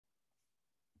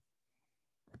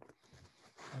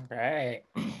Right.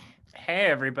 Hey,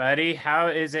 everybody. How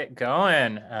is it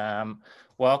going?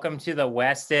 Welcome to the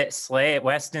Weston Slay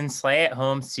at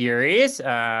Home series.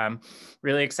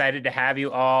 Really excited to have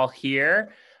you all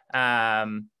here.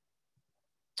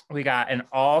 We got an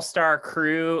all-star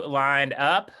crew lined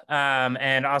up,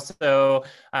 and also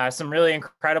some really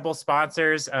incredible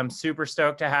sponsors. I'm super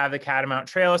stoked to have the Catamount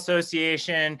Trail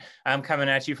Association coming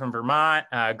at you from Vermont,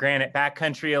 Granite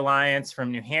Backcountry Alliance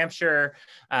from New Hampshire,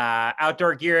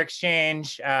 Outdoor Gear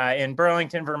Exchange in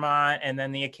Burlington, Vermont, and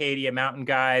then the Acadia Mountain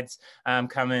Guides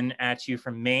coming at you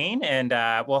from Maine. And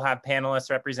we'll have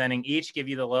panelists representing each, give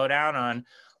you the lowdown on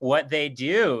what they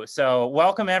do. So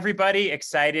welcome everybody.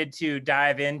 Excited to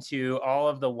dive into all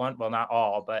of the well, not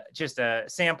all, but just a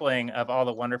sampling of all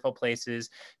the wonderful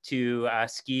places to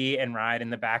ski and ride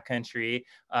in the backcountry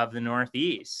of the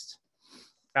Northeast.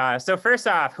 So first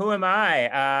off, who am I?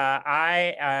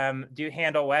 I do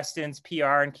handle Weston's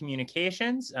PR and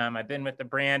communications. I've been with the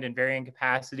brand in varying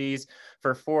capacities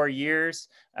for 4 years.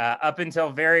 Up until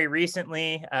very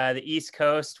recently, the East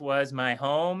Coast was my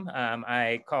home.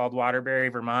 I called Waterbury,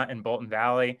 Vermont, and Bolton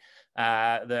Valley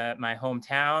my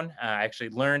hometown. I actually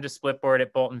learned to splitboard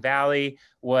at Bolton Valley,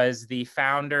 was the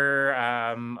founder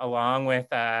along with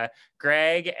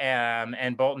Greg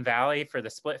and Bolton Valley for the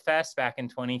Split Fest back in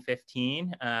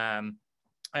 2015.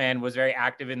 And was very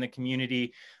active in the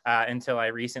community until I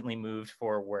recently moved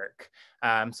for work.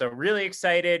 So really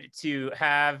excited to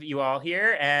have you all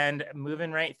here and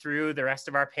moving right through the rest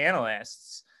of our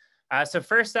panelists. So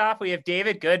first off, we have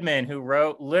David Goodman, who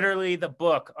wrote literally the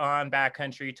book on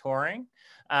backcountry touring.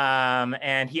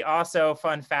 And he also,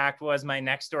 fun fact, was my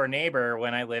next door neighbor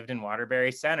when I lived in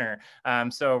Waterbury Center.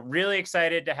 So really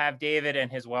excited to have David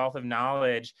and his wealth of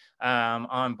knowledge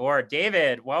on board.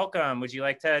 David, welcome. Would you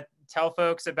like to tell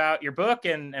folks about your book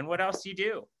and what else you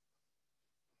do?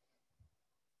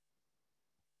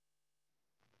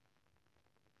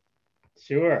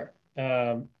 Sure.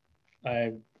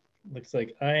 Looks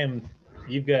like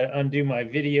you've got to undo my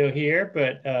video here,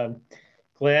 but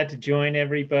glad to join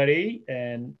everybody.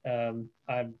 And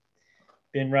I've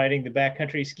been writing the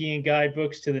Backcountry Skiing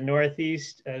guidebooks to the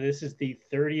Northeast. This is the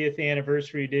 30th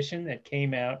anniversary edition that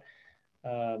came out.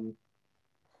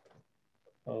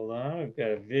 Hold on, we've got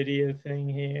a video thing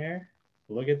here.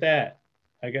 Look at that.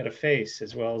 I got a face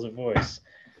as well as a voice.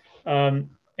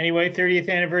 Anyway, 30th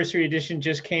anniversary edition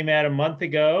just came out a month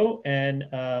ago, and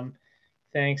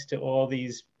thanks to all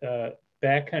these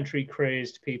backcountry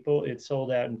crazed people, it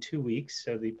sold out in 2 weeks.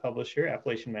 So the publisher,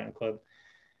 Appalachian Mountain Club,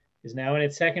 is now in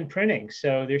its second printing.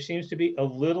 So there seems to be a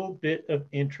little bit of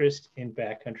interest in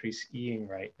backcountry skiing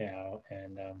right now,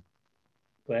 and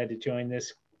glad to join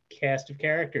this cast of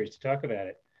characters to talk about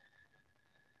it.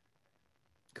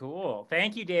 Cool.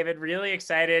 Thank you, David. Really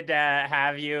excited to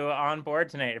have you on board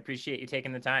tonight. Appreciate you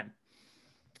taking the time.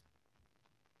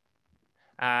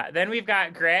 Then we've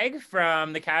got Greg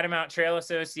from the Catamount Trail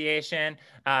Association.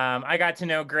 I got to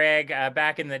know Greg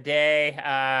back in the day,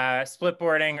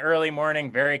 splitboarding early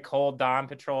morning, very cold dawn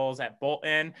patrols at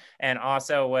Bolton. And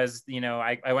also was,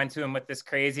 I went to him with this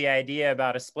crazy idea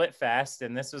about a split fest.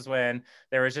 And this was when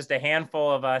there was just a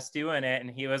handful of us doing it. And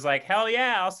he was like, hell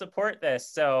yeah, I'll support this.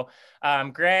 So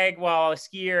Greg, while a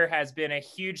skier, has been a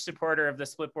huge supporter of the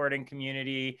splitboarding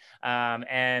community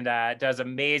and does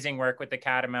amazing work with the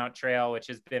Catamount Trail,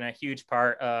 which has been a huge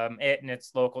part of it, and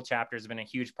its local chapters have been a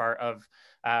huge part of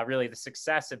really the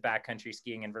success of backcountry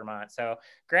skiing in Vermont. So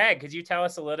Greg, could you tell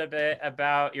us a little bit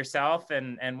about yourself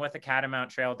and what the Catamount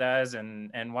Trail does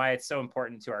and why it's so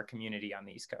important to our community on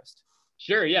the East Coast?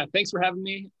 Sure. Yeah. Thanks for having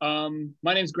me.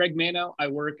 My name is Greg Maino.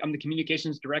 I'm the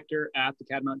communications director at the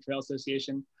Catamount Trail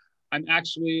Association. I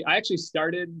actually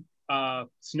started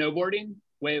snowboarding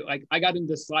I got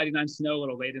into sliding on snow a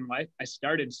little late in life. I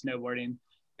started snowboarding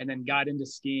and then got into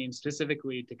skiing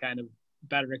specifically to kind of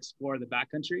better explore the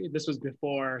backcountry. This was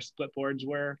before split boards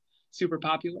were super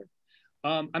popular.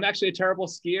 I'm actually a terrible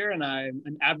skier, and I'm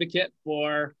an advocate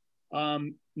for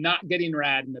not getting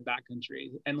rad in the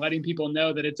backcountry and letting people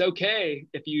know that it's okay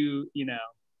if you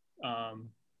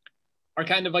are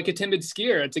kind of like a timid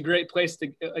skier. It's a great place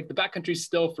to, like, the backcountry's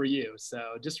still for you.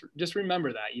 So just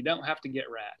remember that you don't have to get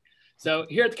rad. So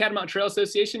here at the Catamount Trail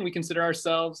Association, we consider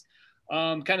ourselves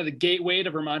kind of the gateway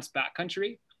to Vermont's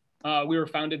backcountry. We were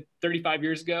founded 35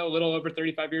 years ago, a little over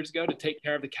 35 years ago, to take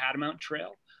care of the Catamount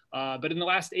Trail. But in the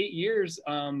last 8 years,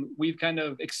 we've kind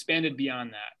of expanded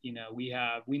beyond that.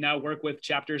 We now work with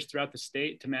chapters throughout the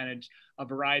state to manage a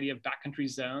variety of backcountry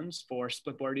zones for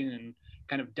splitboarding and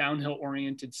kind of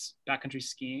downhill-oriented backcountry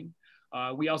skiing.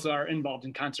 We also are involved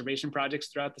in conservation projects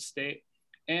throughout the state.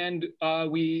 And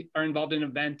we are involved in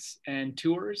events and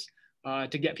tours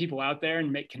to get people out there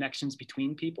and make connections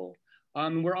between people.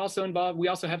 We're also involved. We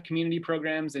also have community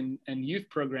programs and youth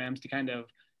programs to kind of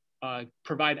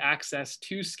provide access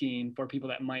to skiing for people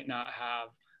that might not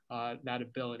have that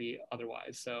ability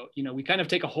otherwise. So, you know, we kind of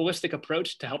take a holistic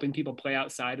approach to helping people play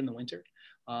outside in the winter.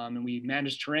 And we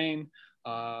manage terrain,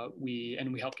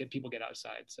 we help get people get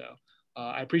outside. So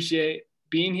I appreciate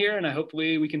being here, and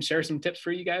hopefully we can share some tips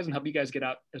for you guys and help you guys get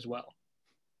out as well.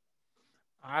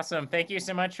 Awesome. Thank you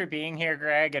so much for being here,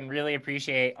 Greg, and really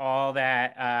appreciate all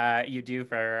that you do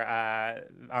for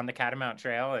on the Catamount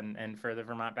Trail and for the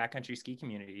Vermont backcountry ski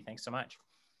community. Thanks so much.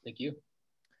 Thank you.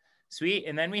 Sweet.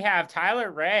 And then we have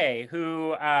Tyler Ray,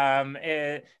 who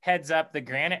heads up the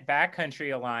Granite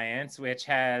Backcountry Alliance, which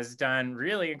has done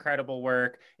really incredible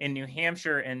work in New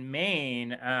Hampshire and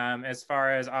Maine as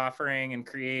far as offering and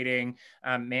creating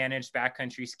managed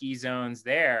backcountry ski zones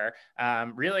there.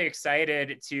 Really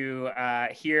excited to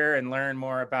hear and learn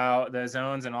more about the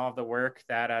zones and all of the work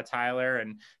that Tyler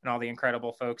and all the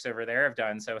incredible folks over there have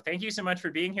done. So thank you so much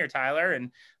for being here, Tyler.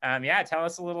 And yeah, tell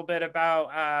us a little bit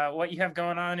about what you have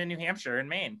going on in New Hampshire and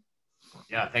Maine.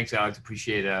 Yeah, thanks, Alex.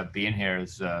 Appreciate being here.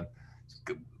 It's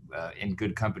in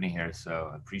good company here, so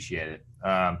I appreciate it.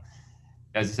 As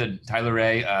I said, Tyler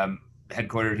Ray,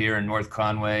 headquartered here in North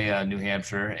Conway, New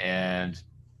Hampshire, and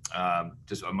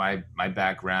just on my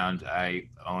background, I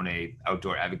own a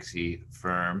outdoor advocacy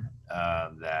firm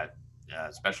that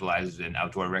specializes in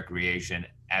outdoor recreation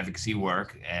advocacy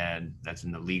work, and that's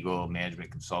in the legal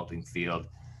management consulting field,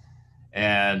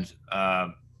 and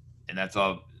that's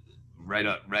all right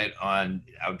on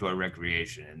outdoor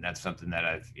recreation, and that's something that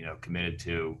I've committed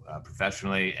to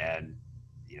professionally, and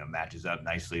matches up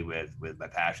nicely with my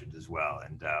passions as well.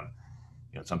 And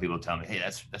some people tell me, hey,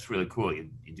 that's really cool, you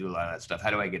do a lot of that stuff, how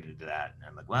do I get into that? And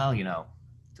I'm like, well, it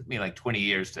took me like 20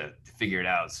 years to figure it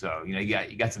out, so you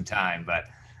got some time, but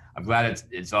I'm glad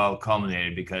it's all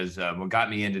culminated, because what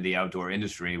got me into the outdoor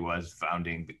industry was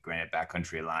founding the Granite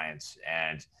Backcountry Alliance.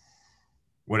 And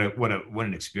what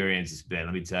an experience it's been.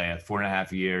 Let me tell you,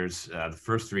 4.5 years. The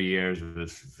first 3 years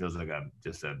feels like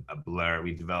just a blur.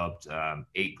 We developed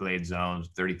 8 glade zones,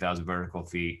 30,000 vertical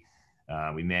feet.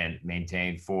 We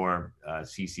maintained 4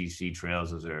 CCC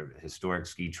trails. Those are historic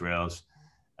ski trails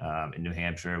in New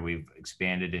Hampshire. We've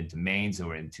expanded into Maine, so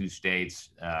we're in 2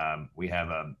 states. We have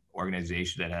an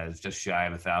organization that has just shy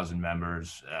of 1,000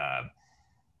 members.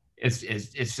 It's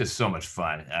just so much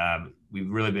fun. We've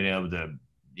really been able to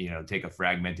take a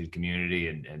fragmented community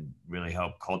and really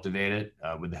help cultivate it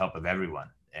with the help of everyone.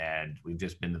 And we've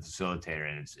just been the facilitator,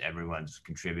 and everyone's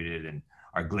contributed. And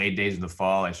our glade days in the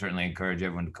fall, I certainly encourage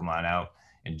everyone to come on out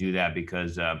and do that,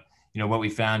 because what we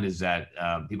found is that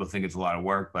people think it's a lot of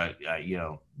work, but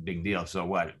big deal. So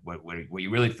what you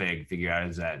really figure out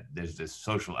is that there's this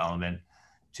social element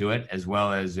to it, as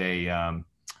well as a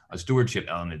stewardship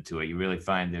element to it. You really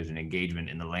find there's an engagement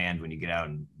in the land when you get out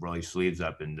and roll your sleeves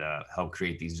up and help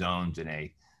create these zones in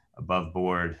a above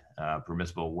board,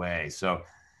 permissible way. So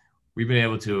we've been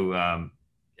able to,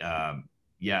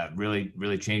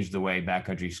 really change the way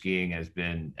backcountry skiing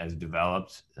has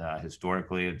developed.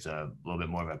 Historically, it's a little bit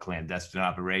more of a clandestine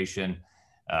operation.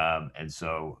 And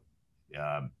so,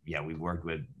 we've worked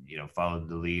with, followed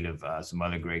the lead of some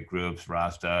other great groups,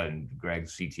 Rasta and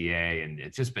Greg's CTA, and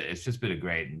it's just been a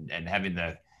great, and having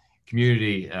the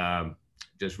community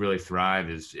just really thrive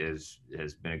has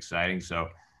been exciting. So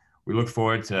we look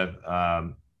forward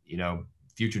to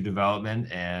future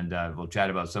development, and we'll chat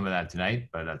about some of that tonight.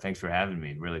 But thanks for having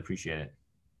me. Really appreciate it.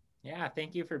 Yeah,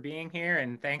 thank you for being here,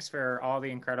 and thanks for all the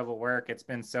incredible work. It's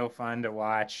been so fun to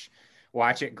watch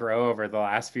it grow over the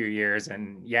last few years.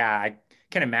 And yeah, I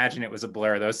can imagine it was a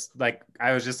blur. I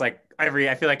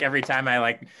feel like every time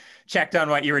I checked on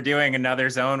what you were doing, another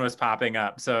zone was popping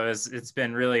up. So it's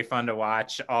been really fun to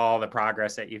watch all the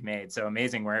progress that you've made. So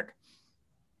amazing work.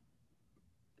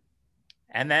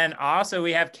 And then also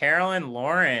we have Carolyn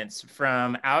Lawrence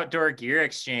from Outdoor Gear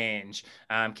Exchange.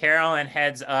 Carolyn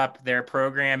heads up their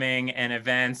programming and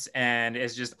events, and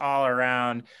is just all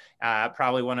around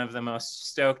probably one of the most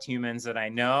stoked humans that I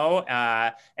know,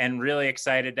 and really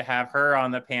excited to have her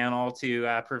on the panel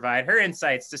to provide her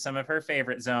insights to some of her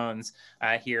favorite zones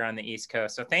here on the East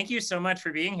Coast. So thank you so much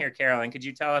for being here, Carolyn. Could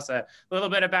you tell us a little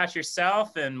bit about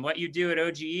yourself and what you do at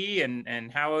OGE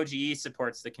and how OGE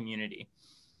supports the community?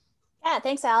 Yeah,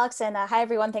 thanks, Alex. And hi,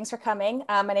 everyone. Thanks for coming.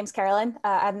 My name's Carolyn.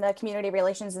 I'm the Community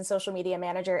Relations and Social Media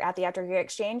Manager at the Outdoor Gear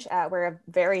Exchange. We're a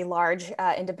very large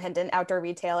independent outdoor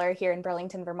retailer here in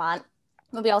Burlington, Vermont.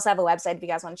 We also have a website if you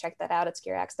guys want to check that out. It's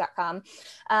gearx.com.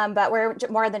 But we're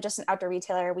more than just an outdoor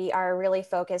retailer. We are really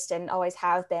focused and always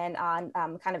have been on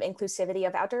kind of inclusivity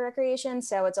of outdoor recreation.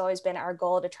 So it's always been our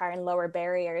goal to try and lower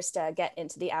barriers to get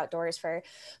into the outdoors for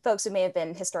folks who may have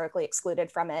been historically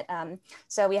excluded from it.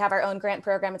 So we have our own grant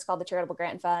program. It's called the Charitable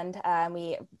Grant Fund.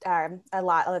 We are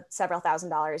several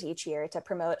 $1,000s each year to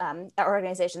promote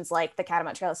organizations like the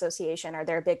Catamount Trail Association, or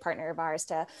they're a big partner of ours,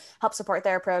 to help support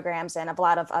their programs, and a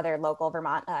lot of other local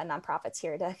Vermont nonprofits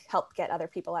here to help get other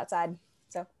people outside.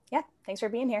 So yeah, thanks for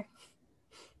being here.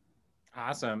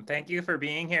 Awesome. Thank you for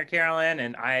being here, Carolyn.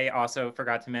 And I also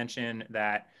forgot to mention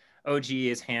that OG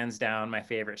is hands down my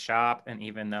favorite shop. And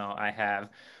even though I have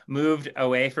moved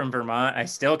away from Vermont, I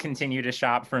still continue to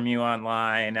shop from you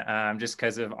online, just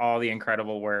because of all the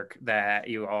incredible work that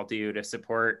you all do to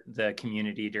support the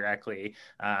community directly.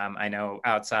 I know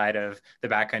outside of the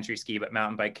backcountry ski, but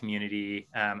mountain bike community,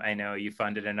 I know you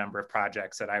funded a number of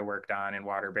projects that I worked on in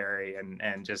Waterbury,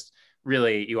 and just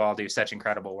really, you all do such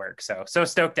incredible work. So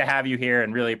stoked to have you here,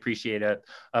 and really appreciative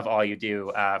of all you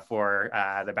do for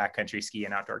the backcountry ski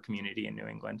and outdoor community in New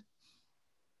England.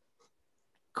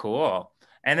 Cool.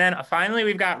 And then finally,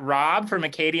 we've got Rob from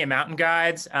Acadia Mountain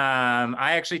Guides.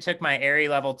 I actually took my ARI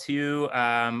Level 2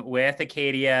 with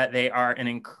Acadia. They are an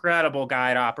incredible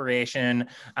guide operation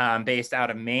based out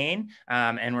of Maine.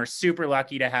 And we're super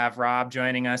lucky to have Rob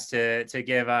joining us to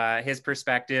give his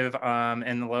perspective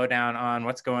and the lowdown on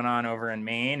what's going on over in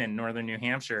Maine and northern New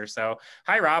Hampshire. So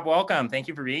hi, Rob. Welcome. Thank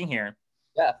you for being here.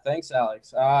 Yeah, thanks,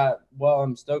 Alex. Well,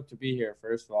 I'm stoked to be here,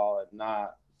 first of all.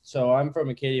 So I'm from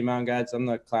Acadia Mountain Guides. I'm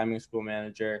the climbing school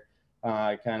manager,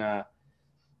 kind of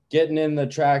getting in the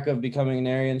track of becoming an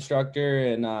ARI instructor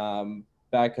and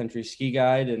backcountry ski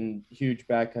guide, and huge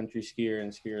backcountry skier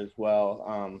and skier as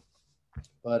well.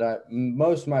 But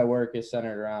most of my work is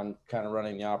centered around kind of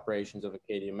running the operations of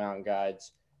Acadia Mountain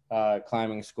Guides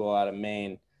climbing school out of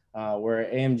Maine. We're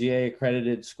an AMGA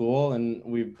accredited school, and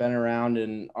we've been around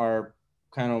in our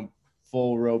kind of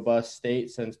full robust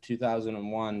state since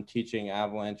 2001, teaching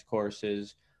avalanche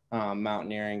courses,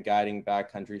 mountaineering, guiding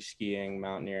backcountry skiing,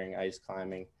 mountaineering, ice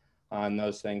climbing, and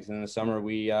those things. In the summer,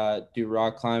 we do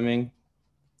rock climbing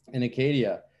in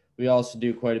Acadia. We also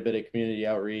do quite a bit of community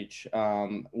outreach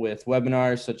with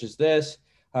webinars such as this,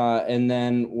 and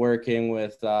then working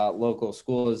with local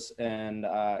schools and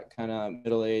kind of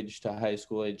middle-aged to high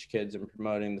school age kids, and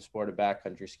promoting the sport of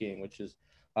backcountry skiing, which is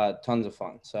tons of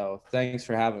fun. So thanks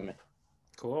for having me.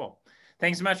 Cool.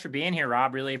 Thanks so much for being here,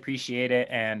 Rob. Really appreciate it,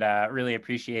 and really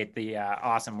appreciate the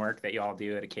awesome work that you all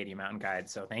do at Acadia Mountain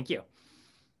Guides. So thank you.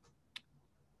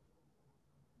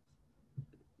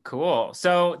 Cool.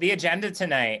 So the agenda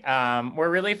tonight,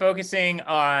 we're really focusing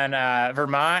on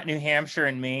Vermont, New Hampshire,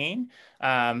 and Maine.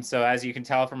 So as you can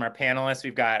tell from our panelists,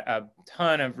 we've got a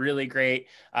ton of really great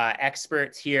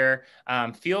experts here.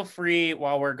 Feel free,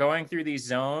 while we're going through these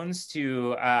zones,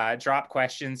 to drop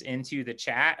questions into the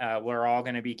chat. We're all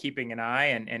going to be keeping an eye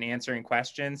and answering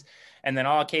questions. And then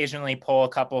I'll occasionally pull a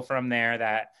couple from there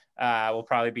that will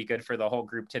probably be good for the whole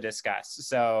group to discuss.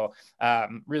 So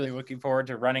really looking forward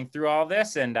to running through all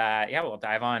this, and yeah, we'll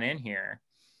dive on in here.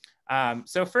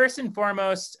 So first and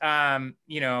foremost,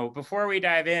 before we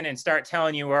dive in and start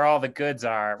telling you where all the goods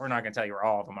are, we're not going to tell you where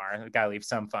all of them are. We've got to leave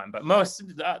some fun, but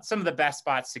some of the best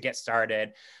spots to get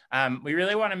started. We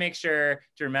really want to make sure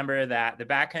to remember that the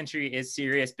backcountry is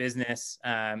serious business.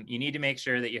 You need to make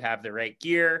sure that you have the right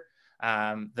gear,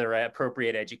 the right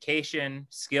appropriate education,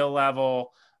 skill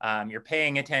level. You're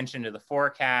paying attention to the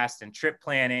forecast and trip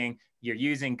planning. You're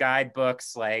using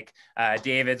guidebooks like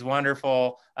David's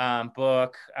wonderful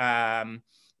book,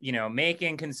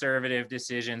 making conservative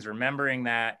decisions, remembering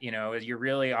that, you're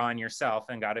really on yourself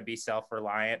and got to be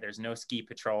self-reliant. There's no ski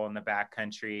patrol in the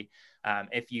backcountry.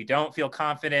 If you don't feel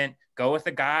confident, go with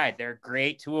a guide. They're a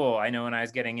great tool. I know when I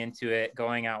was getting into it,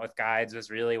 going out with guides was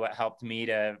really what helped me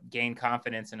to gain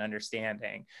confidence and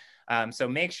understanding. So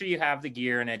make sure you have the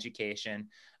gear and education.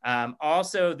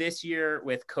 Also this year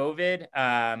with COVID,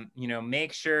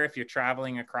 make sure if you're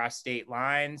traveling across state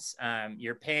lines,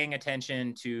 you're paying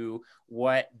attention to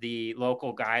what the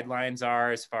local guidelines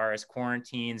are as far as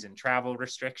quarantines and travel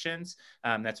restrictions.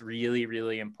 That's really,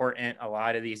 really important. A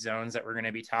lot of these zones that we're going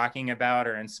to be talking about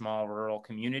are in small rural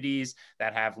communities. communities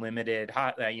that have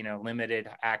limited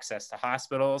access to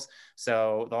hospitals.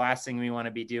 So the last thing we want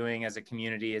to be doing as a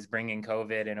community is bringing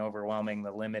COVID and overwhelming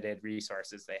the limited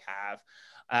resources they have.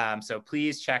 So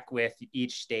please check with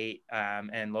each state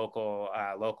and local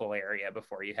area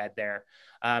before you head there.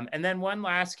 And then one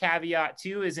last caveat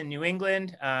too is in New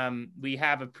England, we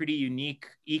have a pretty unique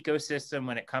ecosystem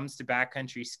when it comes to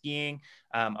backcountry skiing.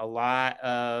 A lot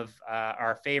of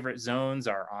our favorite zones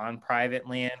are on private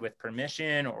land with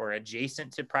permission or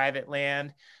adjacent to private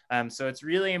land. So it's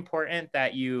really important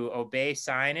that you obey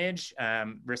signage,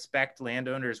 respect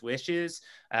landowners' wishes.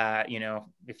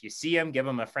 If you see them, give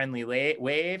them a friendly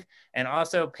wave, and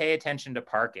also pay attention to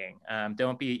parking.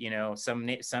 Don't be, some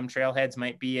trailheads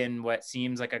might be in what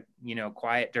seems like a,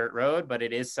 quiet dirt road, but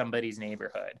it is somebody's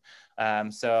neighborhood.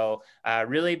 So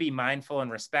really be mindful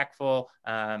and respectful.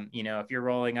 If you're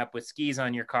rolling up with skis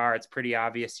on your car, it's pretty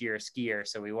obvious you're a skier.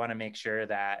 So we want to make sure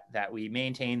that we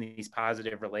maintain these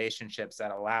positive relationships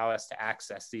that allow us to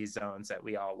access these zones that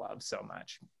we all love so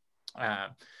much.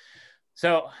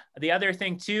 So the other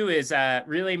thing too is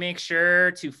really make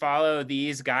sure to follow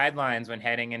these guidelines when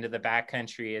heading into the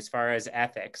backcountry as far as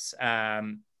ethics.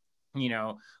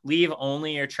 Leave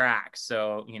only your tracks.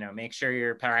 So, make sure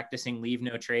you're practicing leave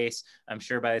no trace. I'm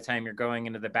sure by the time you're going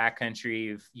into the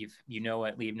backcountry, you know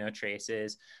what leave no trace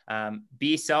is.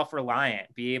 Be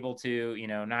self-reliant, be able to,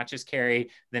 not just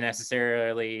carry the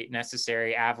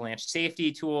necessary avalanche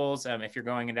safety tools if you're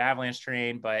going into avalanche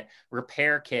terrain, but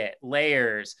repair kit,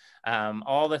 layers,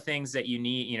 all the things that you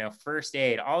need, first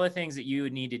aid, all the things that you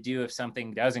would need to do if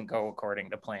something doesn't go according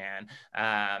to plan.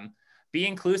 Be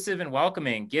inclusive and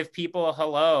welcoming. Give people a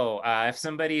hello. If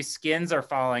somebody's skins are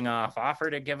falling off, offer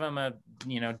to give them a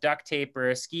duct tape or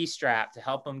a ski strap to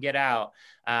help them get out.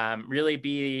 Really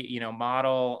be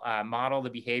model the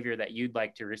behavior that you'd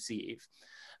like to receive.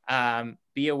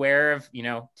 Be aware of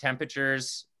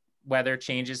temperatures, weather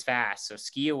changes fast. So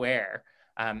ski aware.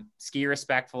 Ski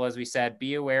respectful, as we said.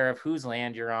 Be aware of whose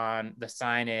land you're on, the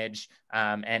signage,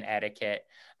 and etiquette.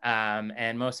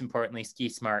 And most importantly, ski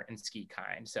smart and ski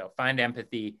kind. So find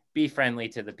empathy, be friendly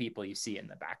to the people you see in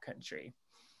the backcountry.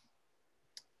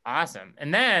 Awesome.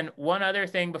 And then one other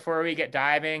thing before we get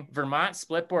diving, Vermont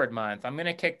Splitboard Month. I'm going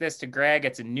to kick this to Greg.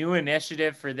 It's a new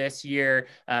initiative for this year.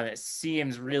 It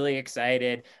seems really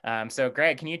excited. So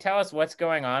Greg, can you tell us what's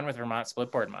going on with Vermont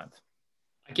Splitboard Month?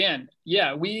 I can.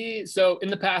 Yeah, so in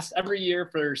the past, every year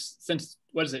since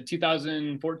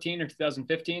 2014 or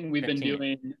 2015, we've been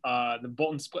doing the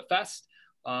Bolton Split Fest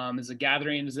as a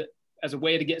gathering, as a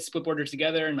way to get splitboarders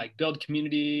together and like build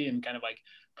community and kind of like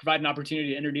provide an opportunity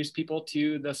to introduce people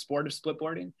to the sport of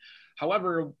splitboarding.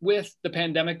 However, with the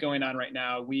pandemic going on right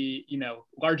now,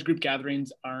 large group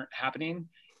gatherings aren't happening.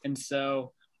 And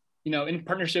so, in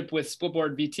partnership with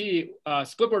Splitboard VT,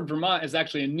 Splitboard Vermont is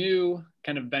actually a new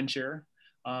kind of venture.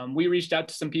 We reached out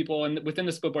to some people within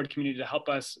the splitboard community to help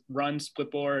us run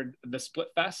the Split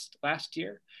Fest last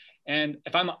year. And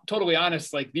if I'm totally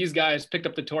honest, like these guys picked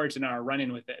up the torch and are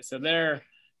running with it. So they're,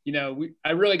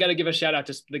 I really got to give a shout out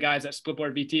to the guys at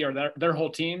Splitboard VT or their whole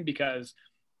team, because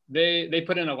they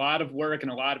put in a lot of work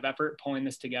and a lot of effort pulling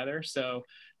this together. So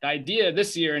the idea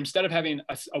this year, instead of having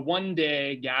a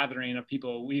one-day gathering of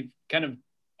people, we've kind of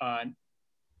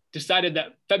decided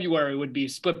that February would be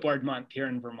Splitboard Month here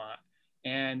in Vermont.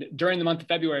 And during the month of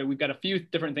February, we've got a few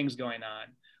different things going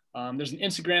on. There's an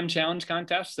Instagram challenge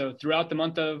contest. So throughout the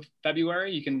month of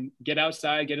February, you can get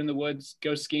outside, get in the woods,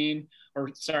 go skiing,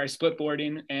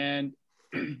 splitboarding, and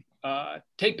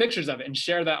take pictures of it and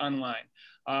share that online.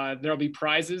 There'll be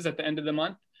prizes at the end of the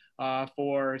month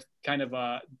for kind of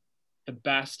the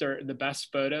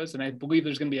best photos. And I believe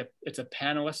there's going to be it's a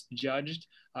panelist judged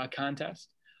contest.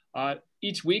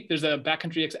 Each week there's a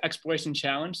backcountry exploration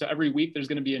challenge. So every week there's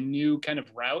going to be a new kind of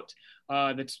route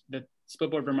that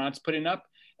Splitboard Vermont's putting up.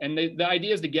 And the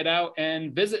idea is to get out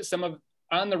and visit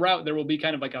on the route. There will be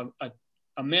kind of like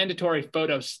a mandatory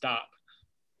photo stop.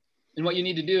 And what you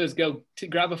need to do is go to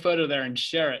grab a photo there and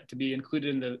share it to be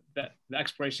included in the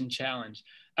exploration challenge.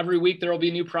 Every week there will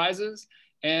be new prizes,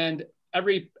 and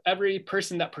every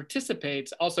person that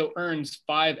participates also earns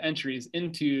 5 entries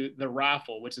into the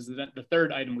raffle, which is the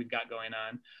third item we've got going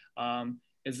on.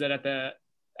 Is that at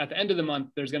the end of the month,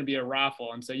 there's going to be a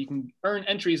raffle. And so you can earn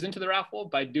entries into the raffle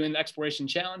by doing the exploration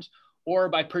challenge or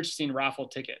by purchasing raffle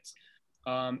tickets.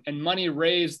 And money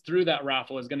raised through that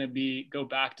raffle is going to go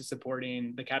back to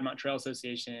supporting the Catamount Trail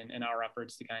Association and our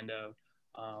efforts to kind of,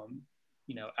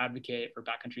 advocate for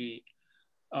backcountry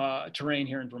terrain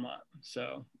here in Vermont.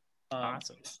 So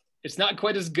awesome. It's not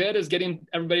quite as good as getting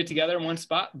everybody together in one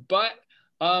spot, but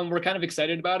we're kind of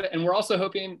excited about it. And we're also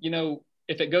hoping,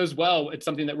 if it goes well, it's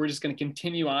something that we're just going to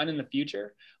continue on in the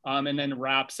future, and then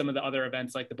wrap some of the other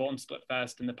events like the Bolton Split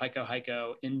Fest and the Pico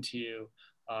Hiko into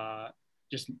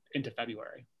just into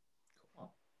February.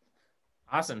 Cool.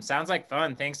 Awesome. Sounds like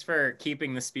fun. Thanks for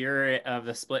keeping the spirit of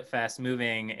the Split Fest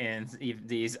moving in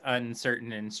these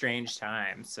uncertain and strange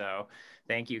times. So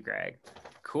thank you, Greg.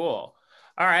 Cool.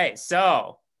 All right.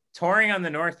 So touring on the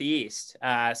Northeast.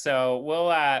 So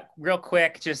we'll real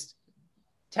quick just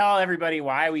tell everybody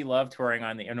why we love touring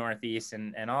on the Northeast,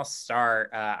 and I'll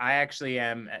start. I actually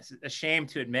am ashamed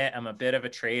to admit I'm a bit of a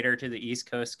traitor to the East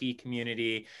Coast ski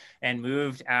community and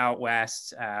moved out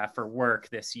west for work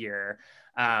this year.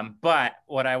 But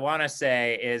what I want to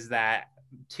say is that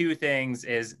two things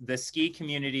is the ski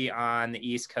community on the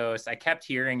East Coast. I kept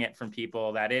hearing it from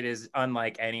people that it is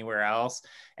unlike anywhere else.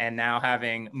 And now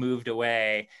having moved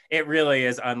away, it really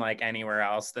is unlike anywhere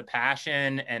else. The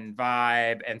passion and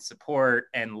vibe and support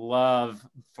and love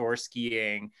for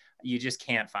skiing, you just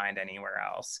can't find anywhere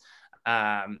else.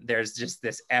 There's just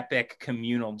this epic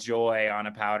communal joy on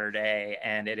a powder day,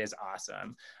 and it is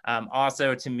awesome.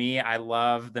 Also, to me, I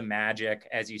love the magic,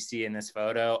 as you see in this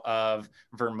photo, of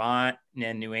Vermont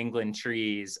and New England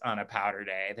trees on a powder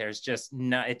day. There's just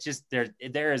no, it's just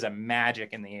there is a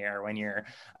magic in the air when you're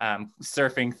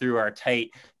surfing through our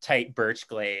tight birch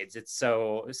glades. It's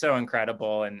so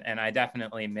incredible, and I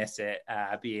definitely miss it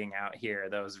being out here,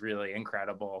 those really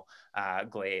incredible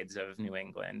glades of New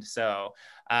England. So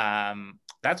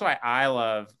that's why I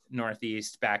love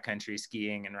Northeast backcountry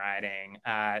skiing and riding.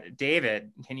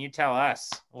 David, can you tell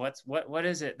us what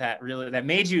is it that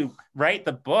made you write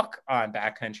the book on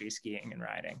backcountry skiing and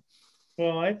riding?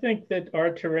 Well, I think that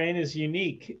our terrain is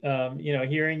unique.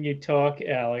 Hearing you talk,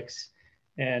 Alex,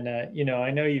 and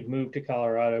I know you've moved to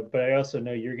Colorado, but I also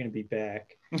know you're going to be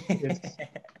back.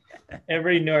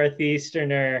 Every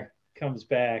Northeasterner comes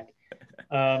back.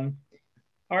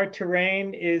 Our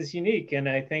terrain is unique, and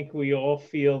I think we all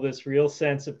feel this real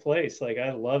sense of place. Like,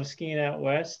 I love skiing out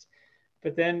west,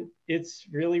 but then it's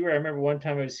really rare. I remember one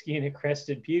time I was skiing at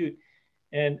Crested Butte,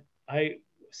 and I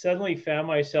suddenly found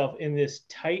myself in this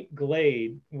tight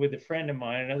glade with a friend of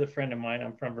mine, another friend of mine.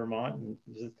 I'm from Vermont, and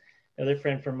there's another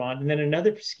friend from Vermont, and then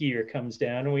another skier comes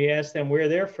down, and we asked them where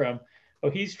they're from. Oh,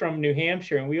 he's from New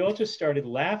Hampshire, and we all just started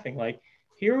laughing. Like,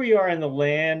 here we are in the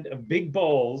land of big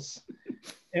bowls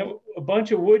and a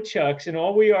bunch of woodchucks, and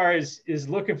all we are is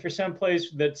looking for some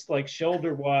place that's like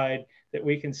shoulder wide that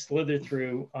we can slither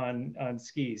through on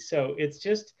skis. So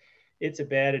it's a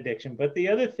bad addiction. But the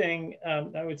other thing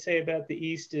I would say about the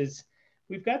East is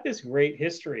we've got this great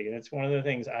history, and it's one of the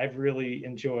things I've really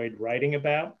enjoyed writing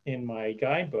about in my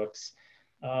guidebooks.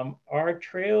 Our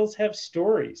trails have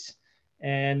stories,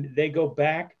 and they go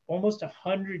back almost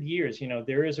 100 years.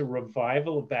 There is a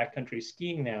revival of backcountry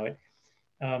skiing now.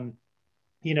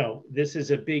 This is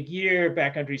a big year.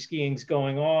 Backcountry skiing's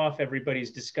going off.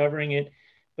 Everybody's discovering it.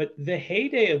 But the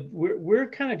heyday of, we're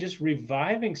kind of just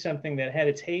reviving something that had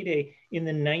its heyday in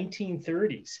the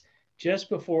 1930s, just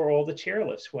before all the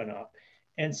chairlifts went up.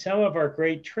 And some of our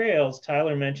great trails,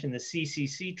 Tyler mentioned the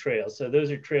CCC trails. So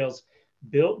those are trails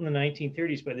built in the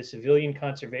 1930s by the Civilian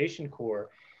Conservation Corps.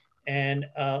 And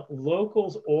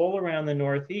locals all around the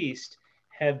Northeast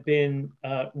have been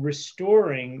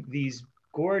restoring these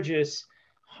gorgeous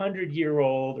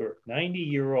 100-year-old or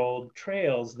 90-year-old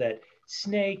trails that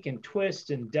snake and twist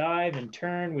and dive and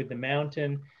turn with the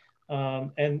mountain.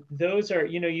 And those are,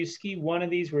 you ski one of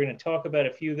these. We're going to talk about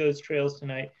a few of those trails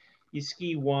tonight. You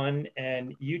ski one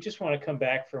and you just want to come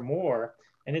back for more.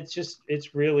 And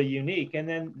it's really unique. And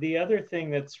then the other thing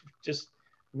that's just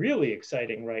really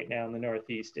exciting right now in the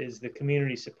Northeast is the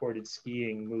community supported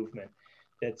skiing movement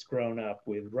that's grown up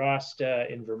with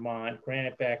Rasta in Vermont,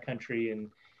 Granite Backcountry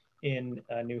in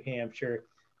New Hampshire.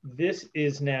 This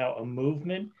is now a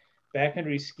movement.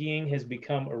 Backcountry skiing has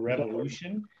become a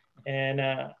revolution, and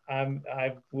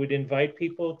I would invite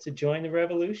people to join the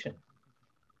revolution.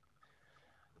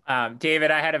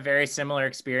 David, I had a very similar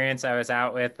experience. I was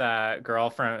out with a girl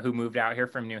who moved out here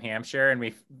from New Hampshire, and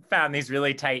we found these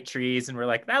really tight trees, and we're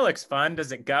like, that looks fun.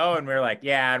 Does it go? And we're like,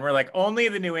 yeah. And we're like, only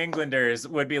the New Englanders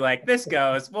would be like, this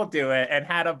goes, we'll do it, and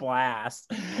had a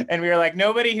blast. And we were like,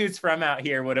 nobody who's from out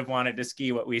here would have wanted to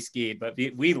ski what we skied, but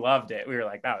we loved it. We were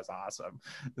like, that was awesome.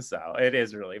 So it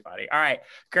is really funny. All right,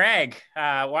 Greg,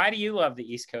 why do you love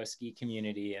the East Coast ski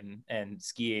community and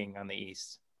skiing on the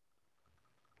East?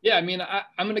 Yeah, I mean,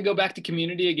 I'm going to go back to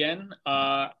community again.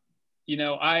 I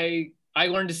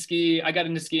learned to ski. I got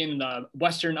into skiing in the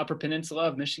Western Upper Peninsula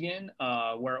of Michigan,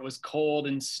 where it was cold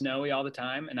and snowy all the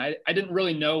time. And I didn't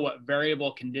really know what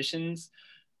variable conditions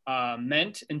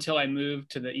meant until I moved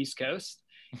to the East Coast.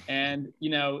 And,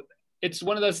 it's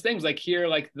one of those things like here,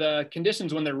 like the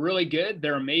conditions when they're really good,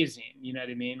 they're amazing. You know what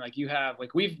I mean? Like you have,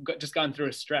 like just gone through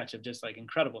a stretch of just like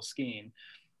incredible skiing.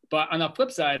 But on the flip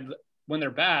side, when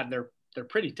they're bad, they're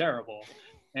pretty terrible.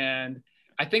 And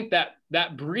I think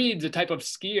that breeds a type of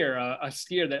skier, a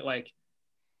skier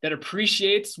that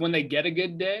appreciates when they get a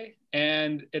good day.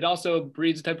 And it also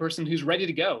breeds a type of person who's ready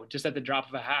to go just at the drop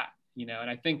of a hat, you know? And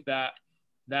I think that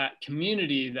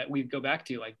community that we go back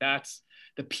to, like that's,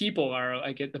 the people are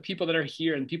like the people that are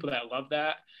here and people that love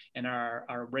that and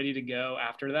are ready to go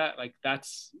after that. Like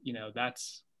that's, you know,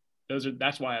 that's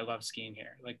why I love skiing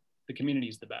here. Like the community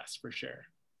is the best for sure.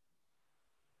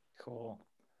 Cool.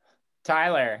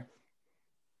 Tyler.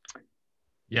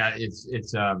 Yeah,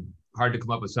 it's hard to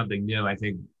come up with something new. I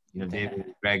think, you know, David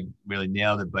and Greg really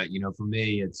nailed it, but you know, for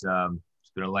me, it's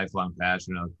been a lifelong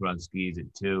passion. I was put on skis at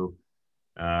 2.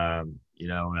 You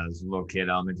know, when I was a little kid,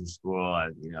 elementary school,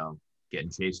 you know, getting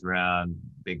chased around,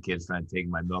 big kids trying to take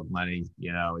my milk money.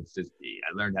 You know, it's just,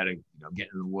 I learned how to, you know, get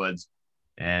in the woods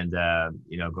and,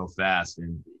 you know, go fast.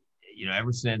 And, you know,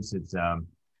 ever since it's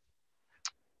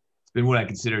been what I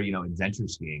consider, you know, adventure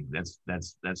skiing. That's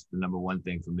the number one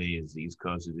thing for me is the East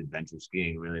Coast is adventure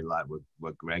skiing. Really a lot with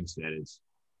what Greg said. It's,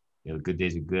 you know, the good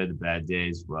days are good, the bad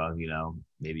days, well, you know,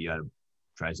 maybe you ought to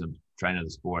try another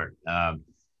sport.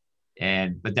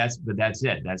 But that's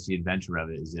it. That's the adventure of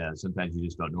it. Is sometimes you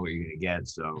just don't know what you're going to get.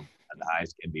 So the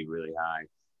highs can be really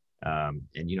high.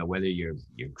 And you know, whether you're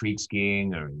creek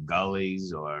skiing or in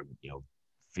gullies or, you know,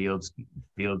 field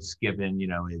skipping, you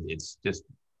know, it's just,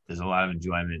 there's a lot of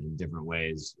enjoyment in different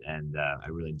ways. And I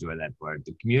really enjoy that part.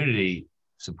 The community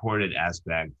supported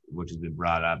aspect, which has been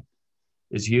brought up,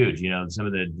 is huge. You know, some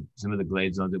of the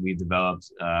glade zones that we've developed,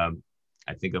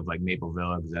 I think of like Maple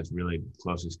Villa, because that's really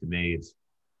closest to me. It's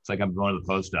like I'm going to the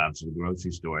post office or the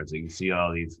grocery store. It's like you see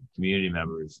all these community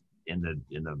members in the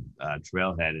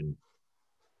trailhead and,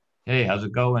 hey, how's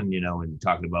it going? You know, and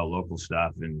talking about local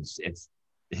stuff, and it's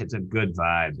a good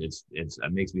vibe. It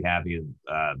makes me happy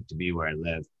to be where I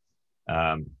live.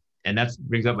 And that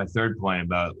brings up my third point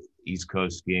about East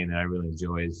Coast skiing that I really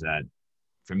enjoy is that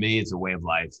for me, it's a way of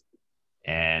life.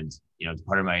 And, you know, it's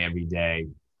part of my everyday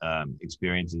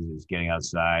experiences is getting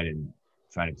outside and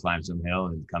trying to climb some hill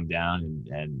and come down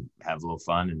and have a little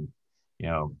fun and, you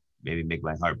know, maybe make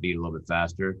my heart beat a little bit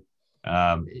faster.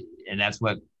 And that's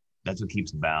what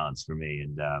keeps the balance for me.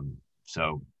 And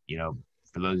so, you know,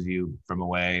 for those of you from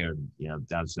away or, you know,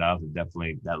 down south,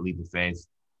 definitely that leap of faith,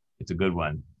 it's a good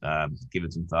one. Give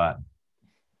it some thought.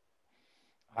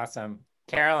 Awesome.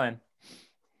 Carolyn.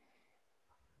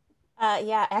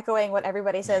 Yeah, echoing what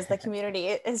everybody says, the community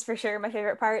is for sure my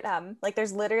favorite part. Like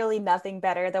there's literally nothing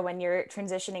better than when you're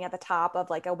transitioning at the top of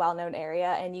like a well-known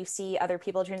area and you see other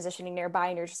people transitioning nearby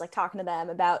and you're just like talking to them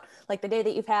about like the day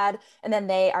that you've had, and then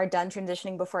they are done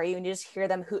transitioning before you and you just hear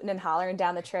them hooting and hollering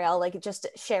down the trail. Like just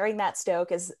sharing that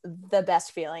stoke is the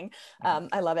best feeling.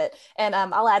 I love it. And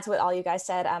I'll add to what all you guys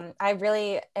said. I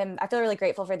feel really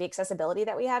grateful for the accessibility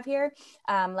that we have here.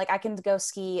 Like I can go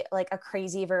ski like a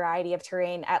crazy variety of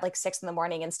terrain at like 6 in the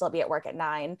morning and still be at work at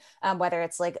 9, whether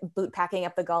it's like boot packing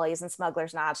up the gullies and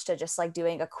Smuggler's Notch to just like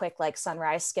doing a quick like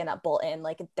sunrise skin up Bolton.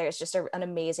 Like there's just an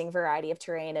amazing variety of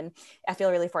terrain, and I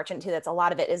feel really fortunate too that's a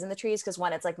lot of it is in the trees, because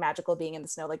one, it's like magical being in the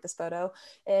snow like this photo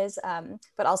is,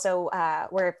 but also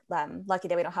we're lucky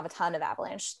that we don't have a ton of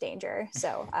avalanche danger,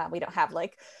 so we don't have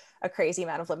like a crazy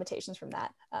amount of limitations from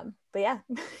that, but yeah.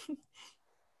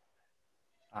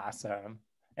 Awesome.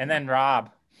 And then Rob,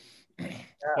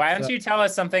 why don't you tell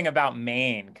us something about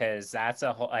Maine? Because that's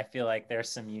I feel like there's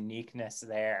some uniqueness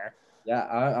there. Yeah,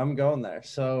 I'm going there.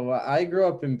 So I grew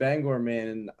up in Bangor, Maine,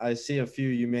 and I see a few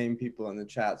you Maine people in the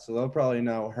chat. So they'll probably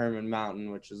know Herman Mountain,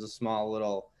 which is a small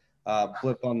little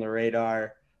blip on the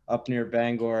radar up near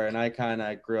Bangor. And I kind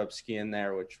of grew up skiing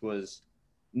there, which was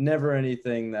never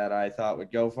anything that I thought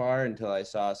would go far until I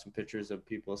saw some pictures of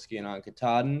people skiing on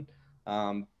Katahdin.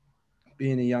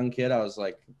 Being a young kid, I was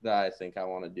like, I think I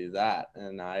want to do that.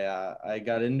 And I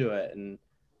got into it. And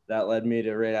that led me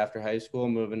to right after high school,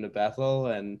 moving to Bethel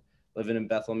and living in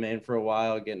Bethel, Maine for a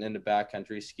while, getting into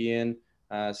backcountry skiing,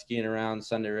 skiing around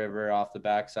Sunday River off the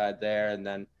backside there, and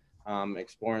then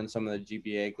exploring some of the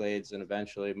GBA glades and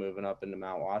eventually moving up into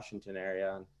Mount Washington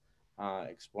area and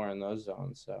exploring those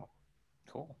zones. So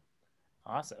cool.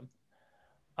 Awesome.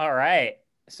 All right.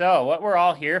 So what we're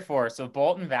all here for, so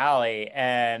Bolton Valley,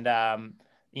 and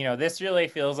you know, this really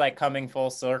feels like coming full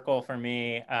circle for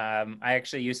me. I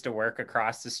actually used to work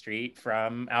across the street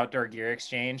from Outdoor Gear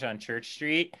Exchange on Church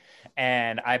Street,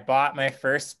 and I bought my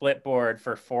first split board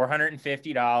for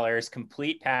 $450,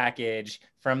 complete package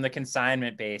from the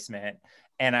consignment basement.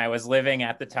 and I was living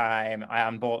at the time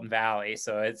on Bolton Valley.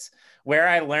 So it's where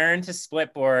I learned to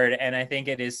split board. And I think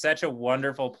it is such a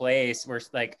wonderful place where,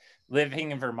 like, living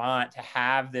in Vermont, to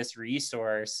have this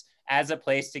resource as a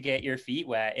place to get your feet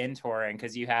wet in touring,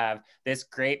 because you have this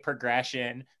great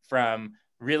progression from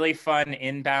really fun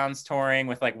inbounds touring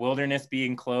with like Wilderness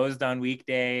being closed on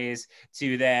weekdays,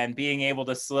 to then being able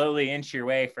to slowly inch your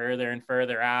way further and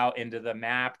further out into the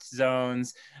mapped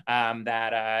zones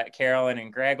that Carolyn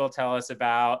and Greg will tell us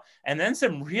about. And then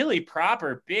some really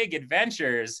proper big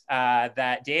adventures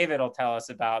that David will tell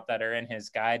us about that are in his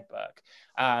guidebook.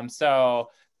 So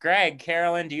Greg,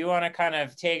 Carolyn, do you want to kind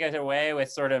of take it away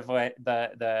with sort of what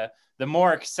the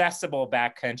more accessible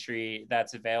backcountry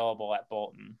that's available at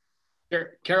Bolton?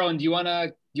 Sure. Carolyn, do you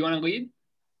wanna lead?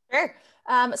 Sure.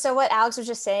 So what Alex was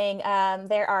just saying,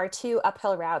 there are 2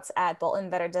 uphill routes at Bolton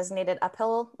that are designated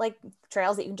uphill like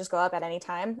trails that you can just go up at any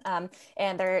time.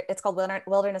 And it's called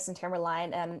Wilderness and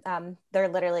Timberline, and they're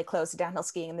literally closed to downhill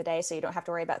skiing in the day, so you don't have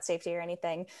to worry about safety or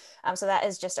anything. So that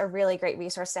is just a really great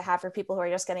resource to have for people who are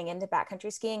just getting into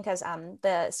backcountry skiing, because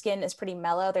the skin is pretty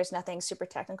mellow. There's nothing super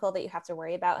technical that you have to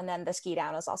worry about. And then the ski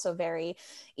down is also very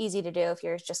easy to do if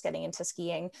you're just getting into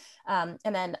skiing. And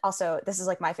then also, this is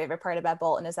like my favorite part about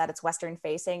Bolton, is that it's western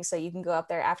facing, so you can go up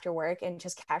there after work and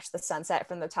just catch the sunset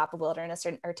from the top of Wilderness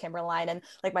or Timberline. And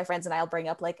like my friends and I'll bring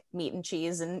up like meat and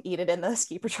cheese and eat it in the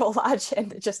ski patrol lodge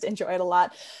and just enjoy it a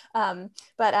lot.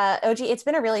 But it's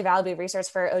been a really valuable resource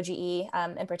for OGE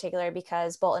in particular,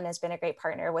 because Bolton has been a great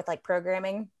partner with like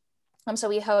programming. So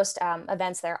we host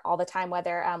events there all the time,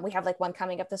 whether we have like one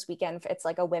coming up this weekend. It's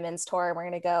like a women's tour. We're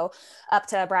going to go up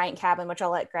to Bryant Cabin, which I'll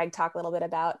let Greg talk a little bit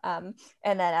about. And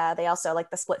then they also,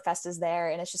 like, the Split Fest is there,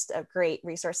 and it's just a great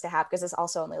resource to have because it's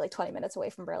also only like 20 minutes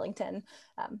away from Burlington.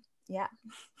 Yeah.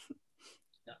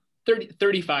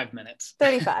 35 minutes.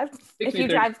 35. If you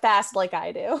drive fast like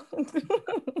I do.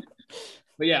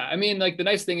 But yeah, I mean, like, the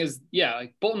nice thing is, yeah,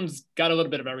 like Bolton's got a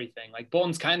little bit of everything. Like,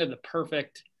 Bolton's kind of the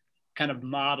perfect kind of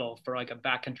model for like a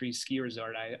backcountry ski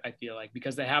resort, I feel like,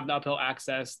 because they have the uphill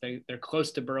access, they're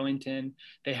close to Burlington,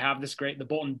 they have this the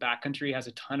Bolton backcountry has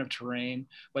a ton of terrain,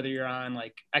 whether you're on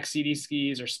like XCD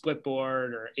skis or split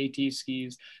board or AT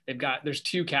skis. There's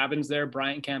 2 cabins there.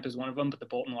 Bryant Camp is one of them, but the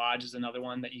Bolton Lodge is another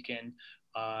one that you can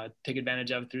take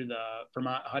advantage of through the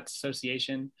Vermont Huts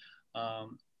Association.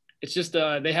 It's just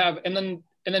they have,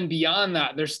 and then beyond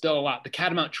that, there's still a lot. The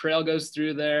Catamount Trail goes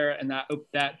through there, and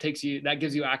that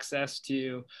gives you access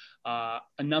to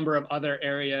a number of other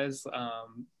areas.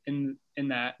 In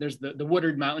that, there's the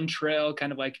Woodard Mountain Trail,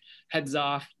 kind of like heads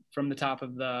off from the top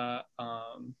of the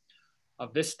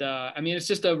of Vista. I mean, it's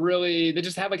just they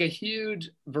just have like a huge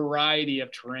variety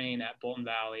of terrain at Bolton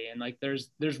Valley, and like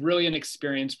there's really an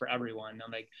experience for everyone.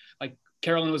 And like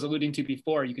Carolyn was alluding to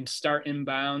before, you can start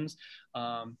inbounds.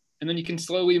 And then you can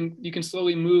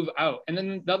slowly move out. And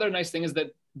then the other nice thing is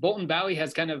that Bolton Valley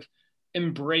has kind of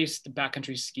embraced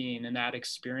backcountry skiing and that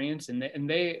experience. And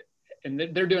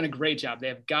they're doing a great job. They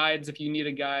have guides if you need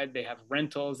a guide. They have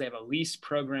rentals. They have a lease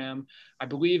program. I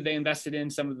believe they invested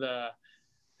in some of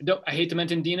I hate to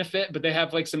mention Dynafit, but they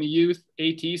have like some youth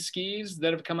AT skis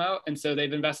that have come out. And so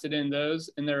they've invested in those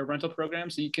in their rental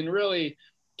program. So you can really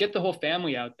get the whole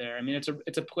family out there. I mean,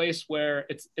 it's a place where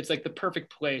it's like the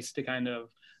perfect place to kind of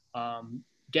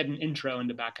get an intro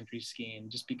into backcountry skiing,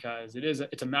 just because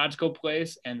it's a magical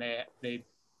place, and they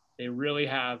really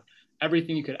have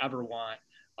everything you could ever want.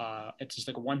 It's just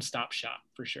like a one-stop shop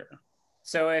for sure.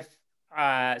 So if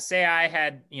say I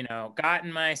had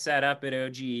gotten my setup at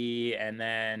OGE and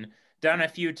then done a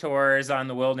few tours on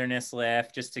the Wilderness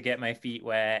Lift just to get my feet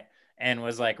wet, and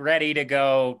was like ready to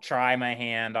go try my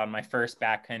hand on my first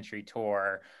backcountry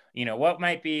tour,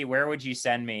 where would you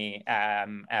send me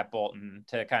at Bolton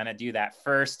to kind of do that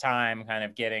first time kind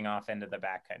of getting off into the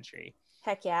backcountry?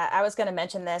 Heck yeah. I was going to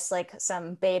mention this, like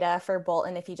some beta for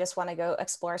Bolton, if you just want to go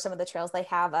explore some of the trails they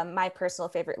have. My personal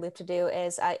favorite loop to do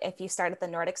is if you start at the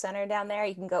Nordic Center down there,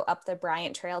 you can go up the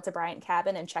Bryant Trail to Bryant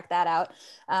Cabin and check that out.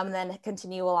 Then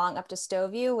continue along up to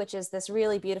Stowview, which is this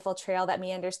really beautiful trail that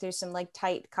meanders through some like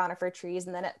tight conifer trees.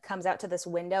 And then it comes out to this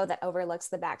window that overlooks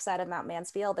the backside of Mount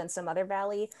Mansfield and some other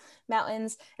valley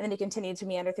mountains. And then you continue to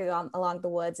meander through along the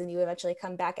woods, and you eventually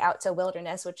come back out to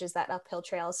Wilderness, which is that uphill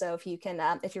trail. So if you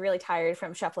can, if you're really tired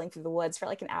from shuffling through the woods for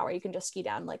like an hour, you can just ski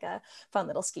down like a fun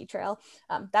little ski trail.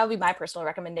 That would be my personal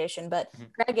recommendation. But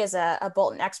Greg is a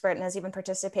Bolton expert and has even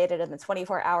participated in the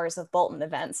 24 Hours of Bolton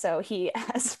event, so he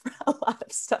has a lot of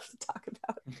stuff to talk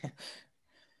about.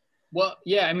 Well,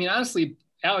 yeah, I mean, honestly,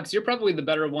 Alex, you're probably the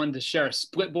better one to share a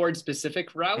split board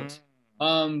specific route.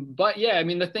 But yeah, I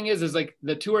mean, the thing is like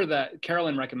the tour that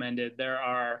Carolyn recommended, there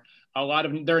are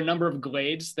there are a number of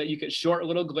glades that you could, short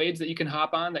little glades that you can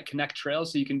hop on that connect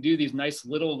trails. So you can do these nice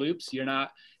little loops. They're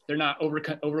not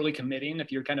overly committing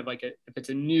if you're kind of like if it's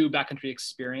a new backcountry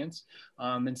experience.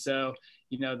 And so,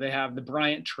 you know, they have the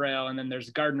Bryant Trail, and then there's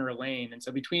Gardner Lane. And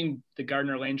so between the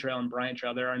Gardner Lane Trail and Bryant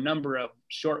Trail, there are a number of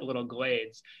short little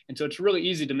glades. And so it's really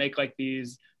easy to make like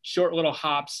these short little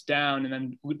hops down and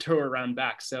then tour around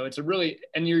back. So it's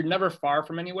and you're never far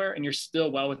from anywhere, and you're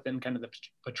still well within kind of the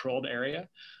patrolled area.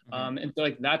 And so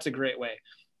like, that's a great way.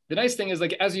 The nice thing is,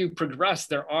 like, as you progress,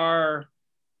 there are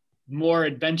more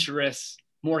adventurous,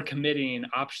 more committing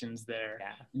options there.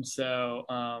 Yeah. And so,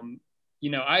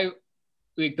 you know, I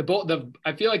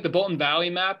feel like the Bolton Valley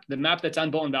map, the map that's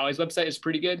on Bolton Valley's website, is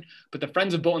pretty good, but the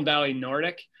Friends of Bolton Valley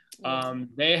Nordic,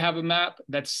 they have a map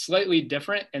that's slightly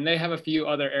different, and they have a few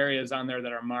other areas on there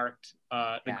that are marked,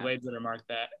 the glades that are marked,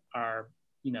 that are,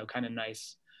 you know, kind of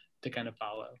nice to kind of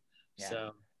follow. Yeah.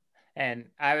 So. And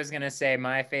I was going to say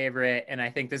my favorite, and I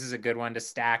think this is a good one to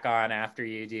stack on after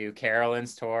you do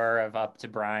Carolyn's tour of up to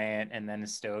Bryant and then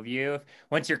Estoview.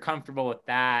 Once you're comfortable with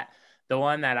that, the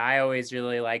one that I always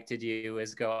really like to do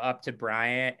is go up to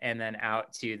Bryant and then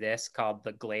out to this called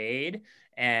the Glade,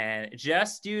 and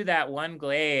just do that one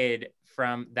glade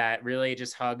from that really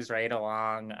just hugs right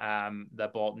along the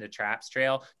Bolton to Traps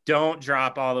Trail. Don't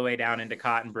drop all the way down into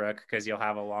Cotton Brook because you'll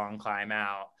have a long climb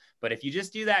out. But if you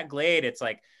just do that glade, it's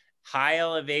like high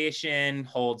elevation,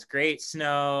 holds great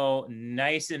snow,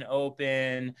 nice and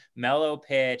open, mellow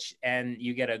pitch, and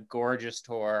you get a gorgeous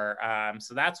tour.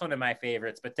 So that's one of my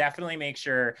favorites, but definitely make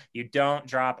sure you don't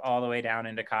drop all the way down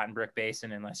into Cotton Brook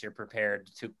Basin unless you're prepared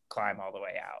to climb all the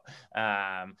way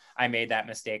out. I made that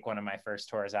mistake one of my first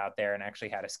tours out there and actually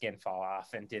had a skin fall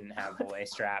off and didn't have belay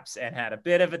straps and had a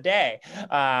bit of a day.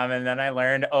 And then I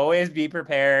learned always be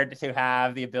prepared to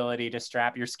have the ability to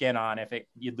strap your skin on if it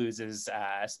loses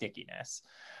stickiness.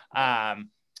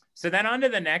 So then on to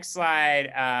the next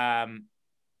slide,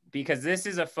 because this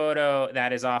is a photo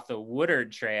that is off the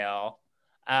Woodard Trail,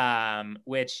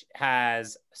 which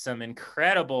has some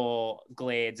incredible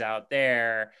glades out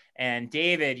there. And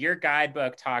David, your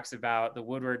guidebook talks about the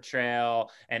Woodward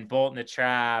Trail and Bolton to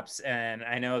Traps. And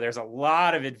I know there's a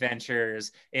lot of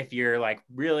adventures if you're like,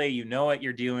 really, you know what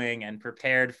you're doing and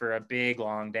prepared for a big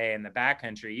long day in the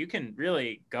backcountry. You can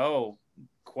really go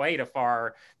quite a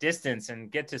far distance and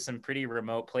get to some pretty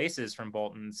remote places from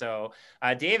Bolton. So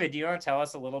David, do you want to tell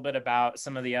us a little bit about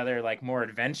some of the other like more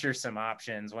adventuresome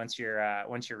options once you're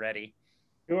ready?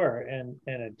 Sure. And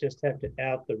I just have to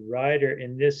out the rider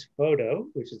in this photo,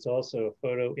 which is also a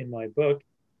photo in my book,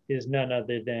 is none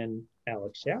other than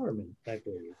Alex Showerman, I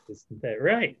believe. Isn't that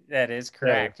right? That is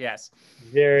correct. So, yes.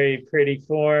 Very pretty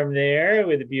form there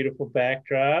with a beautiful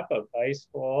backdrop of ice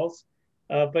falls.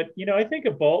 But, you know, I think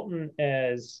of Bolton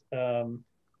as kind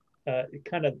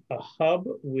of a hub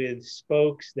with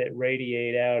spokes that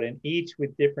radiate out, and each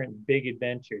with different big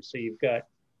adventures. So you've got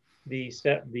the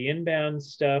inbound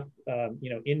stuff, you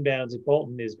know, inbounds at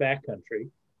Bolton is backcountry.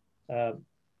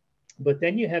 But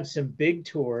then you have some big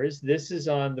tours. This is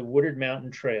on the Woodard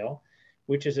Mountain Trail,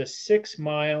 which is a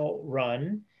 6-mile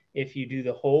run. If you do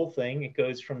the whole thing, it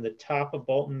goes from the top of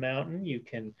Bolton Mountain. You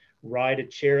can ride a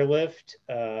chairlift,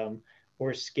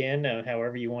 or skin,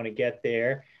 however you want to get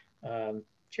there.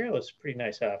 Chairlift's a pretty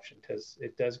nice option because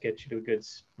it does get you to a good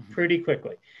pretty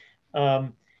quickly.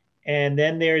 And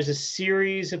then there's a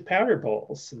series of powder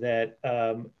bowls that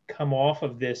come off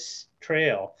of this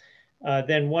trail.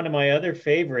 Then one of my other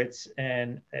favorites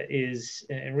and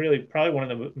really probably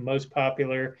one of the most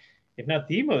popular, if not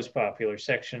the most popular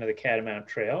section of the Catamount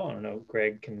Trail, I don't know,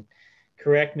 Greg can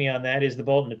correct me on that, is the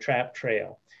Bolton to Trap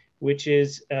Trail, which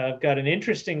is got an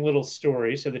interesting little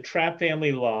story. So the Trapp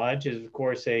Family Lodge is, of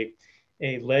course, a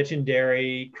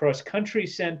legendary cross-country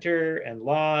center and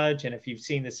lodge. And if you've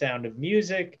seen The Sound of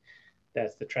Music,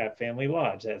 that's the Trapp Family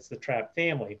Lodge. That's the Trapp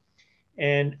family.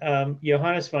 And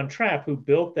Johannes von Trapp, who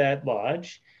built that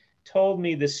lodge, told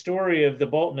me the story of the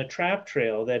Bolton to Trap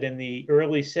Trail, that in the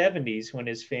early 70s, when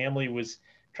his family was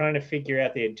trying to figure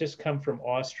out, they had just come from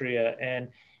Austria, and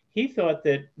he thought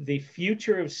that the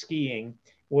future of skiing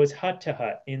was hut to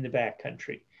hut in the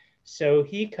backcountry. So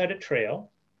he cut a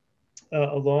trail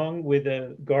along with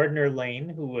a Gardner Lane,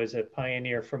 who was a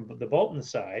pioneer from the Bolton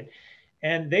side.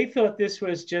 And they thought this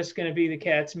was just going to be the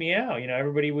cat's meow. You know,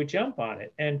 everybody would jump on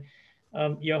it. And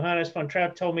Johannes von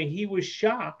Trapp told me he was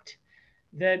shocked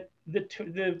that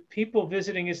the people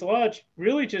visiting his lodge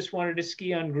really just wanted to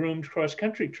ski on groomed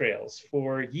cross-country trails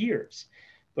for years.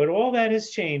 But all that has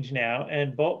changed now,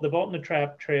 and the Bolton to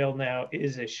Trap Trail now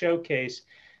is a showcase.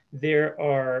 There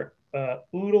are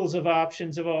oodles of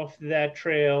options off that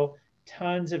trail.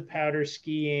 tons of powder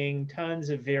skiing, tons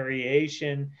of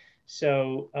variation.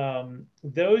 So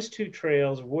those two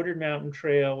trails, Woodard Mountain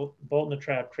Trail, Bolton the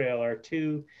Trap Trail, are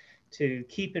two to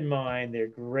keep in mind. They're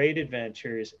great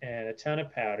adventures and a ton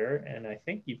of powder. And I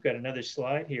think you've got another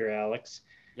slide here, Alex.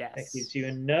 Yes. That gives you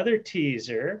another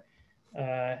teaser.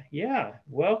 Yeah,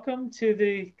 welcome to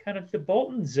the kind of the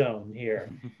Bolton zone here.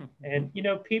 And, you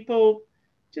know, people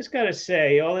just got to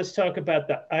say, all this talk about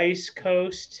the ice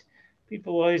coast,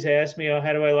 people always ask me, oh,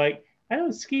 how do I like, I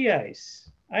don't ski ice.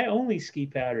 I only ski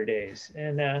powder days.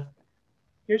 And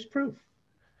here's proof.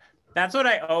 That's what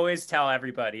I always tell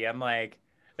everybody. I'm like,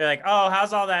 they're like, oh,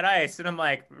 how's all that ice? And I'm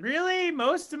like, really?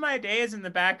 Most of my days in the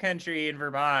backcountry in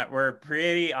Vermont were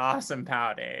pretty awesome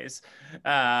POW days.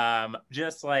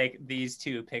 Just like these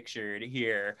two pictured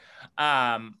here.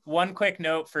 One quick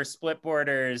note for split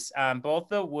boarders, both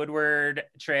the Woodward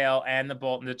Trail and the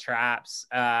Bolton to Traps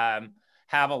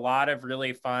have a lot of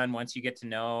really fun, once you get to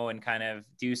know and kind of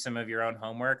do some of your own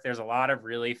homework, there's a lot of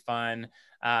really fun,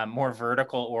 more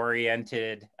vertical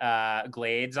oriented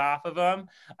glades off of them.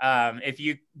 If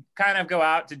you kind of go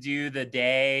out to do the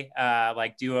day,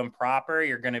 like do them proper,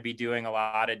 you're going to be doing a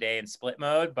lot of day in split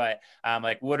mode. But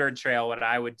like Woodward Trail, what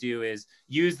I would do is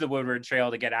use the Woodward Trail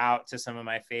to get out to some of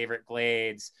my favorite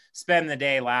glades, spend the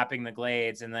day lapping the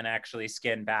glades, and then actually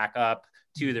skin back up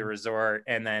to the resort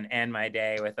and then end my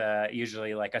day with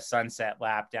usually like a sunset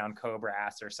lap down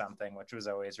Cobras or something, which was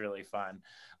always really fun.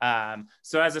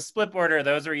 So as a split boarder,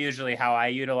 those are usually how I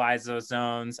utilize those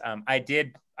zones. I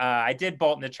did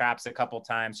Bolton the Traps a couple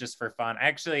times just for fun.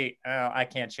 Actually, I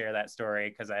can't share that story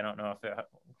because I don't know if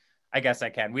I guess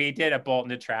I can. We did a Bolton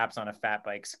to Traps on a fat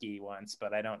bike ski once,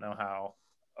 but I don't know how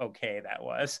okay that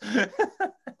was.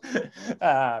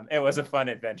 It was a fun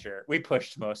adventure. We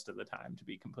pushed most of the time, to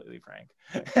be completely frank.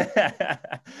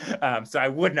 So I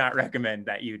would not recommend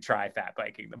that you try fat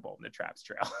biking the Bolton to Traps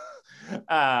trail.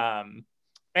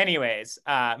 Anyways,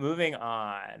 moving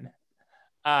on.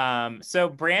 So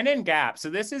Brandon Gap.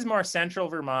 So this is more central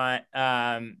Vermont.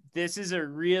 This is a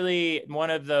really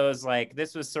one of those, like,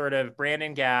 this was sort of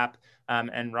Brandon Gap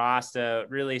and Rasta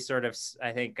really sort of,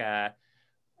 I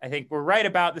think we're right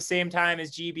about the same time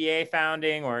as GBA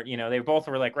founding, or, you know, they both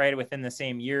were like right within the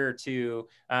same year or two,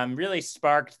 really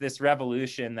sparked this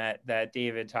revolution that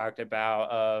David talked about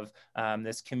of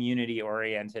this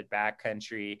community-oriented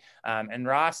backcountry. And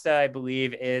Rasta, I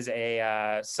believe, is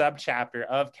a sub-chapter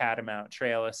of Catamount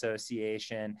Trail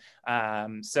Association.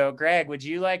 So Greg, would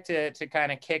you like to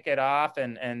kind of kick it off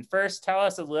and first tell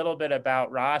us a little bit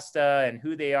about Rasta and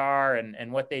who they are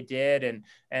and what they did,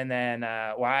 and then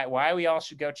why we all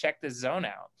should go check this zone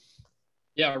out?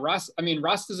 Yeah,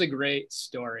 Rasta's a great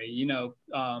story. You know,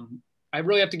 I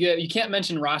really have to you can't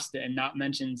mention Rasta and not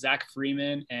mention Zach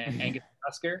Freeman and Angus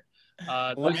Husker.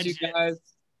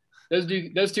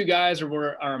 Those two guys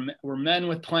were men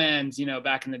with plans, you know,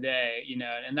 back in the day, you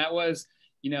know, and that was,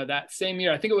 you know, that same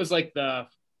year, I think it was the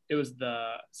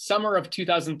summer of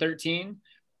 2013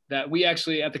 that we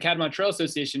actually, at the Catamount Trail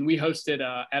Association, we hosted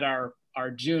at our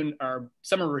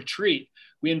summer retreat.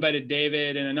 We invited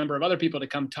David and a number of other people to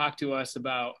come talk to us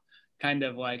about kind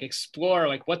of like explore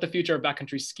like what the future of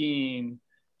backcountry skiing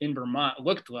in Vermont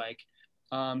looked like.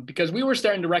 Because we were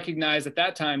starting to recognize at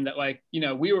that time that, like, you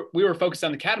know, we were focused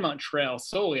on the Catamount Trail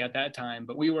solely at that time,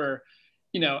 but we were,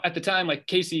 you know, at the time,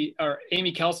 like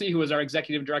Amy Kelsey, who was our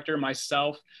executive director,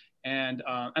 myself, and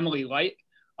Emily Light,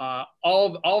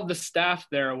 all of the staff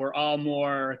there were all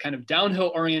more kind of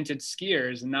downhill oriented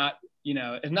skiers, and not, you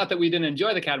know, it's not that we didn't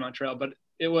enjoy the Catamount Trail, but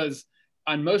it was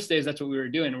on most days that's what we were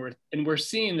doing. We're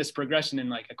seeing this progression in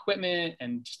like equipment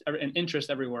and just an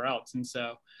interest everywhere else. And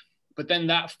so, but then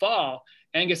that fall,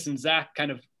 Angus and Zach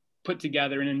kind of put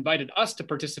together and invited us to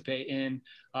participate in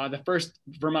the first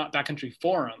Vermont Backcountry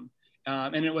Forum.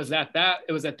 And it was at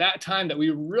that time that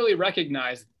we really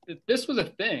recognized that this was a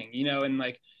thing, you know, and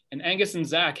Angus and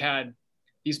Zach had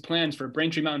these plans for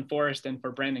Braintree Mountain Forest and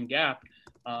for Brandon Gap.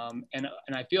 And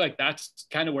I feel like that's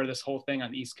kind of where this whole thing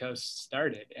on the East Coast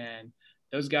started. And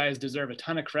those guys deserve a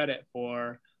ton of credit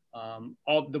for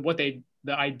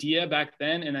the idea back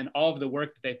then, and then all of the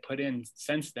work that they put in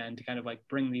since then to kind of like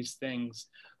bring these things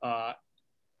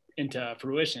into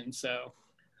fruition. So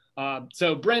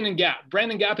Brandon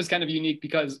Gap is kind of unique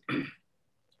because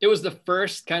it was the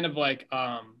first kind of like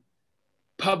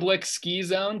public ski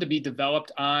zone to be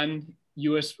developed on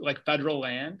U.S. like federal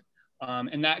land.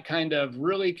 And that kind of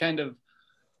really kind of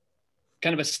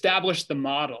established the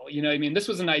model. You know what I mean? This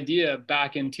was an idea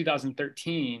back in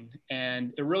 2013,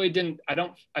 and it really didn't, I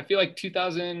feel like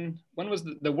when was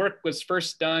the work was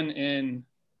first done in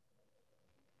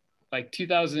like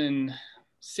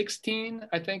 2016,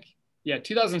 I think. Yeah,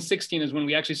 2016 is when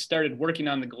we actually started working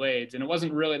on the glades, and it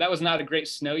wasn't really, that was not a great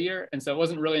snow year, and so it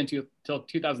wasn't really until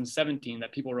 2017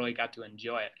 that people really got to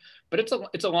enjoy it. But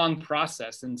it's a long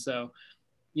process, and so,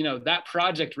 you know, that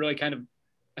project really kind of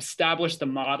established the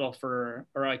model for,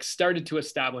 or like started to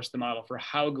establish the model for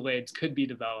how glades could be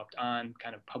developed on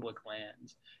kind of public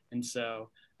lands. And so,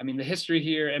 I mean, the history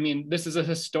here, I mean, this is a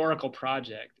historical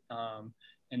project,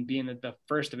 and being the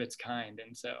first of its kind.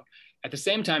 And so at the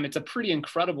same time, it's a pretty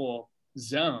incredible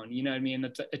zone. You know what I mean?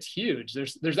 It's huge.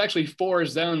 There's actually 4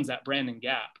 zones at Brandon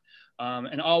Gap,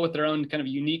 and all with their own kind of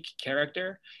unique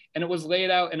character. And it was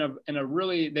laid out in a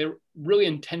really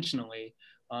intentionally,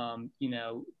 you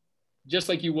know, just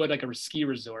like you would like a ski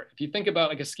resort. If you think about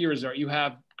like a ski resort, you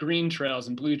have green trails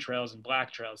and blue trails and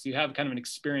black trails. So you have kind of an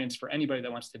experience for anybody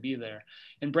that wants to be there.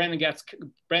 And Brandon Gap's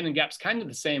kind of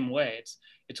the same way.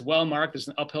 It's well marked. There's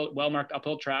well marked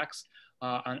uphill tracks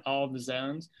on all of the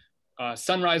zones.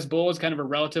 Sunrise Bowl is kind of a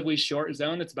relatively short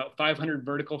zone. It's about 500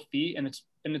 vertical feet, and it's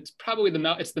probably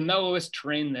the mellowest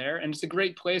terrain there, and it's a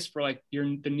great place for like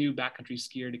the new backcountry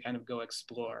skier to kind of go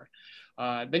explore.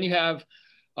 Then you have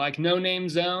like No Name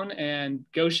Zone and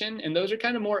Goshen, and those are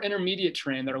kind of more intermediate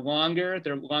terrain. They're longer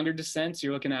descents.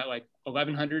 You're looking at like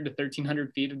 1,100 to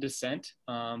 1,300 feet of descent,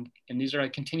 and these are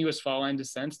like continuous fall line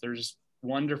descents. They're just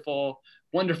wonderful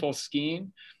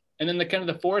skiing. And then the kind of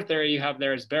the fourth area you have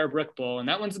there is Bear Brook Bowl, and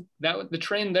the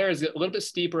terrain there is a little bit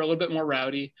steeper, a little bit more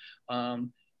rowdy,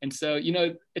 and so, you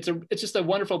know, it's just a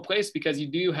wonderful place because you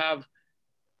do have,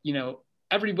 you know,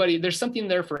 everybody. There's something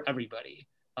there for everybody.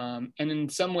 And in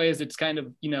some ways it's kind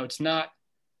of, you know, it's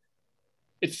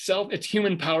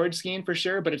human powered skiing for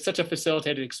sure, but it's such a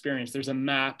facilitated experience. There's a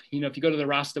map, you know, if you go to the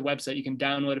Rasta website, you can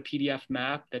download a PDF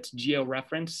map that's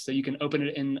geo-referenced. So you can open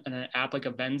it in an app like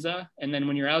Avenza. And then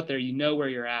when you're out there, you know where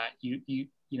you're at, you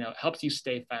know, it helps you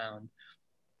stay found.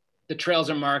 The trails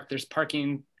are marked, there's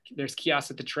parking, there's kiosks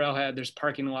at the trailhead, there's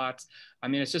parking lots. I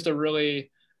mean, it's just a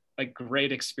really like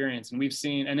great experience. And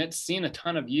it's seen a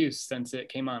ton of use since it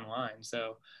came online.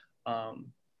 So,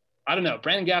 I don't know,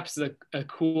 Brandon Gap is a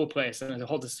cool place, and it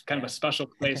holds kind of a special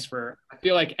place for, I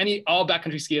feel like all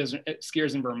backcountry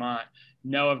skiers in Vermont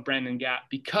know of Brandon Gap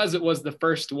because it was the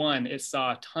first one. It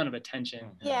saw a ton of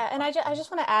attention. Yeah, and I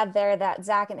just want to add there that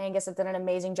Zach and Angus have done an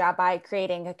amazing job by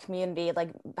creating a community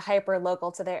like hyper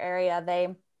local to their area.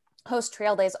 They host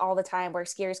trail days all the time where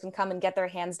skiers can come and get their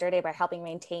hands dirty by helping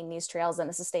maintain these trails in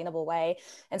a sustainable way.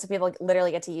 And so people literally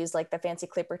get to use like the fancy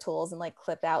clipper tools and like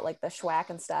clip out like the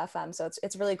schwack and stuff. So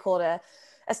it's really cool to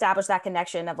establish that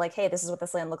connection of like, hey, this is what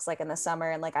this land looks like in the summer,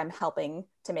 and like I'm helping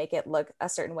to make it look a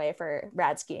certain way for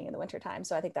rad skiing in the wintertime.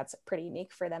 So I think that's pretty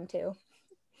unique for them too.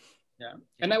 Yeah.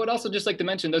 And I would also just like to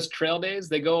mention those trail days,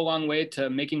 they go a long way to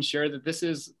making sure that this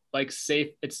is like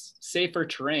it's safer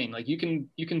terrain. Like you can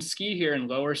ski here in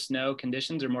lower snow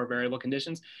conditions or more variable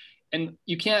conditions. And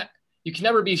you can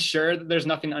never be sure that there's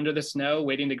nothing under the snow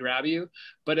waiting to grab you.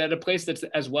 But at a place that's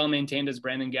as well maintained as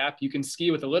Brandon Gap, you can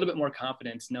ski with a little bit more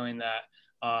confidence knowing that,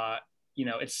 you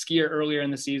know, it's skier earlier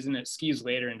in the season, it skis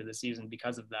later into the season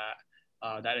because of that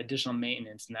additional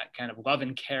maintenance and that kind of love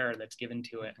and care that's given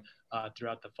to it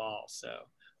throughout the fall. So,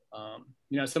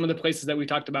 you know, some of the places that we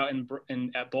talked about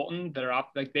at Bolton that are off,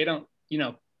 like they don't, you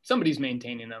know, somebody's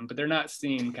maintaining them, but they're not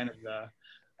seeing kind of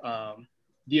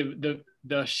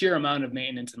the sheer amount of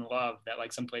maintenance and love that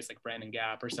like some place like Brandon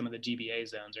Gap or some of the GBA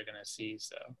zones are going to see.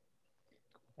 So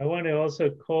I want to also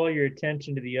call your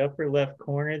attention to the upper left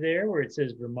corner there where it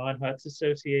says Vermont Huts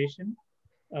Association.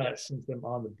 Yes. Since I'm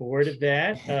on the board of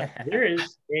that, there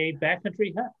is a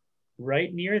backcountry hut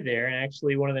right near there. And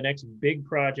actually one of the next big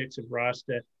projects of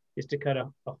Rasta is to cut a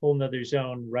whole nother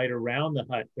zone right around the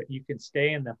hut, but you can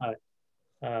stay in the hut.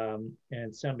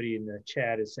 And somebody in the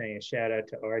chat is saying a shout out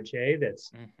to RJ.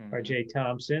 That's RJ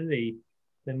Thompson, the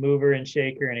mover and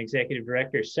shaker and executive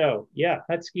director. So yeah,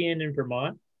 hut skiing in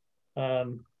Vermont.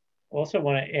 Also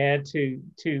want to add to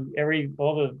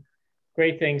all the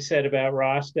great things said about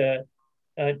Rasta.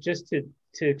 Just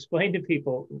to explain to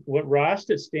people what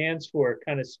Rasta stands for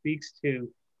kind of speaks to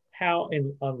how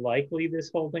unlikely this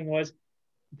whole thing was.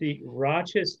 The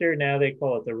Rochester, now they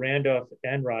call it the Randolph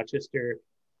and Rochester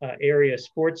Area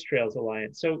Sports Trails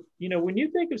Alliance. So, you know, when you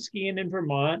think of skiing in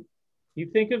Vermont, you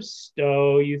think of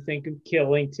Stowe, you think of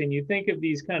Killington, you think of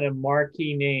these kind of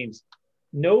marquee names.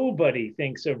 Nobody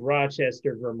thinks of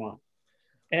Rochester, Vermont.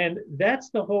 And that's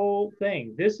the whole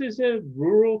thing. This is a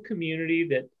rural community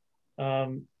that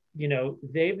you know,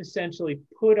 they've essentially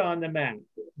put on the map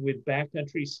with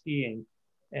backcountry skiing.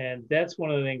 And that's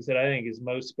one of the things that I think is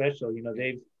most special. You know,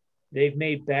 they've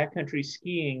made backcountry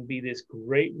skiing be this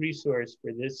great resource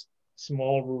for this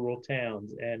small rural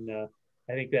towns. And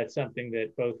I think that's something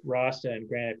that both Rasta and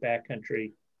Granite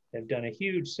Backcountry have done a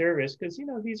huge service, because, you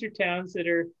know, these are towns that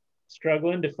are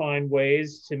struggling to find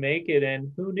ways to make it.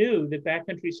 And who knew that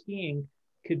backcountry skiing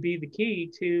could be the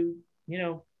key to, you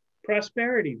know,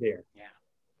 prosperity there. Yeah.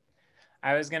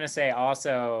 I was going to say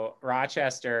also,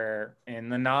 Rochester, in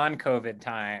the non-COVID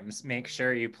times, make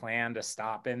sure you plan to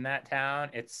stop in that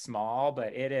town. It's small,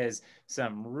 but it is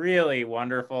some really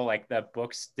wonderful, like the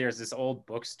books. There's this old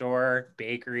bookstore,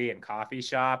 bakery, and coffee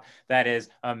shop that is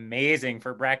amazing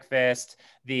for breakfast.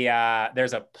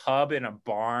 There's a pub and a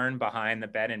barn behind the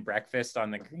bed and breakfast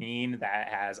on the green that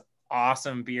has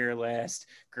awesome beer list,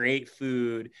 great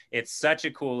food. It's such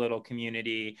a cool little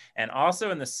community. And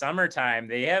also in the summertime,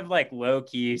 they have like low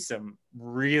key some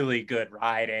really good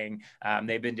riding.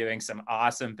 They've been doing some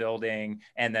awesome building.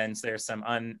 And then there's some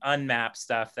unmapped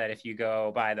stuff that if you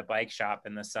go by the bike shop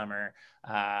in the summer,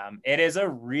 it is a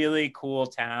really cool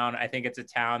town. I think it's a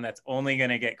town that's only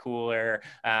going to get cooler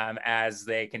as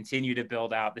they continue to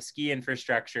build out the ski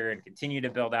infrastructure and continue to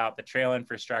build out the trail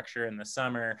infrastructure in the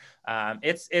summer.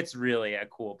 It's really a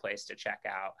cool place to check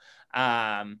out.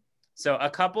 So a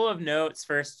couple of notes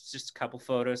first, just a couple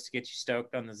photos to get you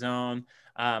stoked on the zone.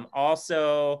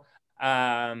 Also,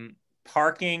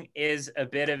 parking is a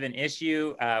bit of an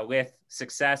issue. With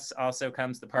success also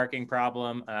comes the parking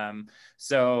problem.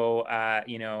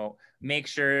 You know, make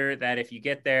sure that if you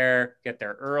get there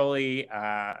early,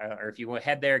 or if you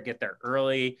head there, get there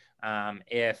early.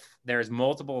 If there's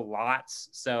multiple lots,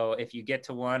 so if you get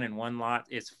to one and one lot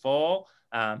is full,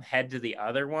 head to the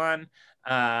other one.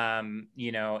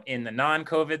 You know, in the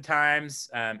non-COVID times,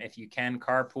 if you can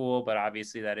carpool, but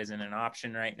obviously that isn't an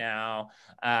option right now.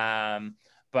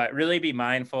 But really be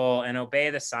mindful and obey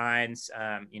the signs.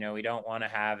 You know, we don't want to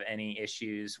have any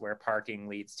issues where parking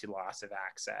leads to loss of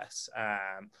access.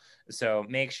 So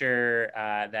make sure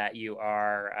that you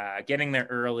are getting there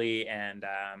early and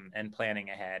planning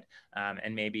ahead,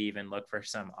 and maybe even look for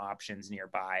some options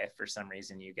nearby if for some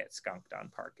reason you get skunked on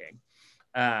parking.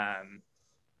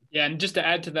 Yeah, and just to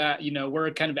add to that, you know,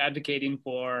 we're kind of advocating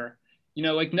for, you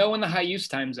know, like know when the high use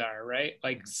times are, right?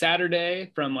 Like Saturday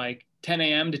from like 10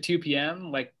 a.m. to 2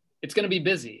 p.m., like it's going to be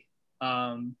busy.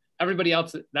 Everybody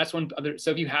else, that's when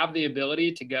so if you have the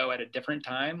ability to go at a different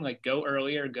time, like go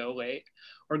early or go late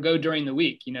or go during the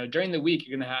week, you know, during the week,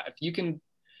 you're going to have,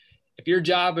 if your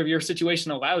job or your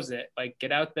situation allows it, like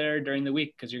get out there during the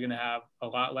week, because you're going to have a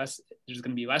lot less, there's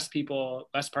going to be less people,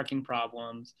 less parking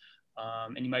problems.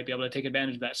 And you might be able to take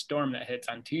advantage of that storm that hits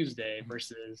on Tuesday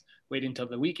versus waiting until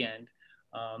the weekend.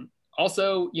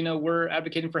 Also, you know, we're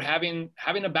advocating for having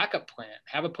a backup plan,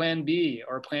 have a plan B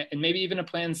or a plan, and maybe even a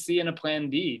plan C and a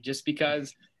plan D, just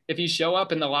because if you show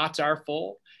up and the lots are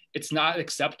full, it's not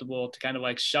acceptable to kind of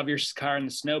like shove your car in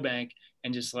the snowbank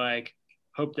and just like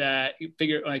hope that you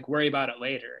worry about it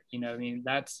later. You know what I mean?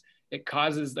 It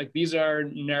causes, like, these are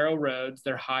narrow roads.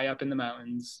 They're high up in the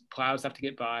mountains. Plows have to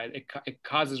get by. It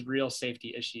causes real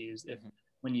safety issues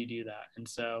when you do that. And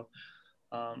so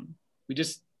we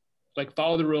just like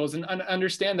follow the rules and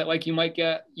understand that like you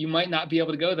might not be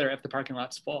able to go there if the parking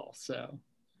lot's full. So.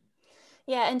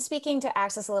 Yeah, and speaking to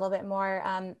access a little bit more,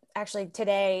 actually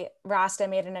today, Rasta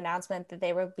made an announcement that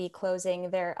they will be closing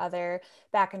their other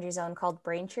backcountry zone called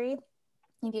Braintree,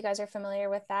 if you guys are familiar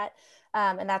with that.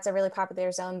 And that's a really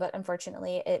popular zone, but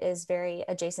unfortunately it is very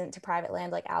adjacent to private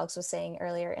land, like Alex was saying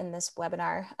earlier in this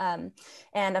webinar. And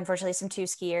unfortunately some two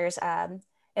skiers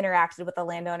interacted with the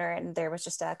landowner, and there was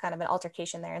just a kind of an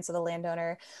altercation there. And so the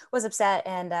landowner was upset,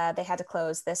 and they had to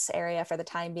close this area for the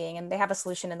time being. And they have a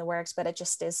solution in the works, but it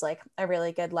just is like a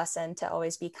really good lesson to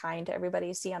always be kind to everybody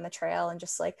you see on the trail, and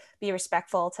just like be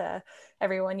respectful to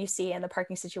everyone you see in the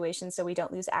parking situation, so we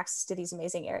don't lose access to these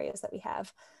amazing areas that we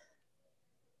have.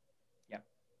 Yeah,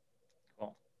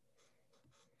 cool.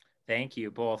 Thank you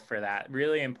both for that.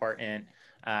 Really important.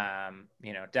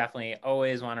 You know, definitely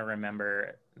always want to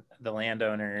remember the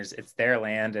landowners. It's their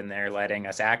land and they're letting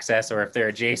us access, or if they're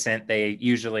adjacent, they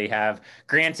usually have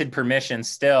granted permission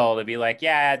still to be like,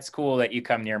 yeah, it's cool that you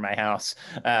come near my house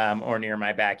or near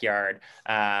my backyard.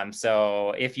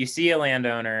 So if you see a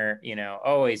landowner, you know,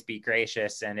 always be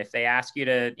gracious. And if they ask you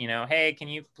to, you know, hey, can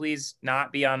you please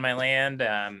not be on my land?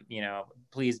 You know,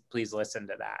 please listen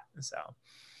to that. So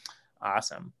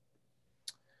awesome.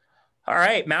 All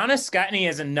right, Mount Ascutney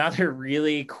is another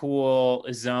really cool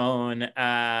zone,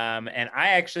 and I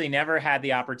actually never had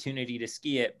the opportunity to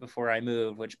ski it before I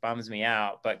moved, which bums me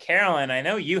out. But Carolyn, I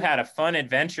know you had a fun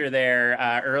adventure there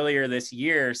earlier this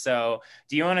year, so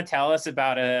do you want to tell us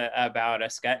about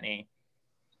Ascutney?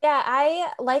 Yeah,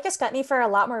 I like Ascutney for a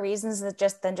lot more reasons than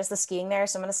just the skiing there.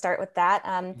 So I'm going to start with that.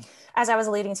 As I was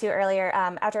alluding to earlier,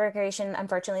 outdoor recreation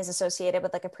unfortunately is associated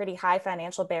with like a pretty high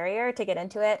financial barrier to get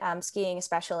into it, skiing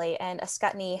especially. And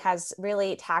Ascutney has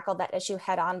really tackled that issue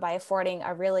head on by affording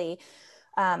a really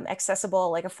accessible,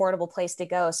 like affordable place to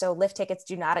go. So lift tickets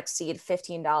do not exceed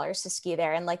 $15 to ski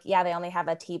there. And like, yeah, they only have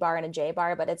a T bar and a J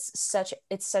bar, but it's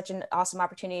such an awesome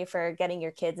opportunity for getting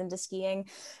your kids into skiing.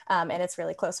 And it's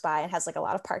really close by and has like a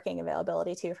lot of parking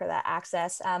availability too for that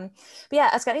access. But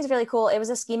yeah, Ascutney's really cool. It was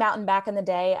a ski mountain back in the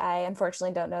day. I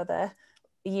unfortunately don't know the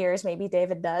years, maybe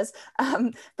David does,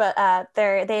 but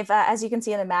they've as you can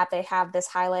see in the map, they have this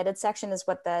highlighted section is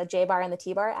what the J bar and the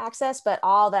T bar access, but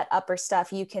all that upper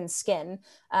stuff you can skin.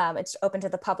 It's open to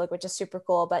the public, which is super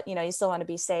cool, but you know, you still want to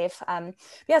be safe. Yeah,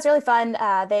 it's really fun.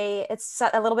 It's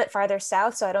a little bit farther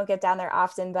south, so I don't get down there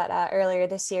often, but earlier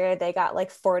this year they got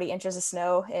like 40 inches of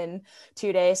snow in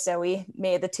 2 days, so we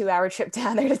made the 2-hour trip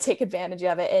down there to take advantage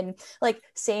of it. And like,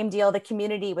 same deal, the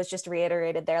community was just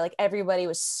reiterated there, like everybody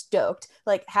was stoked,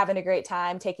 like having a great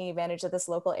time, taking advantage of this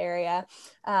local area.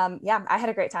 Yeah, I had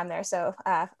a great time there. So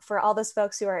for all those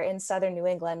folks who are in Southern New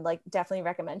England, like definitely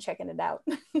recommend checking it out.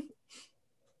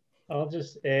 I'll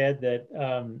just add that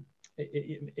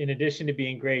in addition to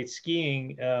being great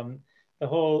skiing, the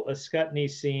whole Ascutney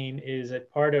scene is a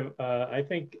part of, I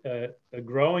think, a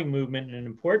growing movement and an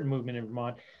important movement in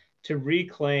Vermont to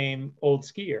reclaim old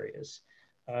ski areas.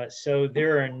 So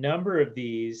there are a number of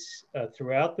these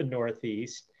throughout the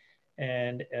Northeast.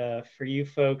 And for you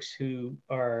folks who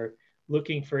are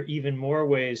looking for even more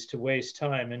ways to waste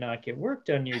time and not get work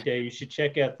done your day, you should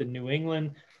check out the New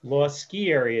England Lost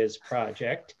Ski Areas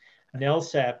Project,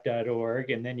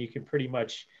 nelsap.org, and then you can pretty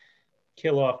much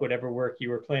kill off whatever work you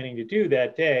were planning to do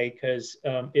that day, because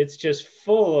it's just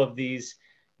full of these,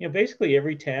 you know, basically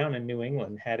every town in New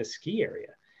England had a ski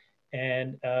area.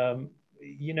 And,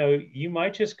 you know, you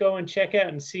might just go and check out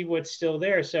and see what's still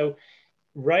there. So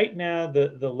right now,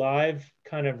 the live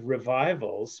kind of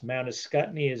revivals, Mount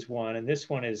Ascutney is one, and this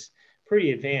one is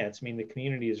pretty advanced. I mean, the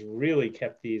community has really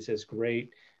kept these as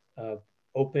great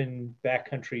open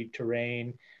backcountry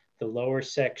terrain. The lower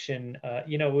section,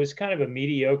 you know, it was kind of a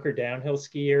mediocre downhill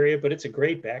ski area, but it's a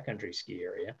great backcountry ski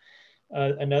area.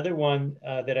 Another one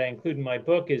that I include in my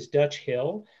book is Dutch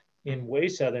Hill in way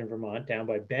southern Vermont, down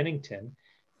by Bennington.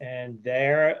 And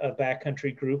there, a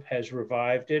backcountry group has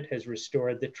revived it, has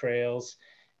restored the trails.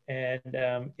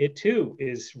 And it too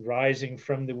is rising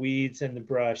from the weeds and the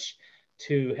brush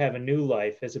to have a new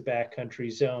life as a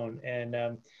backcountry zone.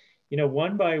 And, you know,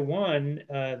 one by one,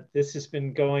 this has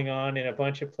been going on in a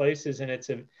bunch of places, and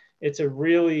it's a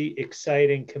really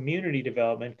exciting community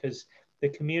development because the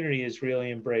community has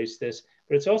really embraced this,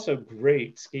 but it's also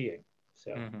great skiing.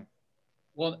 So. Mm-hmm.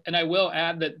 Well, and I will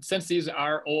add that since these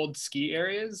are old ski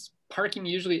areas, parking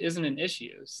usually isn't an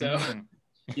issue. So,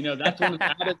 you know, that's one of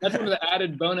the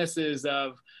added bonuses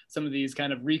of some of these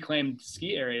kind of reclaimed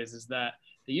ski areas is that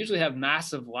they usually have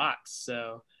massive lots.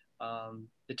 So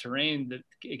the terrain that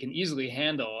it can easily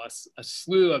handle a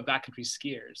slew of backcountry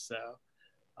skiers. So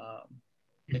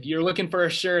if you're looking for a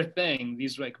sure thing,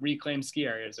 these like reclaimed ski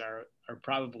areas are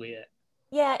probably it.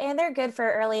 Yeah, and they're good for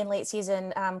early and late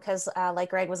season because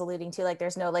like Greg was alluding to, like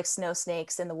there's no like snow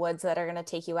snakes in the woods that are going to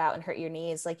take you out and hurt your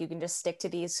knees. Like you can just stick to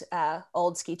these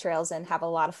old ski trails and have a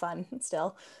lot of fun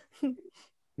still.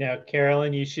 Now,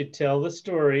 Carolyn, you should tell the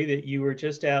story that you were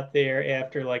just out there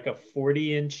after like a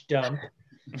 40-inch dump.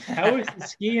 How was the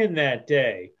skiing that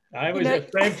day? A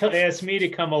friend asked me to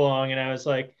come along and I was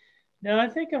like, no, I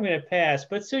think I'm going to pass.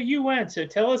 But so you went. So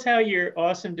tell us how your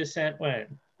awesome descent went.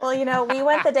 Well, you know, we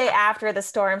went the day after the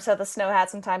storm, so the snow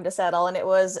had some time to settle, and it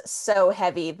was so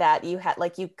heavy that you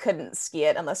couldn't ski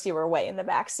it unless you were way in the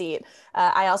back seat.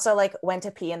 I also like went to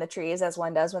pee in the trees, as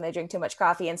one does when they drink too much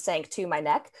coffee, and sank to my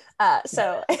neck.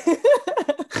 So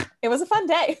it was a fun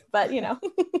day, but you know,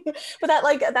 but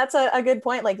that's a good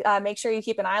point. Like, make sure you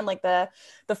keep an eye on like the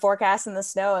forecast and the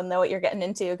snow and know what you're getting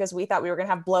into, because we thought we were gonna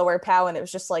have blower pow, and it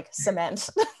was just like cement,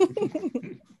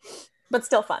 but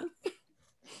still fun.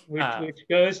 Which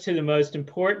goes to the most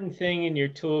important thing in your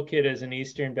toolkit as an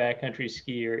Eastern backcountry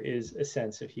skier is a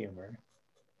sense of humor.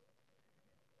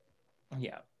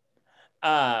 Yeah.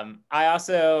 I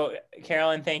also,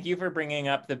 Carolyn, thank you for bringing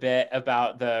up the bit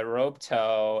about the rope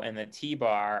tow and the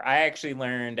T-bar. I actually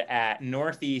learned at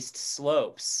Northeast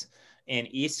Slopes in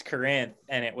East Corinth,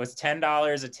 and it was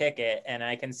 $10 a ticket. And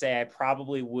I can say I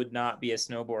probably would not be a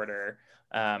snowboarder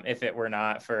if it were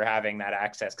not for having that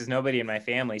access, because nobody in my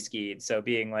family skied. So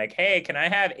being like, hey, can I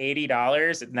have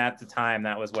 $80? And at the time,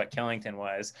 that was what Killington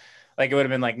was. like it would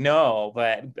have been like, no,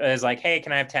 but it was like, hey,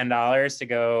 can I have $10 to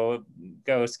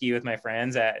go ski with my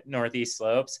friends at Northeast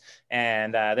Slopes?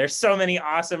 And there's so many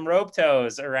awesome rope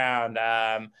tows around.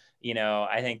 You know,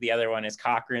 I think the other one is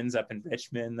Cochran's up in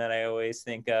Richmond that I always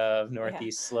think of,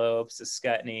 Northeast Slopes,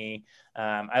 Ascutney.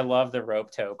 I love the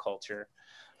rope tow culture.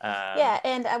 Yeah,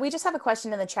 and we just have a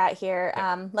question in the chat here.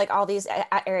 Like all these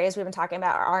areas we've been talking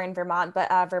about are in Vermont, but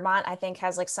Vermont, I think,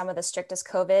 has like some of the strictest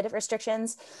COVID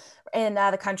restrictions in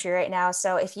the country right now.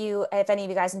 So if any of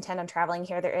you guys intend on traveling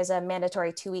here, there is a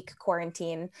mandatory 2-week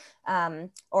quarantine,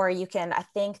 or you can, I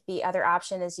think the other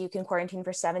option is you can quarantine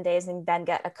for 7 days and then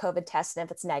get a COVID test. And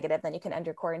if it's negative, then you can end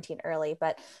your quarantine early.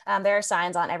 But there are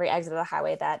signs on every exit of the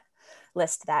highway that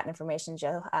list that information,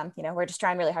 Joe. You know, we're just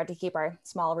trying really hard to keep our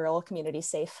small rural communities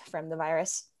safe from the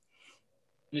virus.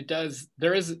 It does.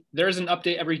 There is an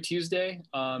update every Tuesday.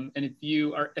 And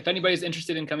if anybody's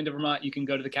interested in coming to Vermont, you can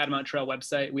go to the Catamount Trail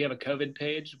website. We have a COVID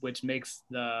page, which makes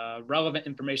the relevant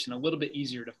information a little bit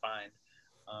easier to find.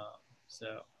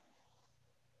 So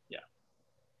yeah,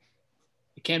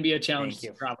 it can be a challenge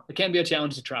to travel. It can be a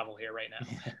challenge to travel here right now.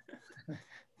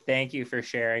 Thank you for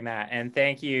sharing that. And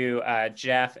thank you,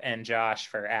 Jeff and Josh,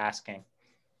 for asking.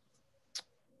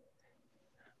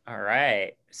 All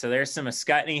right, so there's some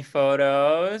Ascutney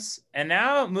photos. And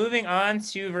now moving on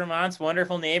to Vermont's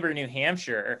wonderful neighbor, New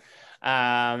Hampshire.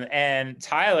 And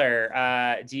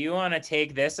Tyler, do you want to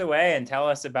take this away and tell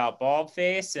us about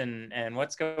Baldface and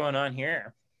what's going on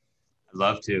here? I'd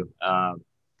love to.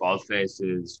 Baldface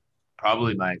is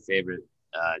probably my favorite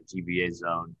GBA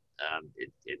zone.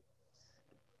 It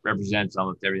represents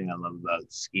almost everything I love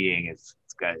about skiing. It's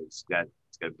got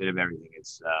a bit of everything.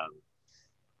 It's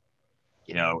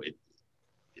you know,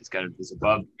 it's got this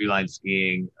above tree-line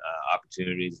skiing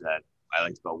opportunities that I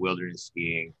like to call wilderness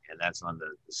skiing, and that's on the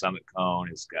summit cone.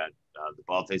 It's got the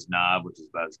Baldface Knob, which is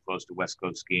about as close to West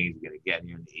Coast skiing as you're going to get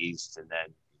here in the east, and then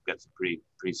you've got some pretty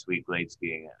sweet glade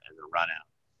skiing and the run out.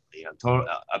 You know,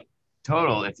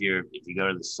 total if you go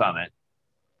to the summit,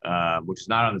 which is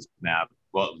not on this map.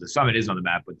 Well, the summit is on the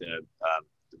map, but the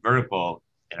vertical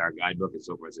in our guidebook and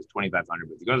so forth says 2,500.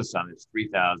 But if you go to the summit, it's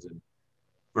 3,000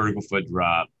 vertical foot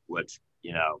drop, which,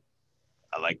 you know,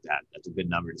 I like that. That's a good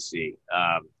number to see.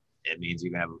 It means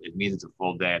it means it's a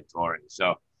full day of touring.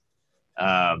 So,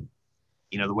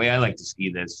 you know, the way I like to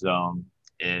ski this zone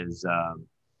is,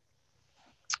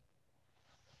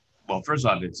 well, first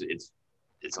off, it's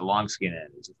a long skin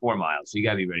end. It's a 4 miles, so you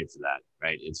got to be ready for that,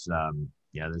 right? It's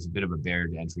yeah, there's a bit of a barrier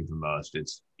to entry for most.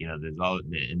 It's, you know, there's all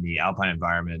in the alpine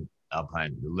environment,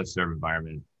 the lift serve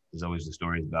environment. There's always the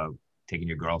stories about taking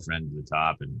your girlfriend to the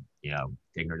top and, you know,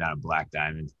 taking her down a black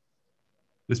diamond.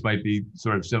 This might be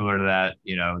sort of similar to that,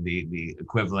 you know, the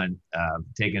equivalent,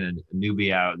 taking a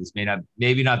newbie out. This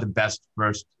maybe not the best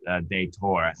first day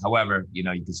tour. However, you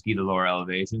know, you can ski the lower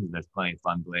elevations. There's plenty of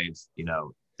fun blades, you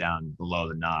know, down below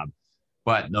the knob.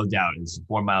 But no doubt, it's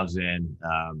 4 miles in,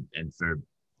 and for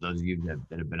those of you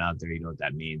that have been out there, you know what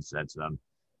that means. That's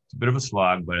it's a bit of a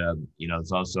slog, but you know,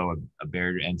 it's also a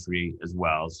barrier to entry as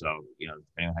well. So, you know,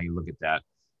 depending on how you look at that.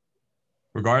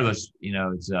 Regardless, you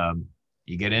know, it's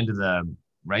you get into the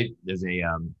right. There's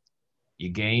you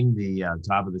gain the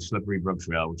top of the Slippery Brook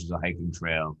Trail, which is a hiking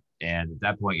trail, and at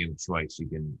that point you have a choice. You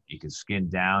can skin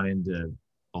down into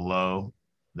below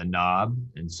the knob,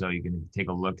 and so you can take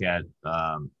a look at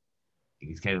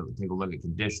you can take a look at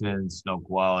conditions, snow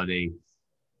quality,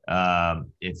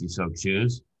 if you so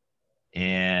choose.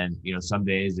 And, you know, some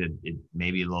days it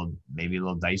may be a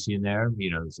little dicey in there, you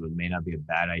know, so it may not be a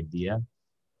bad idea.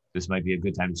 This might be a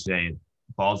good time to say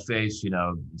Baldface, you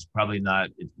know, it's probably not,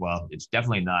 it's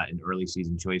definitely not an early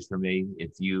season choice for me.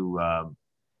 If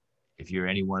you're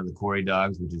any one of the Corey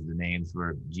dogs, which is the name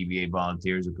for GBA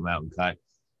volunteers who come out and cut,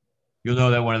 you'll know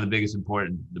that one of the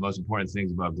most important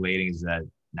things about glading is that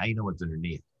now you know what's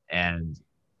underneath. And,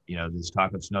 you know, this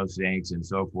talk of snow sinks and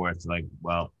so forth, like,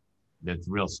 well, that's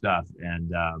real stuff.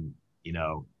 And, you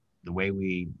know, the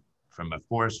way from a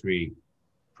forestry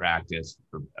practice,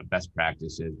 for a best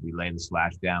practice is we lay the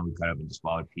slash down, we cut up into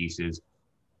smaller pieces.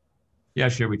 Yeah,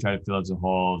 sure, we try to fill in some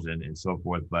holes and so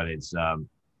forth, but it's,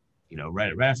 you know,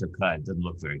 right after cut, it doesn't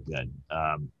look very good.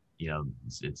 You know,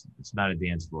 it's not a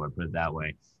dance floor, put it that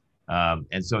way.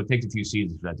 And so it takes a few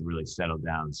seasons for that to really settle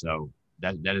down. So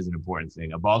that is an important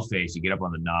thing. A Baldface, you get up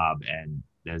on the knob and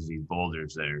there's these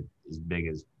boulders that are as big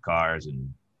as cars,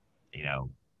 and, you know,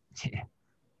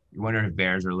 you wonder if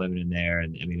bears are living in there.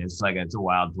 And I mean, it's a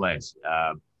wild place.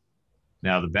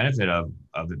 Now the benefit of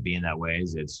it being that way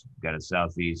is it's got a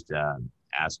southeast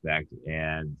aspect,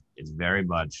 and it's very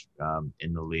much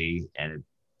in the lee, and it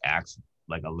acts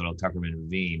like a little Tuckerman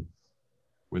ravine.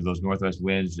 with those northwest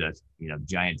winds, just, you know,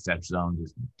 giant fetch zone,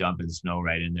 just dumping snow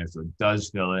right in there. So it does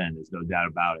fill in. There's no doubt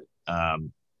about it.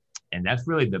 And that's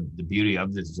really the beauty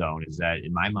of this zone, is that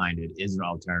in my mind, it is an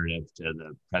alternative to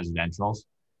the presidentials.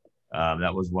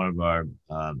 That was one of our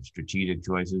strategic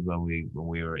choices when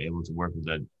we were able to work with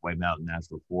the White Mountain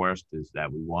National Forest, is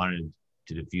that we wanted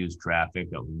to diffuse traffic.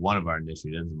 That was one of our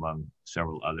initiatives among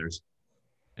several others.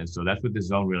 And so that's what this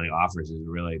zone really offers, is a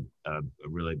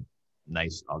really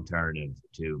nice alternative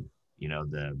to, you know,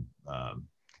 the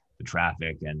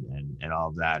traffic and all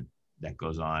of that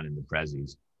goes on in the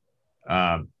prezzies.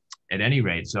 At any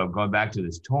rate, so going back to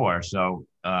this tour, so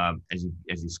as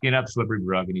you skin up Slippery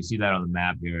Brook, and you see that on the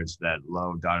map here, it's that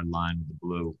low dotted line with the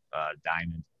blue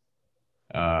diamond.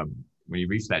 When you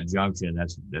reach that junction,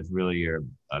 that's really your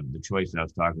the choice that I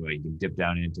was talking about. You can dip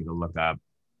down in, take a look up.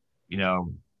 You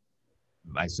know,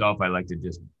 myself, I like to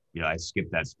just, you know, I skip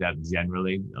that step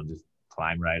generally. I'll just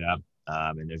climb right up.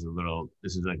 And there's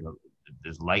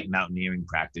there's light mountaineering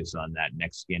practice on that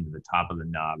next skin to the top of the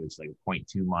knob. It's like a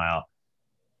 0.2 mile.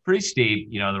 Pretty steep,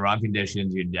 you know, in the wrong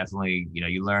conditions. You definitely, you know,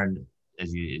 you learn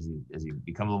as you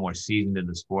become a little more seasoned in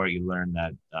the sport, you learn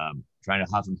that trying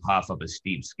to huff and puff up a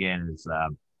steep skin is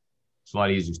it's a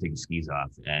lot easier to take your skis off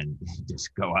and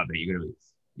just go up it. You're gonna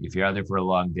be, if you're out there for a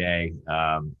long day,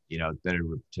 you know, it's better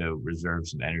to reserve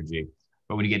some energy.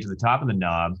 But when you get to the top of the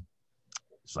knob,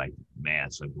 it's like, man,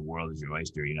 it's like the world is your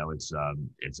oyster. You know, it's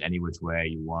any which way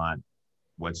you want.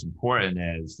 What's important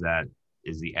is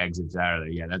the exits out of there.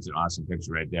 Yeah, that's an awesome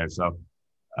picture right there. So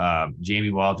Jamie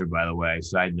Walter, by the way,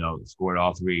 side note, scored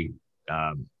all 3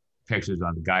 pictures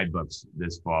on the guidebooks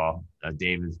this fall.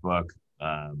 David's book,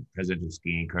 Presidential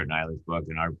Skiing, Kurt Nyler's book,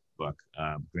 and our book,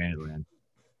 Granite Land.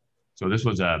 So this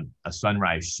was a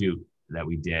sunrise shoot that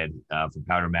we did for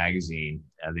Powder Magazine.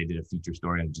 They did a feature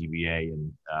story on GBA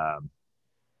in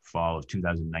fall of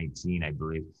 2019, I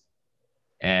believe.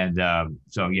 And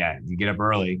so, yeah, you get up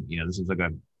early. You know, this is like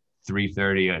a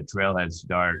 3:30 a trailhead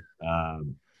start.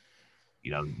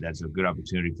 You know, that's a good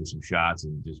opportunity for some shots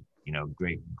and just, you know,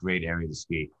 great area to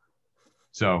ski.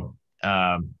 So,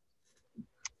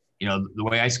 you know, the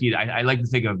way I ski, I like to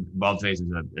think of Baldface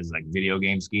as like video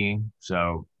game skiing.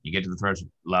 So you get to the first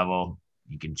level,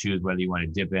 you can choose whether you want to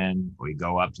dip in or you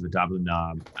go up to the top of the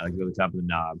knob. I like to go to the top of the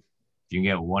knob. If you can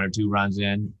get 1 or 2 runs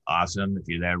in, awesome. If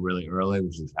you're there really early,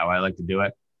 which is how I like to do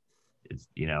it, it's,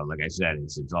 you know, like I said,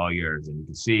 it's all yours. And you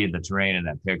can see the terrain in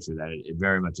that picture that it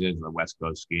very much is the West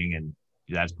Coast skiing, and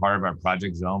that's part of our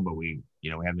project zone. But we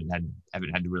haven't had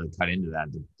to really cut into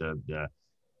that. The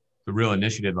real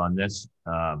initiative on this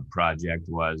project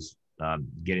was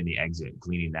getting the exit,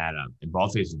 cleaning that up. And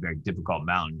Baldface is a very difficult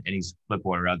mountain. Any split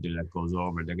boarder out there that goes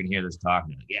over, they're gonna hear this talk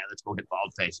and like, yeah, let's go hit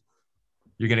Baldface.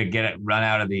 You're gonna run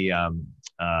out of the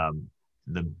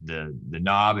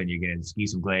knob, and you're gonna ski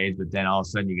some glades, but then all of a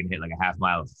sudden you're gonna hit like a half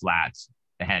mile of flats.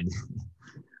 And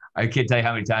I can't tell you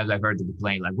how many times I've heard the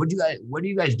complaint, like, what are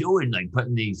you guys doing? Like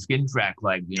putting the skin track,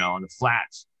 like, you know, on the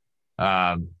flats.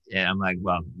 And I'm like,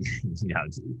 well, you know,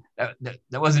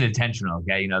 that wasn't intentional.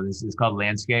 Okay. You know, this is called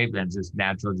landscape, and it's just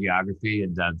natural geography.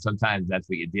 And sometimes that's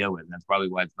what you deal with. And that's probably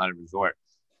why it's not a resort.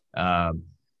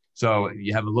 So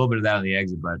you have a little bit of that on the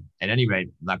exit, but at any rate,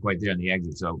 not quite there on the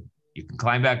exit. So you can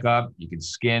climb back up, you can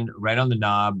skin right on the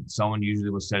knob. Someone usually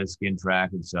will set a skin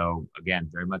track. And so again,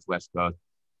 very much West Coast.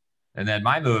 And then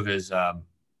my move is,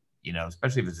 you know,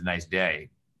 especially if it's a nice day,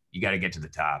 you got to get to the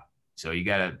top. So you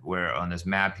got to, where on this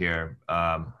map here,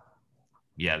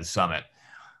 yeah, the summit,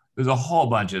 there's a whole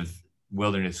bunch of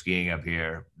wilderness skiing up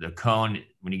here. The cone,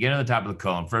 when you get on the top of the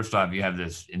cone, first off, you have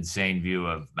this insane view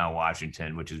of Mount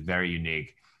Washington, which is very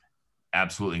unique.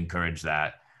 Absolutely encourage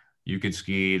that. You could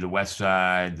ski the west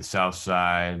side, the south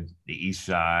side, the east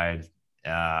side,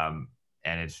 and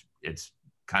it's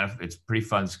pretty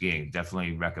fun skiing.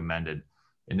 Definitely recommended.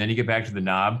 And then you get back to the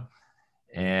knob,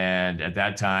 and at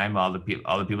that time, all the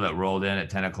people that rolled in at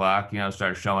 10 o'clock, you know,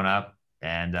 start showing up,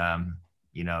 and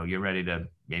you know, you're ready to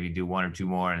maybe do 1 or 2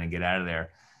 more and then get out of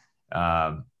there.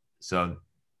 So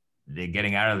the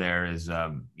getting out of there is,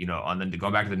 you know, to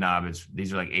go back to the knob,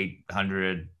 these are like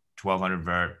 800, 1200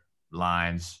 vert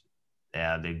lines.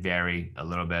 They vary a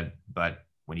little bit, but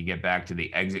when you get back to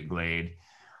the exit glade,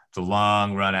 it's a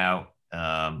long run out,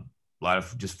 a lot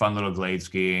of just fun little glade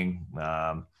skiing.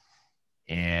 So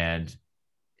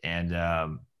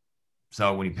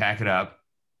when you pack it up,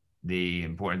 the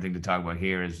important thing to talk about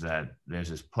here is that there's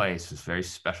this very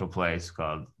special place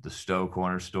called the Stowe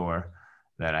Corner Store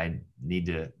that I need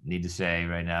to say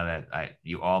right now that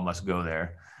you all must go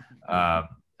there.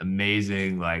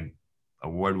 Amazing, like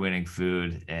award-winning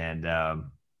food, and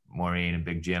Maureen and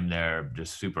Big Jim there are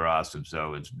just super awesome.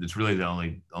 So it's really the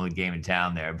only game in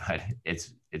town there, but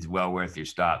it's well worth your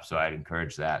stop. So I'd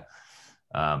encourage that.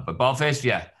 But Baldface,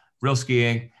 yeah, real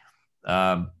skiing,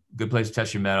 good place to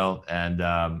test your mettle,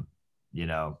 and you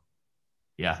know,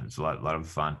 yeah, it's a lot of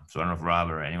fun. So I don't know if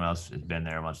Rob or anyone else has been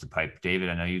there and wants to pipe. David,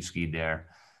 I know you've skied there.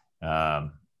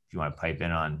 If you want to pipe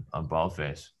in on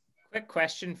Baldface. Quick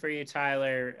question for you,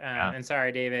 Tyler, Yeah. and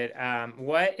sorry, David.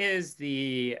 What is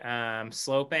the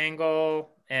slope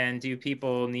angle, and do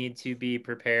people need to be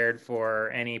prepared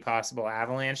for any possible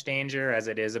avalanche danger as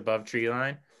it is above tree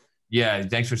line? Yeah,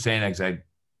 thanks for saying that,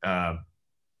 because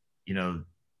you know,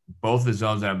 both the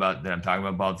zones that I'm talking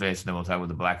about, Baldface, and then we'll talk about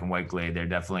the black and white glade. They're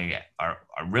definitely are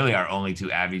really our only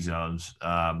two Avi zones.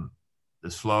 The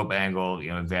slope angle,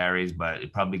 you know, varies, but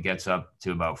it probably gets up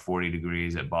to about 40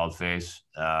 degrees at Baldface.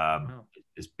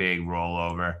 This big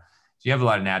rollover. So you have a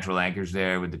lot of natural anchors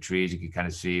there with the trees you can kind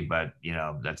of see, but you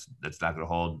know, that's not going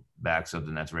to hold back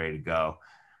something that's ready to go.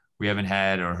 We haven't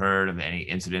had or heard of any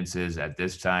incidences at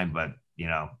this time, but you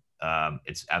know,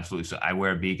 it's absolutely so. I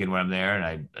wear a beacon when I'm there, and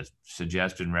I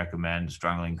suggest and recommend,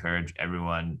 strongly encourage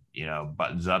everyone, you know,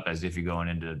 buttons up as if you're going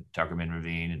into Tuckerman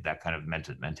Ravine. That kind of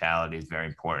mentality is very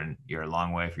important. You're a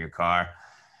long way from your car.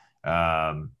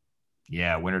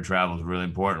 Yeah, winter travel is really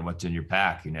important. What's in your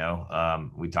pack, you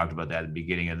know? We talked about that at the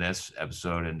beginning of this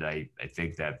episode, and I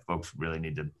think that folks really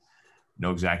need to know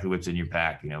exactly what's in your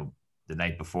pack. You know, the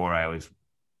night before, I always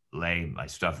lay my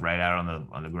stuff right out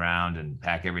on the ground and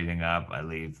pack everything up. I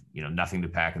leave, you know, nothing to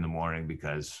pack in the morning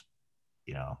because,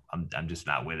 you know, I'm just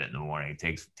not with it in the morning. It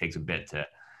takes a bit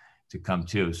to come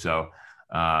to. So,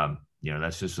 you know,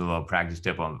 that's just a little practice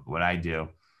tip on what I do.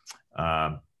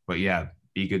 But yeah,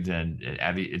 beacons and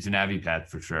Avi, it's an Avi path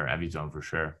for sure, Avi zone for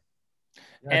sure.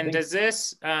 And does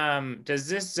this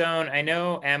zone, I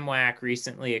know MWAC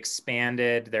recently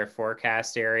expanded their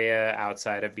forecast area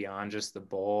outside of beyond just the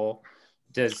bowl.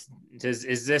 Is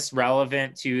this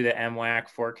relevant to the MWAC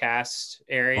forecast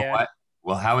area?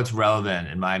 Well, how it's relevant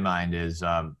in my mind is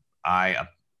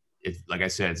it's like I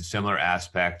said, it's a similar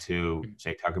aspect to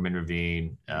say Tuckerman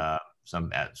Ravine, some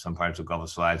parts of Gulf of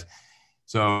Slides.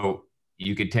 So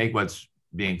you could take what's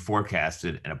being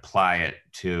forecasted and apply it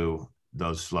to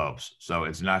those slopes. So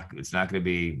it's not going to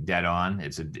be dead on.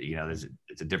 It's a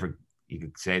different, you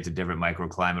could say it's a different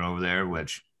microclimate over there,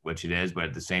 which it is, but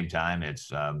at the same time, it's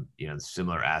you know, the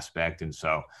similar aspect, and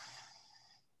so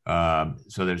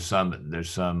there's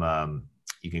some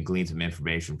you can glean some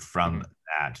information from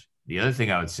that. The other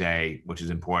thing I would say, which is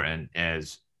important,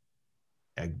 is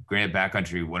at Granite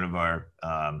Backcountry, one of our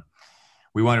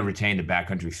we want to retain the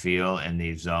backcountry feel in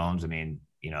these zones. I mean,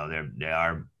 you know, they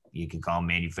are, you can call them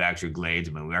manufactured glades.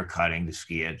 I mean, we are cutting to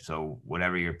ski it, so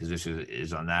whatever your position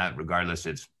is on that, regardless,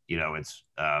 it's, you know, it's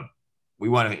we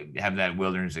want to have that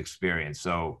wilderness experience.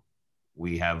 So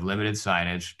we have limited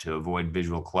signage to avoid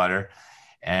visual clutter.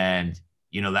 And,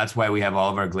 you know, that's why we have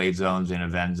all of our glade zones in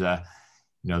Avenza,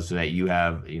 you know, so that you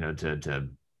have, you know, to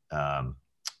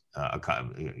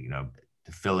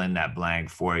fill in that blank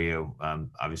for you.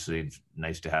 Obviously, it's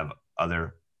nice to have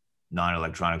other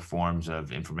non-electronic forms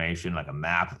of information like a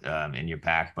map in your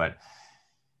pack, but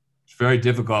it's very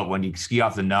difficult when you ski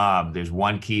off the knob. There's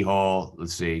one keyhole.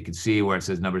 Let's see, you can see where it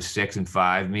says number 6 and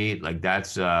 5 meet. Like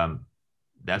that's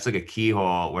like a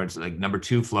keyhole where it's like number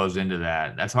 2 flows into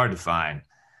that. That's hard to find.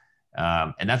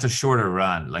 And that's a shorter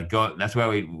run. That's why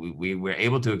we were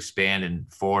able to expand in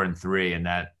 4 and 3. And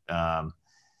that,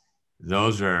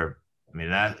 those are, I mean,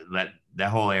 that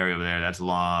whole area over there, that's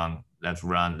long, that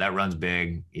runs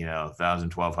big, you know,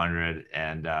 1,000, 1,200.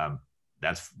 And,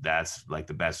 that's like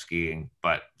the best skiing,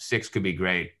 but 6 could be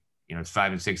great. You know, it's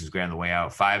 5 and 6 is great on the way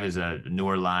out. 5 is a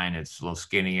newer line. It's a little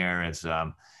skinnier. It's,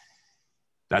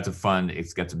 that's a fun,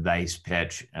 it's got some nice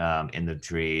pitch in the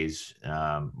trees,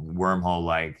 wormhole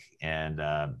like. And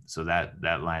so that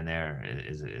line there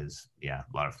is yeah,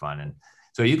 a lot of fun. And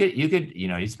so you could, you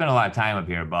know, you spend a lot of time up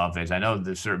here at Baldface. I know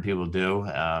there's certain people do.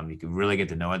 You can really get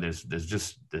to know it. There's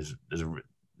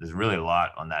really a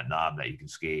lot on that knob that you can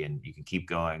ski, and you can keep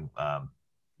going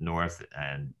north,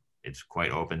 and it's quite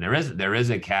open. There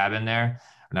is a cabin there,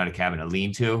 or not a cabin, a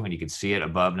lean-to, and you can see it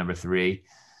above number 3,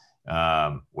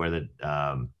 where the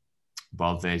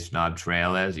Baldface Knob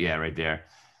Trail is. Yeah, right there.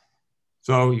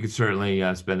 So you could certainly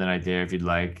spend the night there if you'd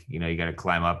like. You know, you got to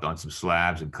climb up on some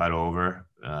slabs and cut over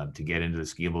to get into the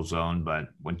skiable zone. But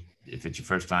if it's your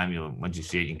first time, once you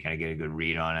see it, you can kind of get a good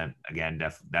read on it. Again,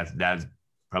 that's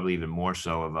probably even more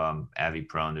so of Avi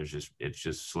prone. It's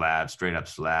just slab, straight up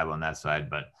slab on that side.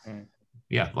 But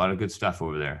yeah, a lot of good stuff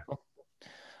over there.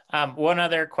 One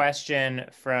other question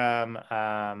from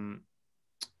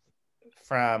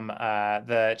from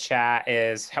the chat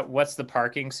is what's the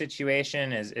parking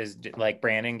situation? Is like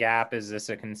Brandon Gap, is this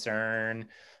a concern?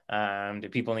 Do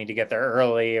people need to get there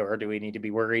early, or do we need to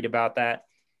be worried about that?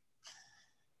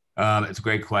 It's a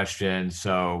great question.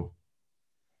 So,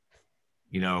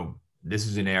 this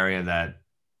is an area that,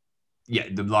 yeah,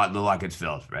 the lot gets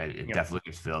filled, right? It definitely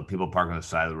gets filled. People park on the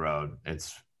side of the road.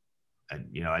 It's, I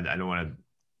don't want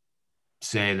to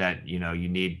say that, you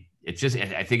need, it's just,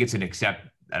 I think it's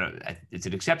it's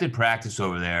an accepted practice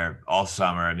over there all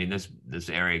summer. I mean, this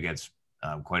area gets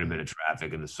quite a bit of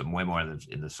traffic, and there's some way more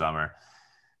in the summer.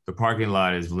 The parking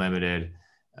lot is limited,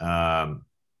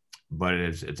 but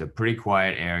it's a pretty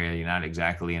quiet area. You're not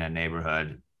exactly in a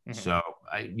neighborhood. Mm-hmm. So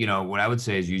what I would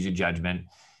say is use your judgment.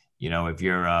 If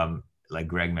you're, like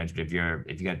Greg mentioned, if you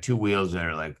got two wheels that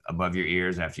are like above your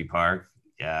ears after you park,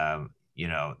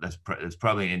 that's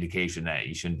probably an indication that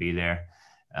you shouldn't be there.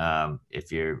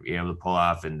 If you're able to pull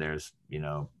off and there's,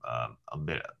 quite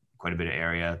a bit of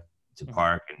area to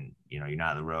park, and, you're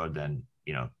not on the road, then,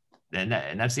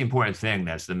 and that's the important thing.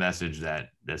 That's the message that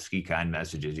the Ski Kind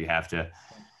message is. You have to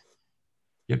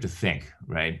think,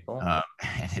 right? And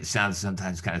it sounds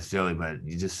sometimes kind of silly, but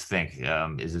you just think,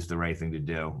 is this the right thing to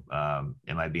do? Am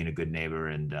I being a good neighbor?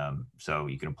 And so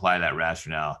you can apply that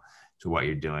rationale to what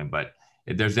you're doing, but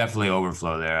there's definitely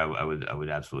overflow there. I would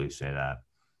absolutely say that.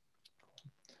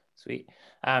 Sweet.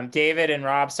 David and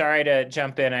Rob, sorry to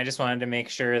jump in. I just wanted to make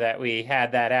sure that we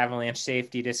had that avalanche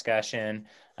safety discussion.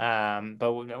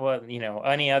 But what,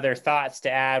 any other thoughts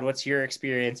to add? What's your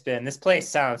experience been? This place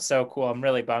sounds so cool. I'm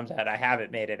really bummed that I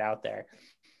haven't made it out there.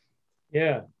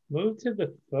 Yeah. Move to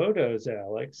the photos,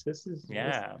 Alex. This is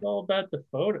all about the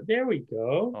photo. There we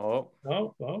go.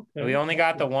 Oh, okay. We only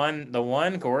got the one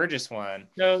gorgeous one.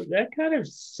 So that kind of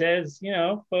says,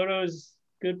 photos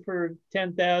good for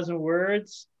 10,000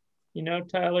 words.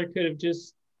 Tyler could have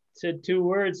just said 2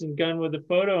 words and gone with a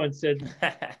photo and said,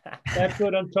 that's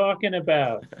what I'm talking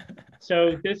about.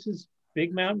 So this is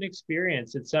big mountain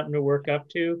experience. It's something to work up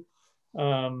to.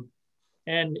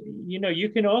 And, you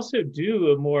can also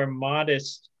do a more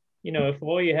modest, if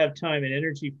all you have time and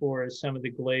energy for is some of the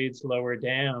glades lower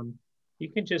down, you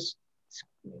can just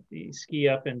ski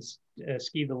up and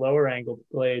ski the lower angle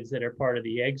glades that are part of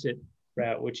the exit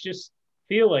route, which just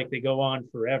feel like they go on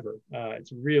forever.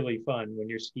 It's really fun when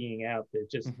you're skiing out. They're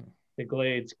just the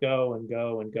glades go and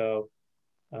go and go.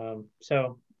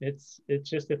 So it's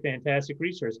just a fantastic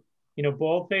resource.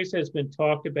 Baldface has been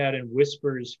talked about in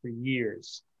whispers for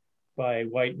years by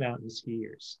white mountain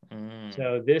skiers.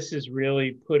 So this is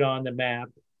really put on the map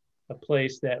a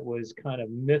place that was kind of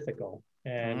mythical.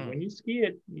 And when you ski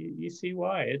it, you see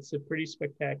why. It's a pretty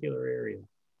spectacular area.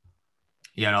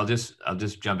 Yeah, and I'll just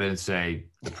jump in and say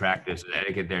the practice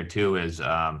etiquette there too is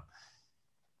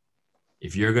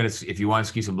if you want to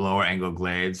ski some lower angle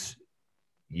glades,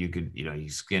 you could you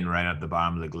skin right up the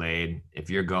bottom of the glade. If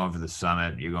you're going for the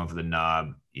summit, you're going for the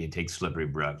knob, you take slippery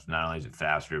brooks. Not only is it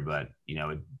faster, but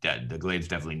the glade's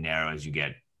definitely narrow as you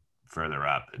get further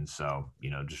up, and so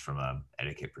just from a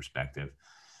etiquette perspective.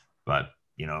 But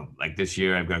like this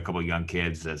year, I've got a couple of young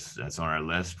kids that's on our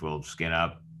list. We'll skin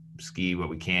up, ski what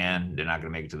we can. They're not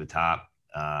going to make it to the top,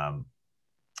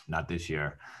 not this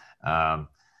year,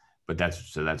 but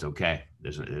that's okay.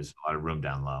 There's a lot of room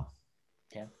down low.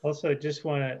 Yeah. Also, just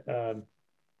want to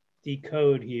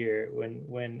decode here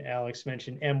when Alex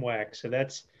mentioned MWAC. So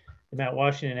that's the Mount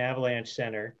Washington Avalanche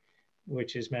Center,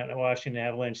 which is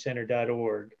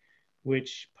mountainwashingtonavalanchecenter.org,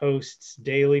 which posts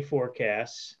daily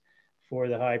forecasts for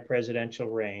the high presidential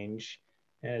range.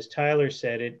 And as Tyler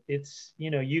said, it's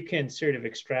you can sort of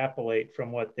extrapolate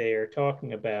from what they are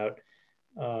talking about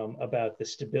the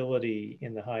stability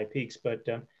in the high peaks. But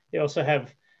they also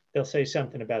they'll say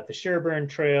something about the Sherburne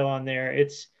Trail on there.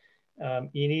 It's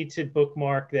you need to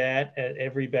bookmark that at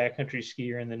every backcountry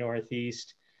skier in the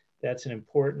Northeast. That's an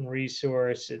important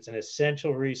resource. It's an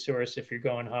essential resource if you're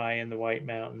going high in the White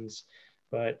Mountains.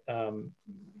 But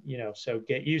so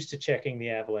get used to checking the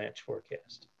avalanche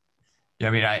forecast. Yeah,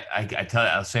 I mean,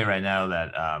 I'll say right now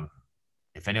that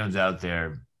if anyone's out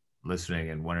there listening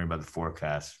and wondering about the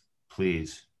forecast,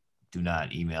 please do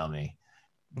not email me.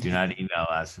 Do not email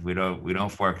us. We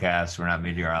don't forecast. We're not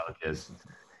meteorologists.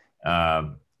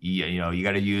 You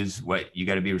got to use you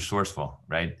got to be resourceful,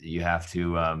 right? You have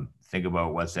to think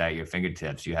about what's at your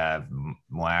fingertips. You have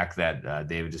MWAC that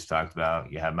David just talked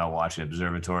about. You have Mount Washington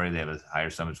Observatory. They have a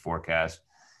higher summits forecast.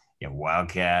 You have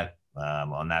Wildcat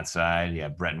on that side. You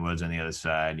have Bretton Woods on the other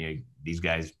side. These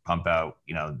guys pump out,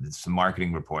 some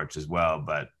marketing reports as well,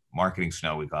 but marketing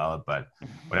snow, we call it, but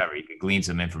whatever. You can glean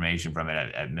some information from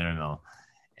it at minimal.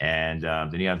 And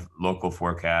then you have local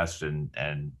forecasts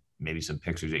and maybe some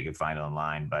pictures that you can find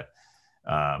online. But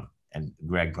and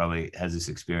Greg probably has this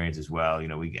experience as well. You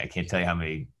know, I can't tell you how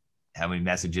many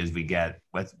messages we get.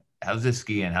 How's this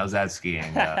skiing? How's that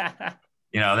skiing?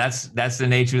 You know, that's the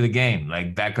nature of the game.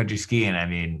 Like backcountry skiing, I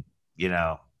mean, you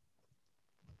know,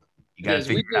 you got to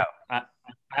figure it out.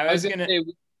 I was gonna say,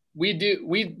 we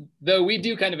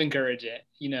do kind of encourage it.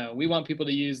 You know, we want people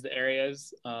to use the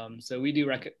areas. So we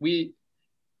do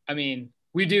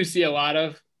we do see a lot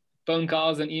of phone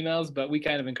calls and emails, but we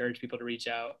kind of encourage people to reach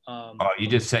out. You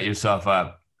just set yourself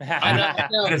up. I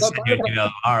know. I'm send you an email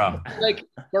tomorrow. Like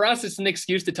for us, it's an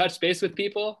excuse to touch base with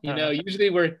people. You know, usually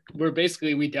we're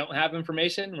basically, we don't have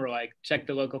information. We're like, check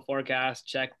the local forecast,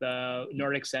 check the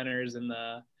Nordic centers and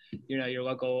the, you know, your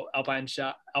local alpine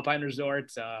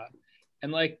resorts,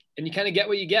 and you kind of get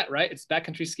what you get, right? It's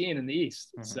backcountry skiing in the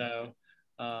East. So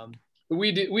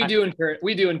we do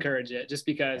encourage it just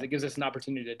because it gives us an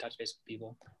opportunity to touch base with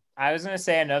people. I was going to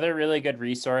say another really good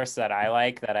resource that I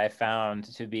like, that I found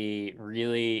to be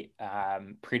really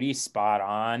pretty spot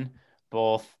on,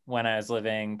 both when I was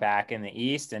living back in the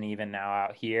East and even now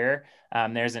out here.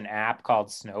 There's an app called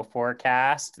Snow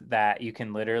Forecast that you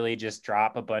can literally just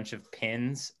drop a bunch of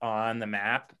pins on the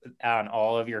map on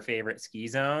all of your favorite ski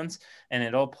zones, and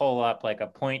it'll pull up like a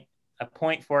point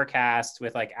forecast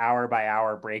with like hour by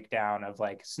hour breakdown of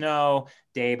like snow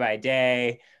day by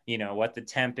day, you know, what the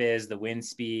temp is, the wind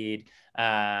speed.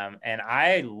 And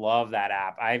I love that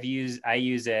app. I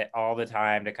use it all the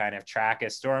time to kind of track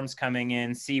as storms coming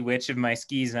in, see which of my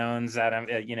ski zones that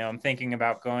I'm thinking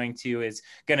about going to is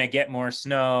going to get more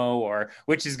snow, or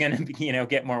which is going to,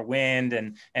 get more wind,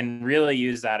 and really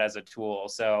use that as a tool.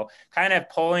 So kind of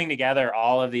pulling together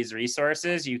all of these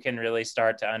resources, you can really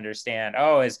start to understand,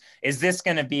 is this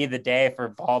going to be the day for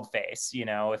baldface? You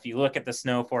know, if you look at the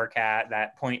snow forecast,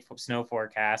 that point snow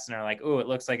forecast, and are like, oh, it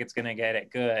looks like it's going to get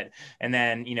it good. And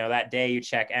then, that day you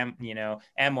check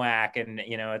MWAC, and,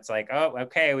 it's like, oh,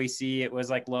 okay, we see it was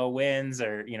like low winds,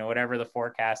 or, whatever the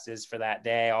forecast is for that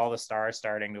day, all the stars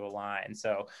starting to align.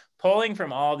 So pulling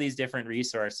from all these different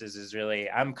resources is really,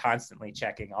 I'm constantly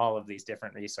checking all of these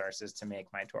different resources to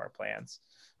make my tour plans.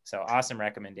 So awesome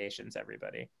recommendations,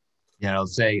 everybody. Yeah, I'll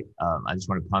say, I just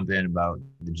want to pump in about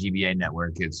the GBA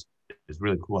network. It's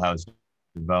really cool how it's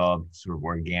developed sort of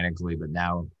organically, but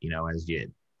now, as you,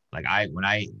 like when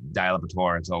I dial up a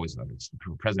tour, it's always like,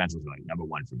 presidentials are like number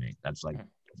one for me. That's like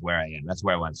where I am. That's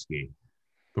where I want to ski.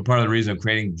 But part of the reason of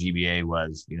creating GBA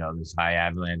was, this high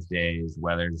avalanche days,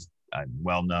 weather's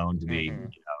well known to be,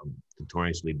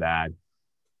 notoriously bad.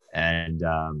 And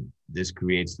this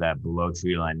creates that below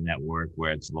tree line network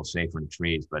where it's a little safer in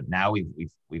trees. But now we've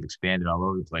expanded all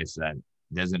over the place. That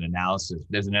there's an analysis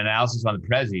on the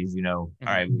Prezzies. All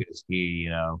right, we're gonna ski,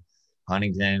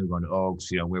 Huntington, we're going to Oaks.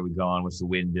 Where we going? What's the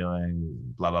wind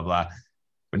doing? Blah blah blah.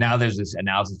 But now there's this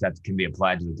analysis that can be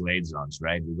applied to the glade zones,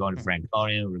 right? We're going to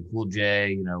Franconia, we're to Cool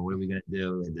J. What are we gonna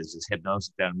do? There's this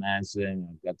hypnosis down in Madison.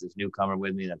 I've got this newcomer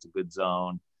with me. That's a good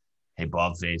zone. Hey,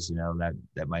 baldface,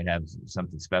 that might have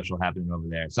something special happening over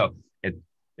there. So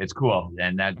it's cool.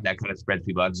 And that kind of spreads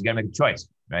people out, because you got to make a choice,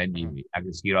 right? I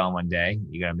can ski it all in one day.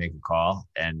 You got to make a call.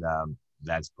 And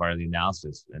that's part of the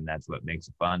analysis. And that's what makes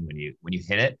it fun when you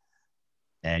hit it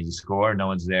and you score, no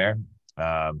one's there.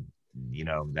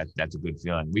 That's a good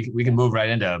feeling. We can move right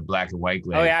into black and white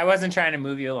glade. Oh yeah, I wasn't trying to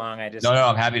move you along. No,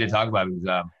 I'm happy to talk about it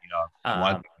because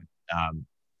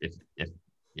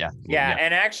Yeah.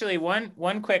 And actually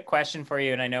one quick question for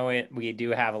you, and I know we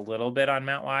do have a little bit on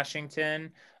Mount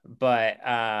Washington, but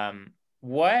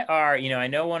what are, I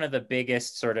know one of the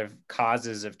biggest sort of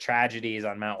causes of tragedies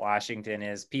on Mount Washington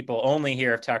is people only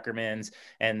hear of Tuckerman's,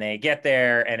 and they get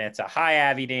there and it's a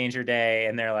high Avi danger day,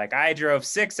 and they're like, I drove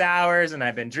 6 hours and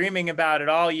I've been dreaming about it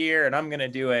all year, and I'm going to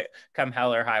do it come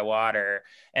hell or high water.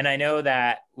 And I know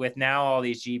that with now all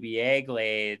these GBA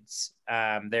glades,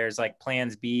 there's like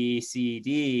plans B, C,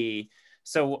 D.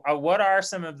 So what are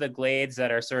some of the glades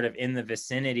that are sort of in the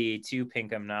vicinity to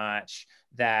Pinkham Notch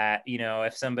that,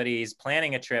 if somebody's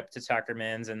planning a trip to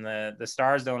Tuckerman's and the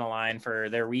stars don't align for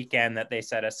their weekend that they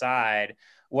set aside,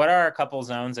 what are a couple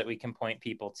zones that we can point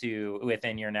people to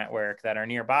within your network that are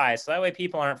nearby? So that way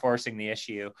people aren't forcing the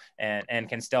issue and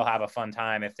can still have a fun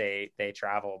time if they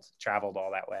traveled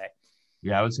all that way.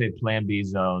 Yeah, I would say Plan B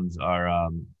zones are,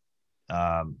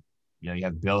 you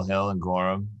have Bill Hill and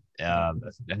Gorham. And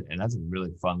that's a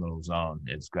really fun little zone.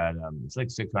 It's got it's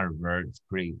like 600 vert.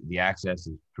 The access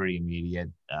is pretty immediate.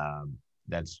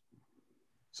 That's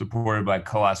supported by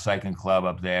Co-op Cycling Club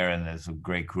up there, and there's a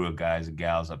great crew of guys and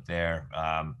gals up there.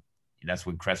 That's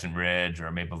with Crescent Ridge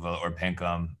or Mapleville or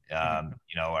Pinkham,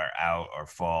 are out or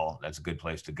full. That's a good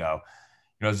place to go.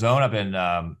 Zone up in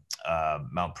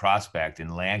Mount Prospect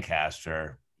in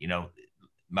Lancaster.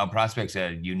 Mount Prospect's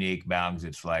a unique mountain.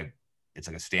 It's like a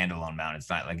standalone mountain. It's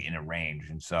not like in a range.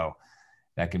 And so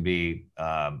that can be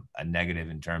a negative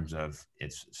in terms of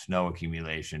its snow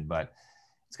accumulation, but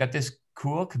it's got this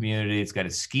cool community. It's got a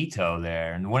ski tow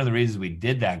there. And one of the reasons we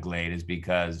did that glade is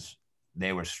because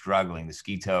they were struggling. The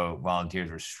ski tow volunteers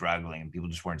were struggling and people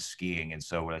just weren't skiing. And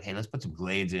so we're like, hey, let's put some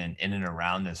glades in and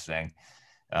around this thing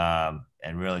and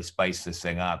really spice this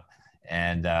thing up.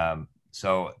 And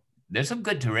so there's some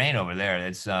good terrain over there.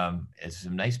 It's some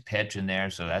nice pitch in there.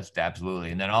 So that's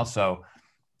absolutely. And then also,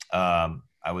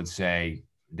 I would say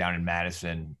down in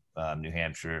Madison, New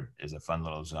Hampshire is a fun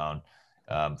little zone.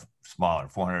 Smaller,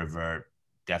 400 vert,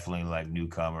 definitely like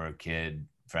newcomer, kid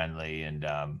friendly, and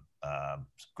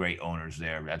great owners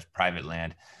there. That's private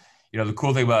land. The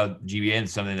cool thing about GBA and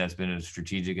something that's been a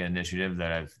strategic initiative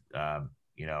that I've,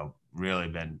 really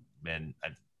been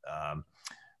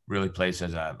really placed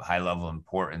as a high level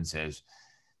importance is,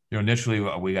 initially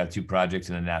we got 2 projects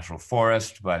in the national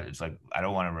forest, but it's like, I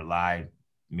don't want to rely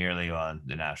merely on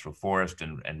the national forest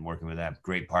and working with them.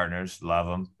 Great partners, love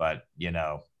them, but,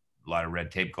 a lot of red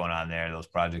tape going on there. Those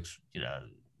projects, a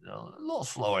little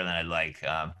slower than I'd like.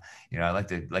 I like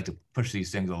to push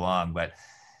these things along, but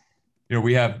we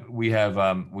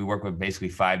work with basically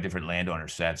 5 different landowner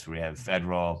sets. We have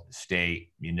federal,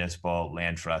 state, municipal,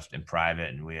 land trust, and private,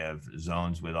 and we have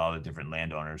zones with all the different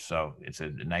landowners. So it's a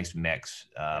nice mix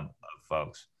of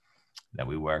folks that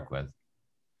we work with.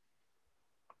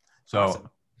 So, awesome.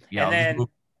 Yeah. And then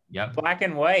Yep. Black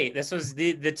and White. This was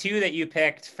the 2 that you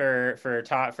picked for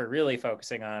really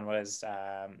focusing on was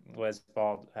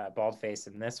Bald Face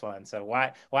in this one. So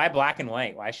why Black and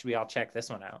White? Why should we all check this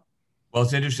one out? Well,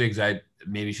 it's interesting because I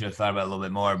maybe should have thought about it a little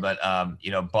bit more, but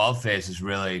Bald Face is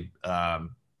really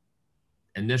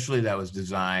initially that was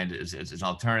designed as an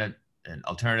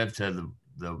alternative to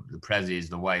the Prezzies,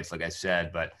 the whites, like I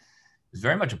said, but it's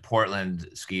very much a Portland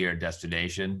skier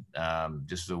destination,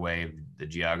 just the way the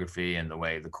geography and the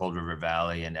way the Cold River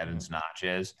Valley and Evans Notch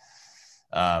is.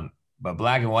 But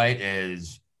Black and White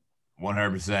is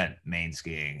 100% Maine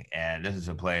skiing. And this is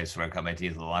a place where I cut my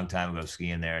teeth a long time ago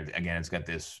skiing there. Again, it's got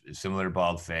this similar to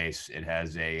Bald Face. It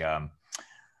has an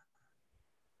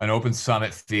open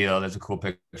summit field. There's a cool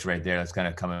picture right there. That's kind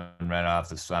of coming right off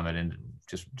the summit and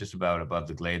just about above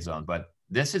the glade zone. But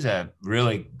this is a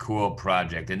really cool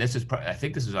project. And this is, I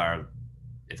think this is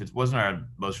if it wasn't our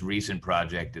most recent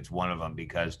project, it's one of them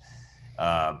because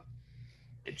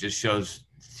it just shows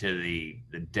to the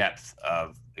depth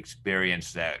of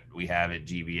experience that we have at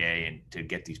GBA and to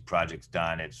get these projects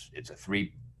done. It's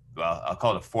I'll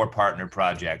call it a 4-partner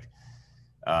project.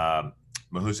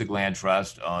 Mahoosic Land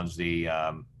Trust owns the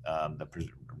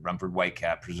Rumford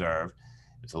Whitecap Preserve.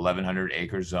 It's 1,100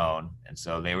 acre zone. And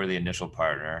so they were the initial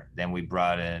partner. Then we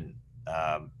brought in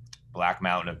Black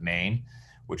Mountain of Maine,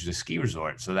 which is a ski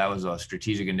resort. So that was a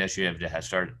strategic initiative to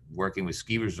start working with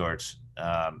ski resorts.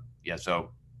 Over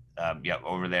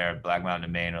there, Black Mountain of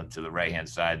Maine to the right-hand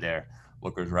side there,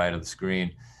 looker's right of the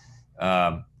screen.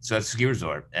 So it's a ski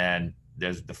resort. And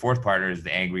there's the 4th partner is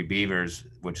the Angry Beavers,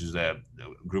 which is a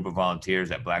group of volunteers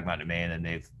at Black Mountain of Maine. And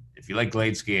if you like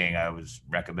glade skiing, I would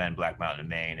recommend Black Mountain of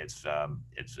Maine. It's a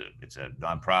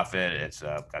nonprofit. It's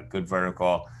got good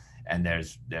vertical, and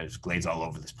there's glades all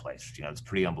over this place. It's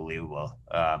pretty unbelievable.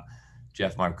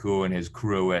 Jeff Marcoux and his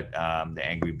crew at the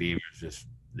Angry Beavers,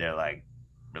 they're like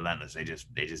relentless. They just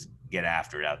get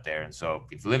after it out there. And so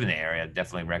if you live in the area, I'd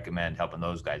definitely recommend helping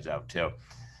those guys out too.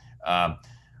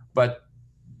 But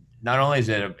not only is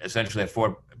it essentially a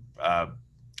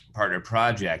 4-partner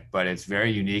project, but it's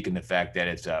very unique in the fact that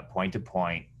it's a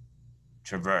point-to-point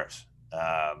traverse.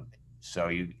 So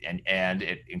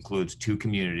it includes 2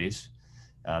 communities,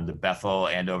 the Bethel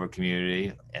Andover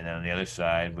community, and then on the other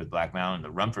side with Black Mountain,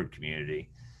 the Rumford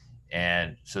community.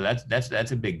 And so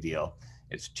that's a big deal.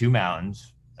 It's 2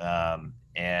 mountains,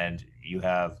 and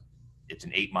it's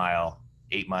an 8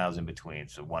 miles in between,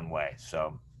 so one way.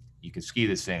 So you can ski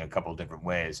this thing a couple of different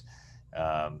ways.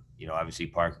 Obviously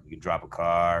you could drop a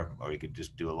car or you could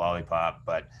just do a lollipop,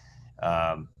 but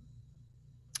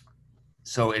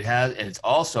so it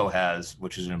also has,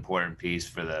 which is an important piece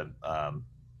for the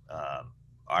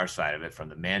our side of it, from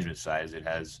the management side, is it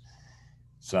has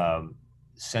some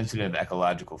sensitive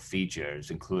ecological features,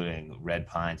 including red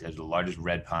pines. It has the largest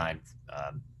red pine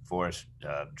forest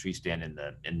tree stand in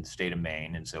the state of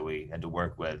Maine, and so we had to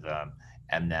work with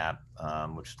MNAP,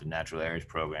 which is the Natural Areas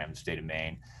Program in the state of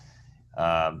Maine.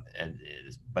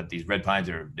 But these red pines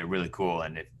they're really cool,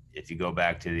 and if you go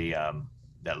back to the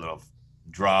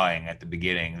drawing at the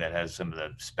beginning that has some of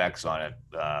the specs on it.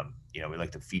 You know, we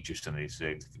like to feature some of these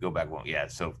things. If you go back, well, yeah,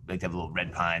 so we like to have little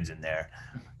red pines in there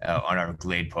on our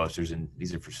Glade posters, and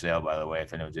these are for sale, by the way,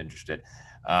 if anyone's interested.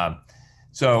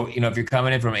 So, you know, if you're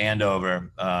coming in from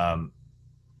Andover,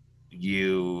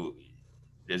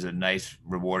 there's a nice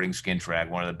rewarding skin track.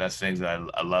 One of the best things that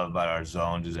I love about our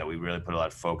zones is that we really put a lot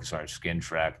of focus on our skin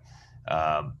track,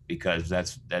 because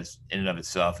that's in and of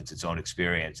itself, it's its own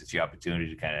experience. It's the opportunity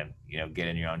to kind of, you know, get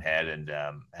in your own head and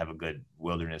have a good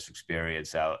wilderness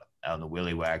experience out in the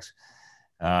willy wax.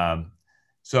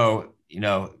 So, you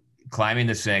know, climbing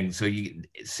this thing, so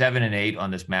 7 and 8 on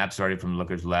this map, starting from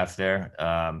Looker's left there.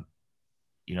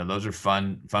 You know, those are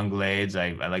fun glades.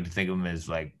 I like to think of them as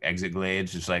like exit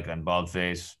glades, just like on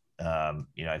Baldface.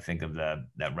 You know, I think of that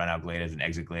run out glade as an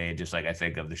exit glade, just like I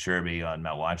think of the Sherby on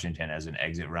Mount Washington as an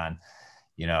exit run,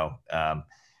 you know,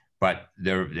 but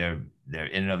they're in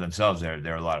and of themselves,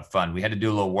 they're a lot of fun. We had to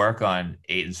do a little work on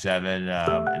 8 and 7.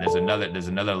 And there's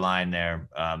another line there.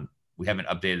 We haven't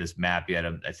updated this map yet.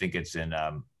 I think it's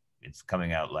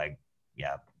coming out like,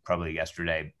 yeah, probably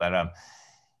yesterday, but,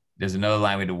 there's another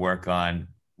line we had to work on.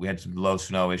 We had some low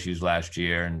snow issues last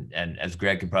year, and as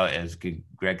Greg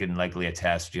can likely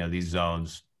attest, you know, these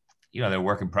zones, you know, they're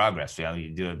work in progress. You know,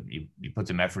 you put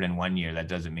some effort in one year, that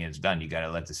doesn't mean it's done. You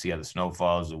got to see how the snow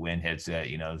falls, the wind hits it,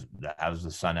 you know, how's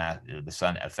the sun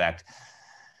effect.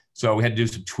 So we had to do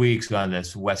some tweaks on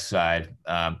this west side.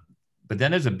 But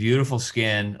then there's a beautiful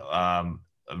skin, a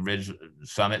ridge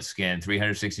summit skin,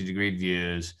 360-degree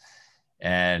views.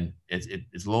 And it's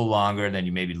a little longer than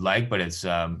you maybe like, but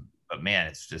but man,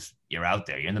 it's just, you're out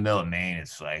there, you're in the middle of Maine.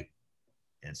 It's like,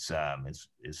 it's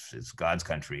God's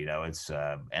country, you know, it's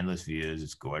endless views.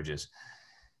 It's gorgeous.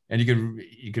 And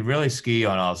you can really ski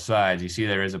on all sides. You see,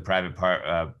 there is a private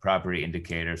property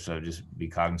indicator, so just be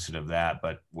cognizant of that.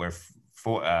 But where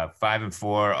 5 and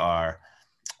 4 are,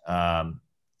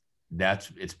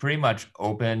 it's pretty much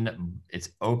open. It's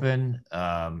open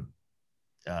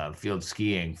field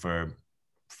skiing for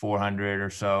 400 or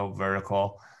so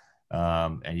vertical,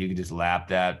 and you can just lap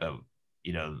that. But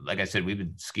you know, like I said, we've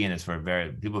been skiing this skiers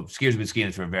have been skiing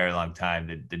this for a very long time.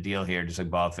 The deal here, just like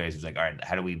Baldface, is like, all right,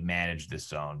 how do we manage this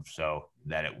zone so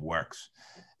that it works?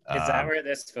 Is that where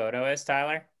this photo is,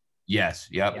 Tyler? Yes.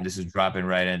 Yep. Yeah. This is dropping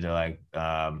right into like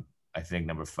I think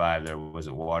number 5 there was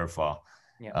a waterfall.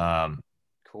 Yeah.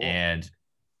 Cool. And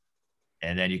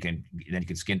then you can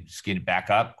skin it back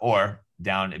up or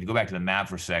down. If you go back to the map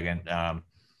for a second,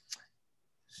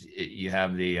 you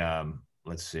have the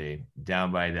let's see,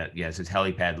 down by that. Yes, it's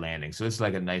helipad landing. So it's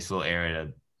like a nice little area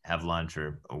to have lunch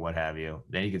or what have you.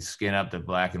 Then you can skin up the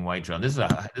black and white trail. This is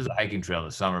a hiking trail in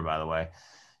the summer, by the way.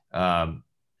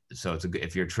 So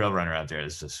if you're a trail runner out there,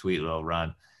 it's a sweet little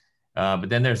run. But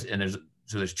then there's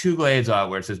 2 glades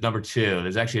out where it says number 2.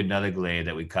 There's actually another glade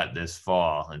that we cut this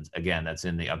fall. And again, that's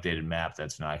in the updated map.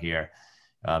 That's not here.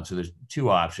 So there's 2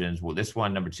 options. Well, this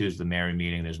one, number 2, is the Mary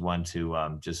Meeting. There's one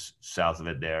to just south of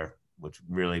it there, which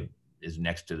really is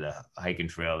next to the hiking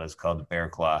trail. That's called the Bear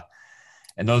Claw.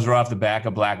 And those are off the back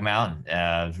of Black Mountain.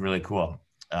 It's really cool.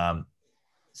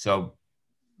 So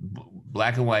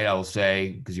black and white, I will say,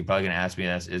 because you're probably going to ask me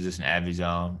this, is this an ADVI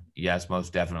zone? Yes,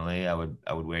 most definitely. I would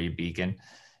wear your beacon.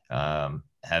 Have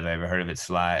I ever heard of it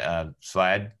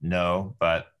slide? No,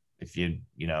 but if you're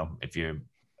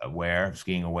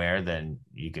skiing aware, then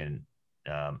you can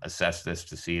assess this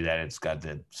to see that it's got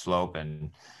the slope and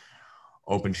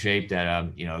open shape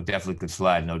that definitely could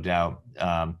slide, no doubt.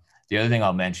 The other thing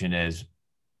I'll mention is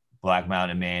Black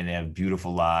Mountain, Maine. They have a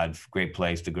beautiful lodge, great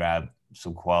place to grab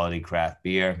some quality craft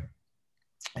beer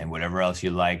and whatever else you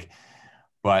like.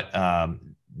 But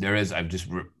there is, I just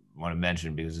want to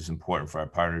mention, because it's important for our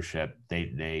partnership,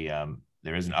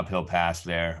 there is an uphill pass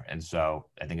there, and so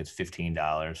I think it's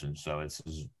 $15, and so it's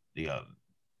the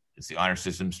honor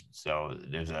systems. So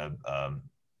there's a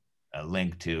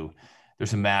link to. There's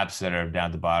some maps that are down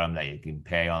at the bottom that you can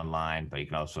pay online, but you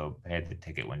can also pay at the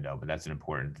ticket window. But that's an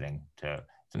important thing. It's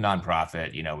a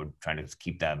nonprofit. We're trying to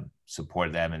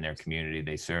support them and their community.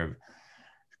 They serve a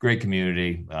great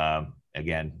community.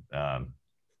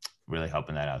 Really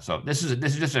helping that out. So this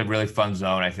is just a really fun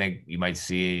zone. I think you might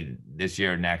see this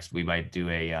year or next, we might do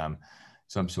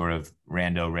some sort of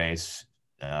rando race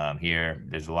here.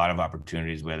 There's a lot of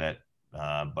opportunities with it,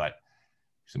 but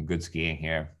some good skiing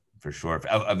here for sure.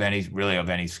 Of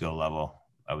any skill level,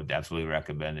 I would absolutely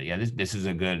recommend it. Yeah, this is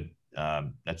a good.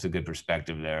 That's a good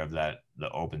perspective there of the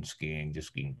open skiing, just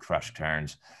skiing crush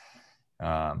turns.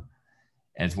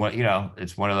 And it's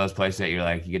one of those places that you're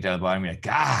like, you get down the bottom, you're like,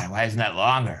 God, why isn't that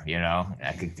longer?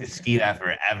 I could just ski that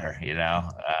forever.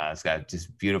 It's got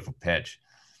just beautiful pitch.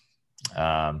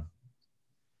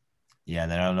 Yeah,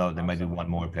 then I don't know. There might be one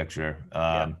more picture.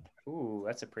 Yeah. Ooh,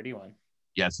 that's a pretty one.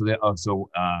 Yeah. So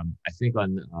I think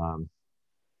on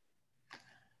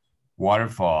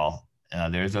waterfall,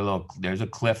 there's a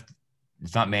cliff.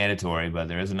 It's not mandatory, but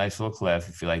there is a nice little cliff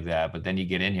if you like that. But then you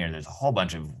get in here and there's a whole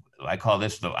bunch of, I call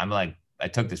this I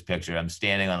took this picture. I'm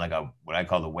standing on like what I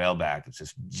call the whaleback.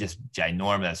 It's just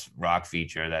ginormous rock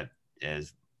feature that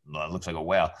looks like a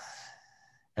whale.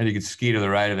 And you can ski to the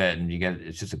right of it, and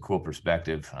it's just a cool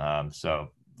perspective. So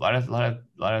a lot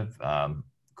of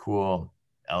cool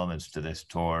elements to this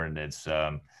tour, and it's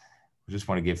we just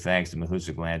want to give thanks to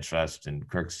Mahoosic Land Trust and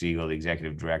Kirk Siegel, the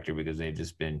executive director, because they've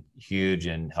just been huge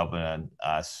in helping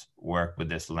us work with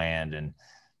this land, and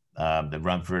the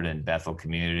Rumford and Bethel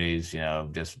communities,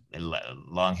 just a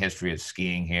long history of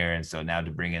skiing here. And so now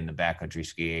to bring in the backcountry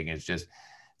skiing, it's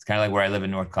kind of like where I live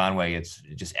in North Conway. It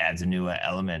just adds a new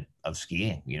element of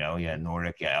skiing, you got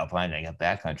Nordic, you got Alpine, you got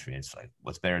backcountry. It's like,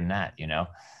 what's better than that,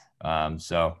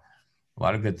 So a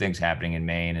lot of good things happening in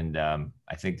Maine. And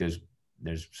I think there's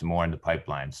some more in the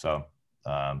pipeline. So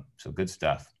good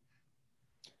stuff.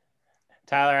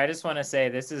 Tyler, I just want to say,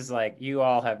 this is like, you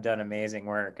all have done amazing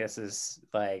work. This is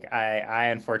like, I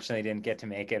unfortunately didn't get to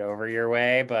make it over your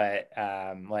way, but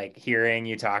like hearing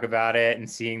you talk about it and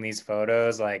seeing these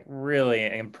photos, like really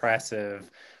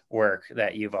impressive work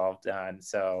that you've all done.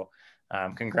 So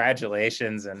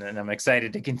congratulations. And I'm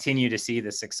excited to continue to see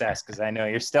the success, because I know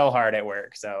you're still hard at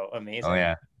work. So amazing. Oh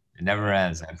yeah, it never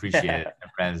ends. I appreciate it. It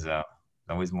never ends though.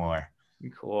 Always more.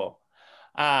 Cool.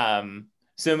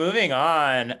 So moving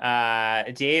on,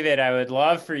 David, I would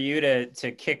love for you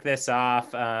to kick this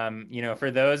off.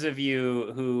 For those of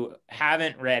you who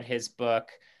haven't read his book,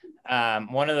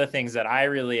 one of the things that I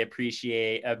really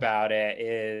appreciate about it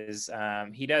is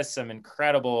he does some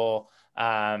incredible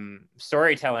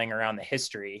storytelling around the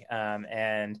history,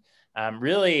 and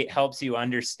really helps you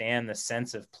understand the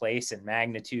sense of place and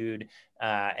magnitude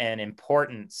and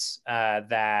importance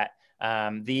that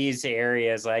these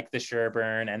areas like the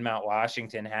Sherburne and Mount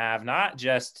Washington have, not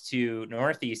just to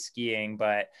Northeast skiing,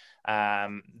 but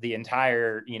the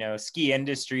entire, ski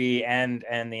industry and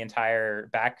the entire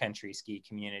backcountry ski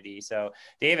community. So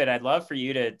David, I'd love for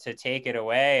you to take it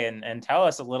away and tell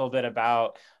us a little bit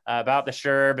about the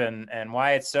Sherb and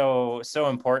why it's so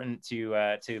important to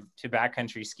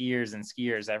backcountry skiers and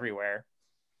skiers everywhere.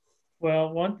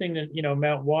 Well, one thing that,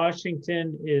 Mount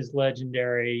Washington is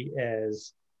legendary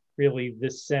as really the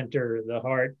center, the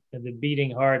heart, and the beating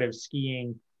heart of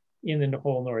skiing in the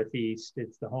whole Northeast.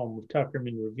 It's the home of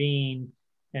Tuckerman Ravine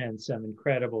and some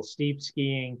incredible steep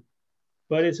skiing,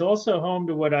 but it's also home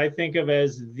to what I think of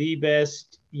as the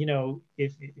best,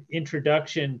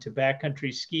 introduction to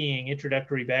backcountry skiing,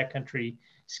 introductory backcountry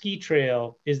ski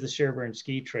trail is the Sherburne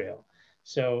Ski Trail.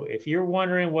 So if you're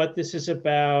wondering what this is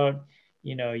about,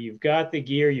 you've got the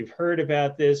gear, you've heard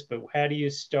about this, but how do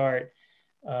you start?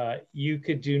 You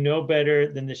could do no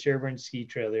better than the Sherburne Ski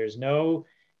Trail. There's no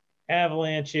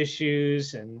avalanche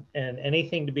issues and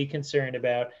anything to be concerned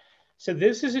about. So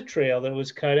this is a trail that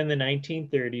was cut in the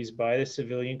 1930s by the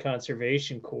Civilian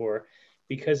Conservation Corps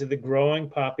because of the growing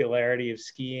popularity of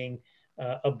skiing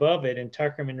above it in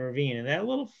Tuckerman Ravine. And that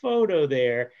little photo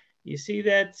there, you see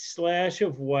that slash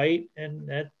of white, and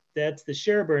that's the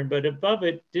Sherburne, but above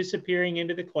it, disappearing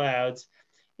into the clouds,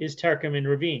 is Tuckerman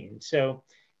Ravine. So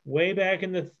way back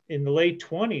in the late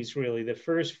 20s, really, the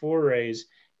first forays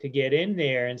to get in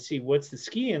there and see what's the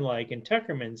skiing like in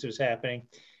Tuckerman's was happening.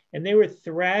 And they were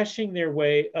thrashing their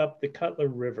way up the Cutler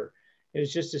River. It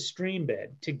was just a stream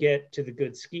bed to get to the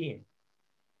good skiing.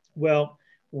 Well,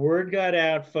 word got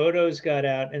out, photos got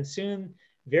out, and soon,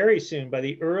 very soon, by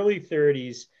the early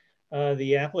 30s,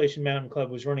 the Appalachian Mountain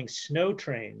Club was running snow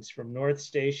trains from North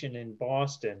Station in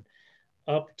Boston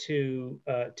up to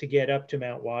get up to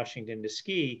Mount Washington to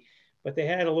ski. But they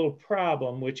had a little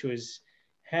problem, which was,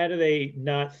 how do they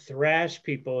not thrash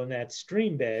people in that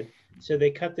stream bed? So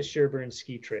they cut the Sherburne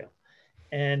Ski Trail.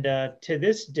 And to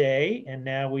this day, and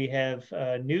now we have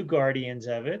new guardians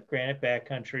of it, Granite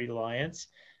Backcountry Alliance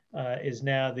is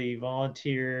now the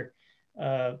volunteer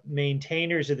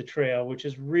maintainers of the trail, which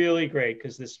is really great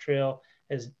because this trail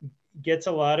gets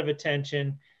a lot of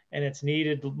attention, and it's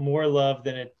needed more love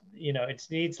than it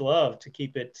needs love to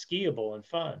keep it skiable and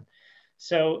fun.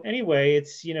 So anyway,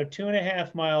 it's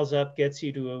 2.5 miles up, gets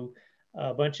you to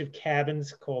a bunch of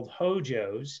cabins called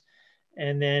hojos,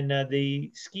 and then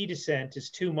the ski descent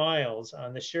is 2 miles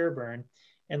on the Sherburne,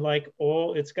 and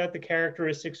it's got the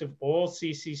characteristics of all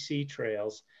CCC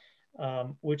trails,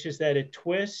 which is that it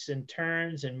twists and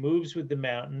turns and moves with the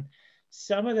mountain.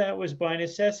 Some of that was by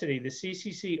necessity. The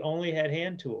CCC only had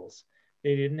hand tools.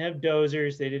 They didn't have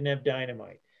dozers. They didn't have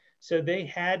dynamite. So they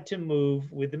had to move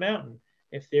with the mountain.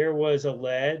 If there was a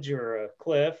ledge or a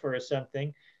cliff or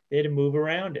something, they had to move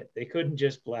around it. They couldn't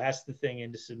just blast the thing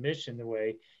into submission the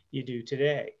way you do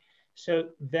today. So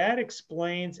that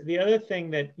explains the other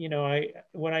thing that, you know,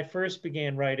 when I first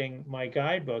began writing my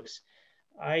guidebooks,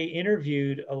 I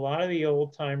interviewed a lot of the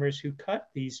old timers who cut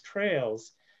these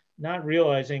trails, not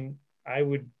realizing I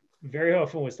would very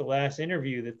often was the last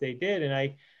interview that they did. And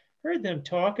I heard them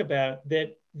talk about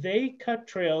that they cut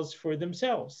trails for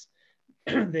themselves.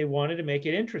 They wanted to make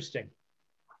it interesting.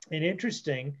 And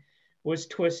interesting was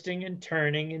twisting and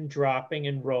turning and dropping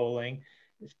and rolling,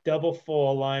 double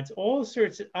fall lines, all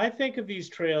sorts of, I think of these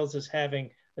trails as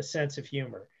having a sense of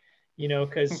humor, you know,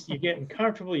 because you're getting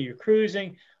comfortable, you're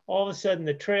cruising, all of a sudden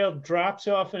the trail drops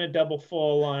off in a double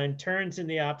fall line, turns in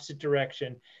the opposite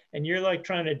direction, and you're like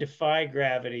trying to defy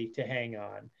gravity to hang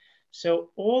on. So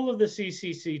all of the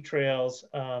CCC trails,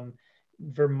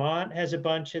 Vermont has a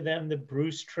bunch of them, the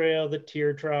Bruce Trail, the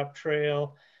Teardrop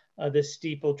Trail, the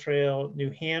Steeple Trail. New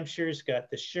Hampshire's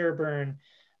got the Sherburne,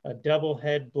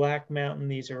 Doublehead, Black Mountain.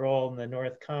 These are all in the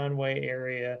North Conway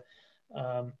area.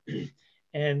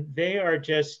 And they are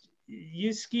just,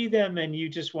 you ski them and you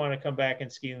just want to come back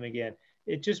and ski them again.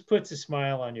 It just puts a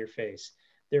smile on your face.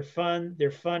 They're fun, they're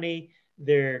funny,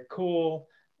 they're cool.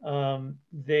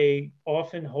 They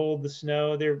often hold the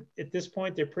snow. At this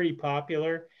point, they're pretty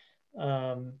popular.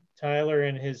 Tyler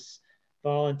and his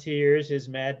volunteers, his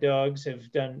Mad Dogs,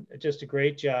 have done just a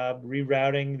great job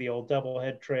rerouting the old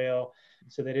Doublehead Trail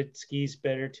so that it skis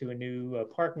better to a new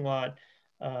parking lot.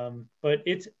 But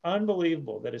it's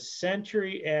unbelievable that a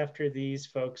century after these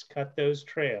folks cut those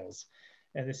trails,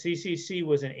 and the CCC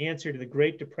was an answer to the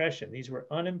Great Depression. These were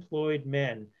unemployed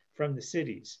men from the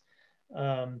cities.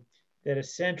 That a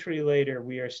century later,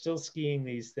 we are still skiing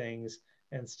these things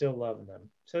and still loving them.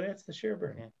 So that's the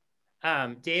Sherburne.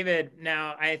 David,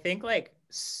 now I think like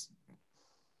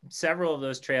several of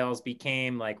those trails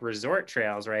became like resort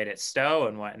trails, right, at Stowe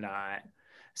and whatnot.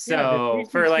 So yeah,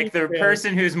 for like the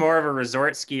person who's more of a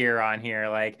resort skier on here,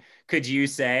 like, could you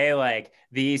say like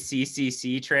these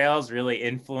CCC trails really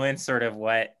influence sort of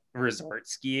what resort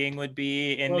skiing would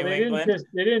be in New England?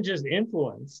 They didn't just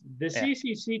influence. The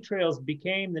CCC trails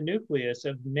became the nucleus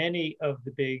of many of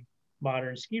the big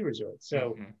modern ski resorts.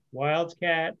 So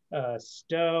Wildcat,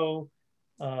 Stowe,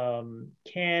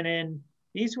 Cannon,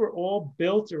 these were all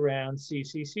built around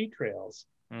CCC trails.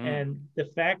 And the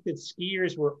fact that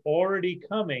skiers were already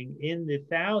coming in the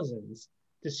thousands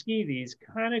to ski these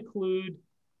kind of clued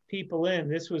people in.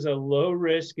 This was a low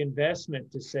risk investment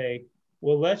to say,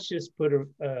 well, let's just put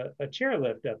a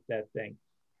chairlift up that thing.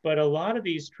 But a lot of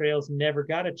these trails never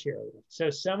got a chairlift. So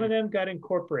some of them got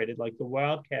incorporated, like the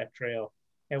Wildcat Trail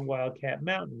and Wildcat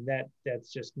Mountain.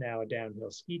 That's just now a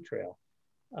downhill ski trail.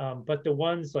 But the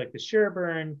ones like the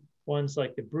Sherburne, ones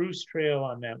like the Bruce Trail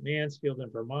on Mount Mansfield in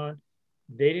Vermont,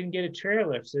 they didn't get a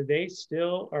chairlift. So they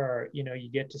still are, you know, you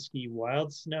get to ski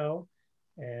wild snow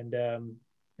and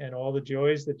all the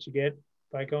joys that you get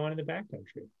by going in the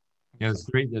backcountry. Yeah,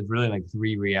 there's really like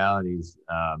three realities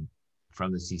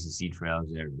from the CCC trails.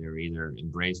 They're either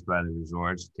embraced by the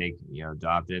resorts,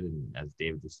 adopted, and as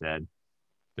David just said,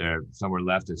 some were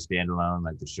left as standalone,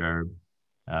 like the Sherb,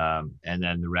 and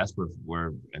then the rest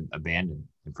were abandoned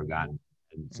and forgotten.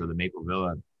 And so the Maple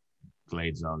Villa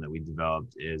Glade Zone that we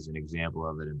developed is an example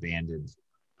of an abandoned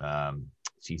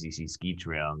CCC ski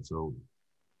trail. And so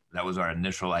that was our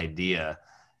initial idea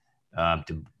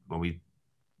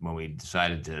when we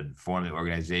decided to form the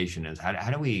organization, is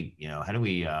how do we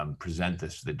present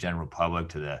this to the general public,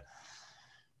 to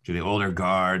the older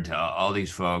guard, to all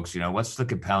these folks, what's the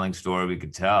compelling story we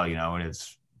could tell, and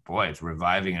it's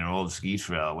reviving an old ski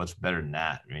trail. What's better than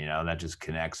that? That just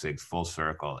connects it full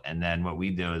circle. And then what we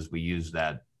do is we use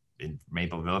that in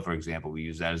Maple Villa, for example, we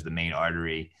use that as the main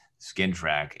artery skin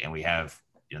track. And we have,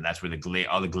 that's where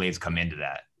all the glades come into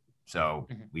that. So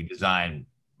we design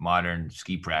modern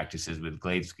ski practices with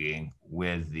glade skiing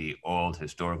with the old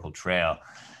historical trail.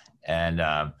 And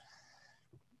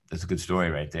that's a good story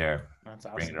right there. That's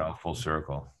awesome. Bringing it all full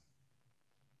circle.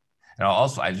 And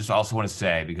I just also want to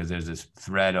say, because there's this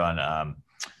thread on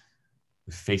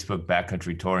the Facebook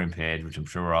Backcountry Touring page, which I'm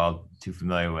sure we're all too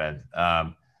familiar with.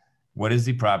 What is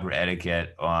the proper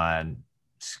etiquette on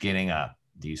skinning up?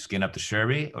 Do you skin up the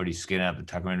Sherby, or do you skin up the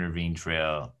Tuckerman Ravine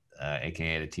Trail,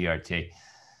 aka the TRT?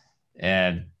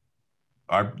 And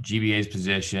our GBA's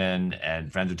position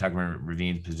and Friends of Tuckerman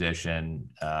Ravine's position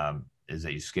is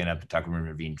that you skin up the Tuckerman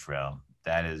Ravine Trail.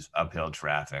 That is uphill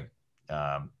traffic.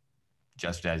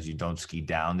 Just as you don't ski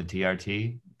down the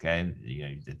TRT, okay?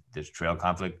 There's trail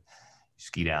conflict, you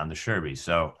ski down the Sherby.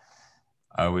 So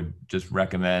I would just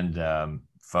recommend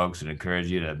folks and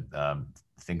encourage you to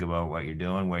think about what you're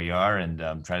doing, where you are, and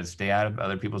try to stay out of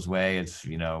other people's way. It's,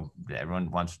 you know,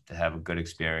 everyone wants to have a good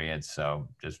experience. So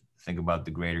just think about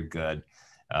the greater good.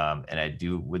 And I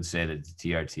would say that the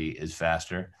TRT is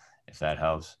faster, if that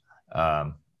helps.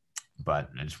 But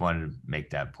I just wanted to make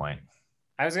that point.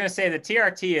 I was going to say the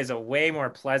TRT is a way more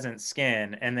pleasant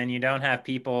skin, and then you don't have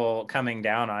people coming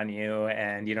down on you,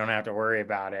 and you don't have to worry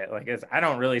about it. Like, I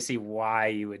don't really see why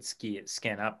you would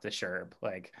skin up the Sherb.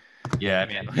 Like, yeah, I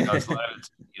mean, you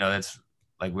know, that's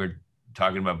like we're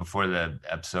talking about before the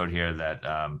episode here, that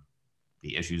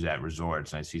the issues at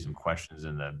resorts, and I see some questions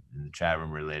in the chat room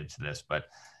related to this, but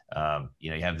you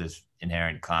know, you have this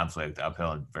inherent conflict,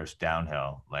 uphill versus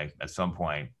downhill. Like, at some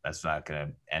point, that's not going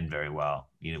to end very well.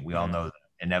 You know, we all know the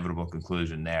inevitable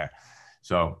conclusion there.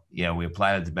 So, you know, we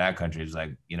apply it to backcountry. It's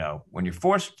like, you know, when you're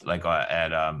forced, like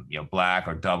at you know, black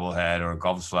or double head or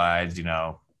Gulf slides, you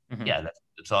know, yeah,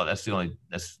 that's the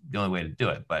only way to do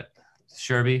it. But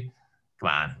Sherby, come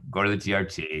on, go to the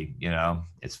TRT. You know,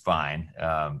 it's fine.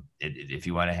 If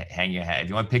you want to hang your hat, if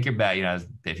you want to pick your you know,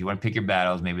 if you want to pick your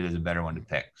battles, maybe there's a better one to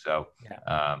pick. So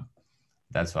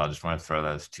that's all. I just want to throw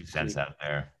those 2 cents out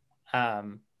there.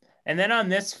 And then on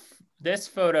this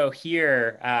photo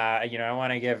here, you know, I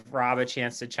want to give Rob a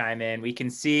chance to chime in. We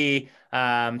can see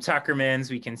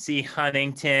Tuckerman's, we can see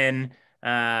Huntington,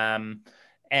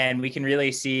 and we can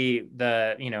really see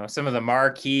the, you know, some of the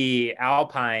marquee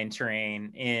alpine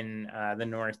terrain in the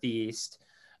Northeast.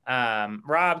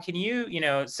 Rob, can you, you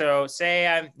know, so say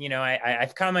I'm, you know,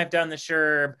 I've done the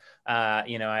Sherb,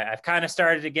 you know, I've kind of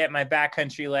started to get my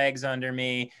backcountry legs under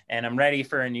me, and I'm ready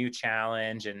for a new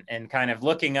challenge, and kind of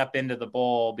looking up into the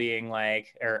bowl, being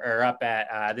like, or up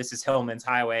at, this is Hillman's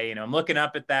Highway, you know, I'm looking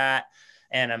up at that,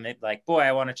 and I'm like, boy,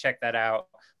 I want to check that out.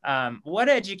 What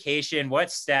education,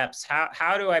 what steps,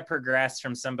 how do I progress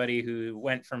from somebody who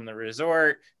went from the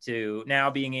resort to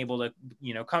now being able to,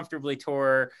 you know, comfortably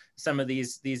tour some of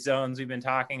these zones we've been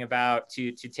talking about,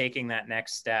 to taking that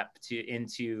next step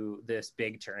into this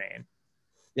big terrain?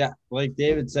 Yeah, like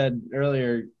David said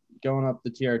earlier, going up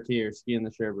the TRT or skiing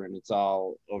the Sherburne, it's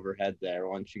all overhead there.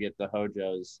 Once you get the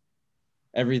Hojos,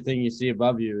 everything you see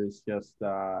above you is just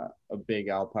a big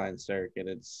alpine circuit.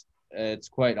 It's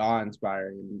quite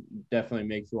awe-inspiring and definitely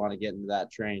makes you want to get into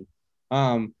that terrain.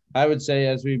 I would say,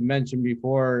 as we've mentioned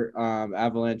before,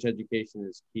 avalanche education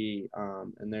is key,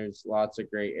 and there's lots of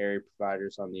great area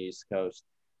providers on the East Coast.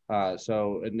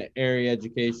 So an area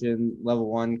education level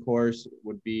 1 course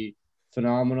would be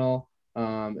phenomenal,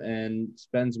 and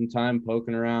spend some time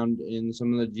poking around in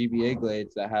some of the GBA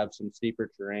glades that have some steeper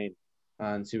terrain,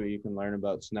 and see what you can learn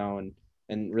about snow,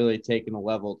 and really taking a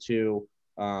level 2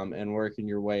 and working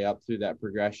your way up through that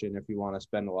progression, if you want to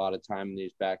spend a lot of time in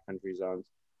these backcountry zones,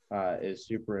 is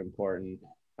super important.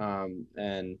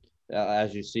 And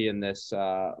as you see in this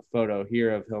photo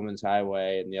here of Hillman's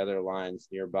Highway and the other lines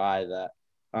nearby,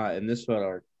 that in this photo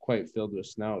are quite filled with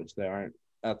snow, which they aren't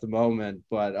at the moment,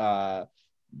 but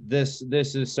this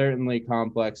is certainly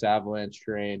complex avalanche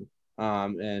terrain,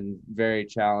 and very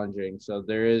challenging. So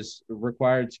there is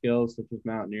required skills such as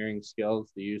mountaineering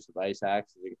skills, the use of ice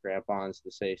axes and crampons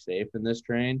to stay safe in this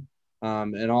terrain.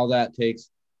 And all that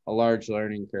takes a large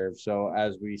learning curve. So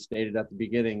as we stated at the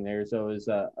beginning, there's always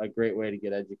a great way to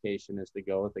get education is to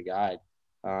go with a guide,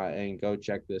 and go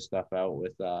check this stuff out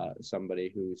with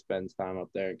somebody who spends time up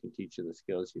there and can teach you the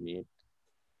skills you need.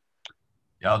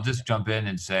 Yeah, I'll just jump in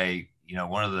and say, you know,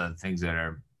 one of the things that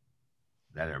are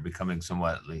becoming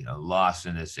somewhat, you know, lost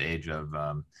in this age of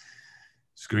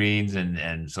screens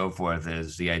and so forth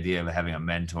is the idea of having a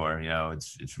mentor. You know,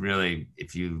 it's really,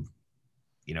 if you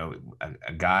know,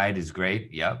 a guide is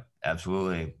great. Yep,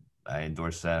 absolutely. I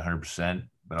endorse that 100%.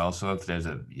 But also, if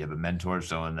you have a mentor,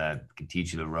 someone that can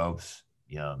teach you the ropes,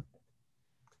 you know,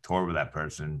 tour with that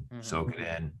person, soak it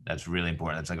in. That's really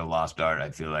important. That's like a lost art.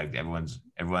 I feel like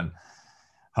everyone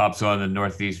hops on the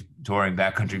Northeast Touring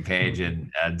Backcountry page and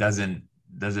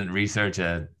doesn't research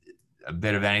a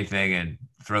bit of anything, and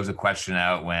throws a question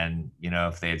out when, you know,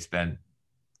 if they had spent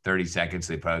 30 seconds,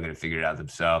 they probably could have figured it out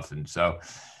themselves. And so,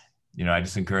 you know, I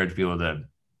just encourage people to,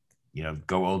 you know,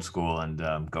 go old school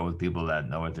and go with people that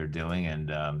know what they're doing. And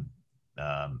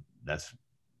that's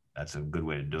a good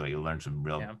way to do it. You'll learn some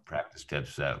real practice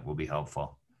tips that will be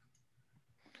helpful.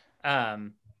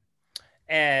 And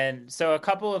so a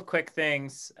couple of quick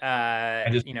things, you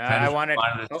know, I wanted.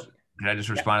 Can I just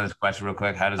respond to this question real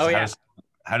quick? How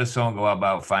does someone go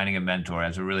about finding a mentor?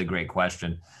 That's a really great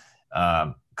question.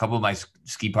 A couple of my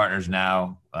ski partners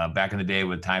now, back in the day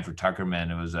with Time for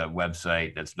Tuckerman, it was a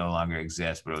website that's no longer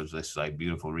exists, but it was this like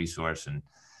beautiful resource, and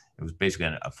it was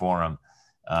basically a forum.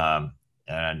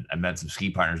 And I met some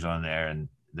ski partners on there, and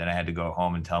then I had to go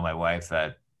home and tell my wife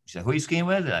that. She's like, who are you skiing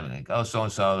with? And I'm like, oh,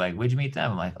 so-and-so. Like, where'd you meet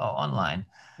them? I'm like, oh, online.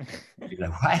 She's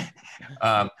like,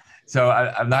 what? So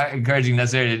I'm not encouraging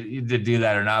necessarily to do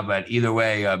that or not, but either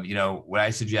way, you know, what I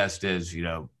suggest is, you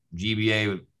know,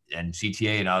 GBA and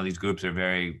CTA and all these groups are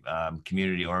very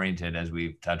community oriented, as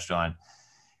we've touched on.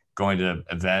 Going to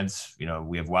events, you know,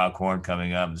 we have Wild Corn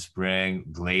coming up in the spring,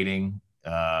 glading,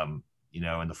 you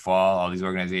know, in the fall. All these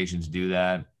organizations do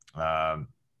that.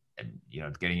 And, you know,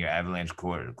 getting your avalanche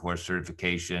course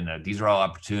certification. These are all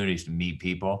opportunities to meet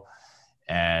people,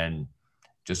 and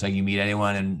just like you meet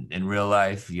anyone in real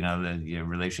life, you know, your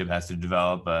relationship has to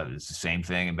develop. It's the same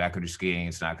thing in backcountry skiing.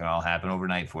 It's not going to all happen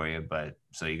overnight for you, but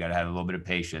so you got to have a little bit of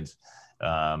patience.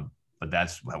 But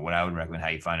that's what I would recommend. How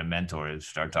you find a mentor is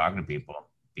start talking to people,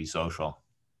 be social.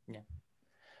 Yeah.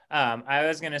 I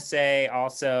was going to say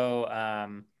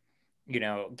also, you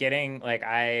know, getting like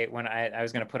when I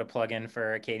was going to put a plug in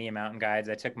for Acadia Mountain Guides,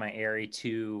 I took my ARI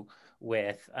 2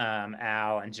 with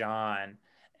Al and John.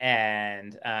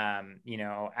 And, you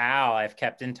know, Al, I've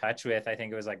kept in touch with, I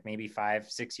think it was like maybe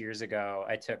 5-6 years ago,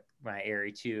 I took my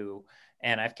ARI 2,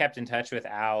 and I've kept in touch with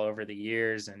Al over the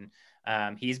years. And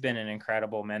he's been an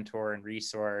incredible mentor and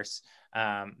resource.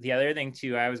 The other thing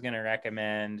too, I was going to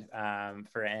recommend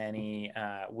for any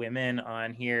women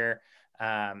on here,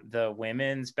 the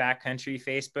women's backcountry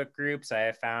Facebook groups I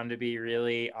have found to be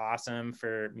really awesome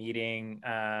for meeting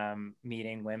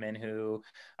women who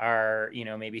are, you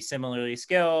know, maybe similarly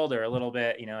skilled or a little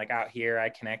bit, you know, like out here I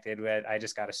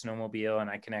just got a snowmobile, and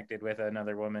I connected with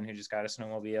another woman who just got a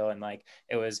snowmobile, and like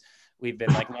we've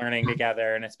been like learning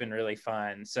together, and it's been really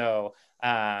fun. So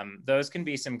those can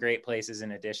be some great places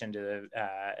in addition to the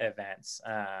events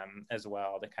as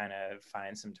well, to kind of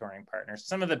find some touring partners.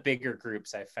 Some of the bigger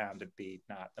groups I've found to be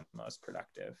not the most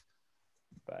productive.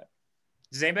 But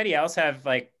does anybody else have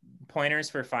like pointers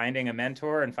for finding a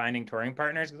mentor and finding touring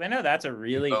partners? Because I know that's a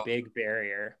really big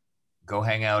barrier. Go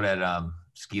hang out at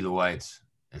Ski the Whites.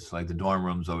 It's like the dorm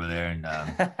rooms over there, and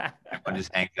everyone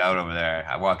just hangs out over there.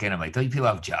 I walk in, I'm like, don't you people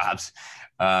have jobs?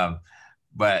 But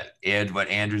what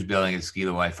Andrew's building is Ski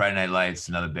the White. Friday Night Lights,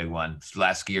 another big one.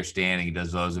 Last Skier Standing, he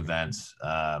does those events.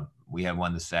 We have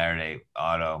one this Saturday,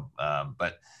 Auto.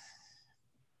 But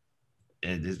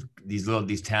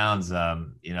these towns,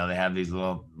 you know, they have these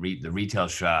little the retail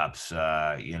shops.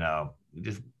 You know,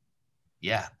 just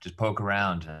poke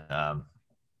around.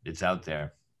 It's out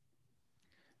there.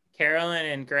 Carolyn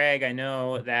and Greg, I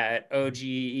know that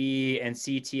OGE and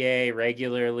CTA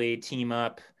regularly team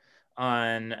up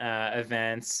on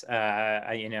events,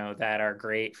 you know, that are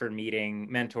great for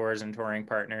meeting mentors and touring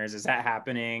partners. Is that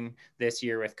happening this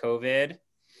year with COVID?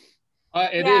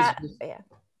 It is. Yeah.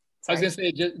 I was going to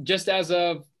say, just as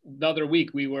of the other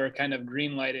week, we were kind of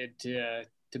green lighted to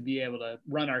be able to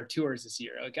run our tours this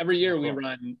year. Like every year we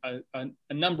run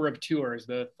a number of tours,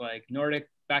 both like Nordic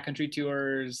backcountry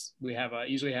tours. We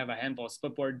usually have a handful of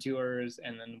splitboard tours,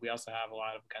 and then we also have a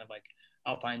lot of kind of like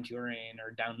alpine touring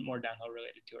or more downhill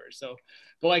related tours. So,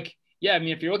 but like, yeah, I mean,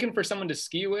 if you're looking for someone to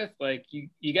ski with, like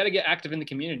you got to get active in the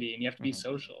community, and you have to be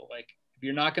social. Like if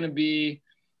you're not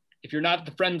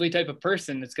the friendly type of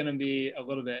person, it might be a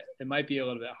little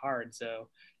bit hard. So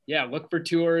yeah, look for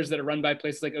tours that are run by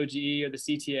places like OGE or the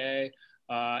CTA,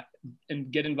 and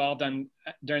get involved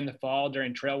during the fall,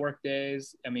 during trail work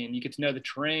days. I mean, you get to know the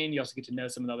terrain. You also get to know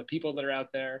some of the other people that are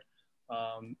out there.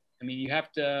 I mean, you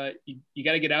got to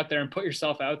get out there and put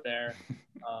yourself out there.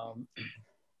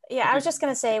 Yeah, I was just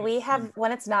going to say,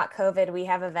 when it's not COVID, we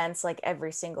have events like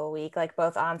every single week, like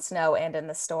both on snow and in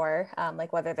the store,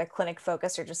 like whether they're clinic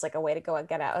focused or just like a way to go and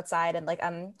get outside. And like,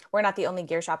 we're not the only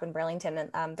gear shop in Burlington,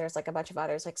 and there's like a bunch of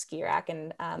others like Ski Rack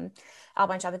and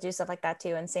Alpine Shop that do stuff like that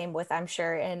too. And same with, I'm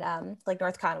sure in like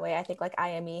North Conway, I think like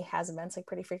IME has events like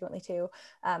pretty frequently too.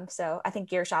 So I think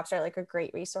gear shops are like a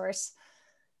great resource.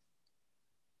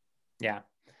 Yeah,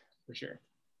 for sure.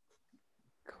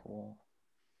 Cool.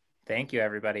 Thank you,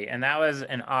 everybody. And that was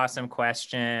an awesome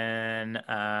question.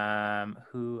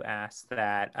 Who asked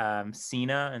that?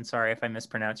 Sina, and sorry if I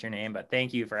mispronounce your name, but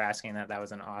thank you for asking that. That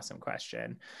was an awesome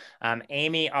question.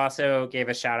 Amy also gave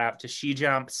a shout out to She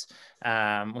Jumps,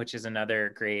 which is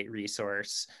another great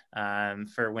resource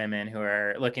for women who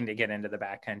are looking to get into the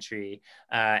backcountry.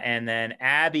 And then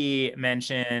Abby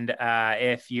mentioned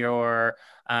if you're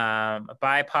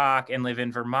BIPOC and live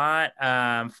in Vermont,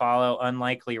 follow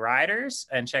Unlikely Riders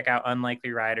and check out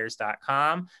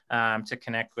unlikelyriders.com to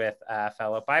connect with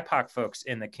fellow BIPOC folks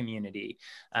in the community.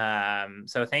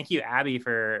 So thank you, Abby,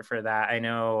 for that. I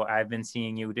know I've been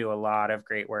seeing you do a lot of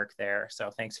great work there. So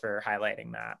thanks for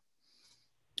highlighting that.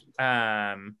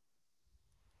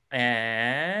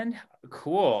 And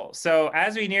cool. So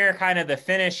as we near kind of the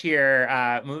finish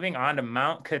here, moving on to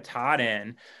Mount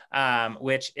Katahdin,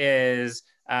 which is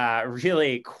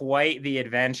really quite the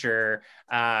adventure.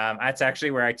 That's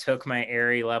actually where I took my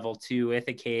ARI level 2 with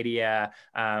Acadia.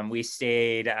 We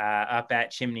stayed up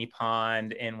at Chimney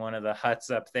Pond in one of the huts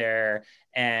up there,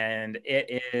 and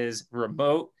it is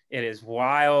remote. It is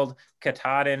wild.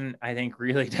 Katahdin, I think,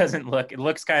 really doesn't look, it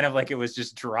looks kind of like it was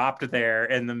just dropped there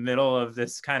in the middle of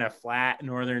this kind of flat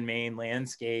northern Maine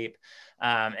landscape.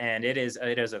 And it is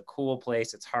a cool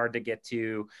place. It's hard to get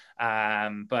to.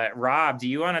 But Rob, do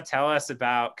you want to tell us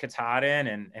about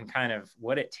Katahdin and kind of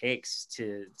what it takes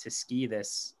to ski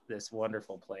this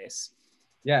wonderful place?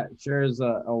 Yeah, it sure is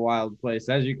a wild place.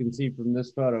 As you can see from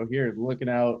this photo here, looking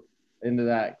out into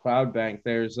that cloud bank,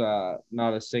 there's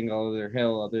not a single other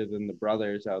hill other than the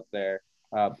Brothers out there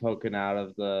poking out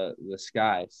of the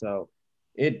sky. So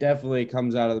it definitely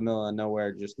comes out of the middle of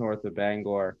nowhere, just north of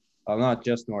Bangor. Well, not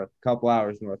just north, a couple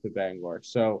hours north of Bangor.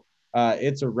 So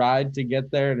it's a ride to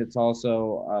get there, and it's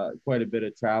also quite a bit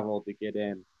of travel to get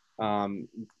in.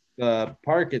 The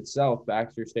park itself,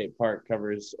 Baxter State Park,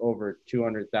 covers over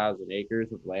 200,000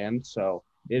 acres of land. So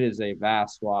it is a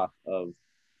vast swath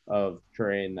of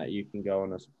terrain that you can go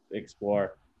and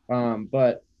explore.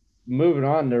 But moving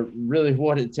on to really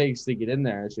what it takes to get in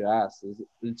there, as you asked, is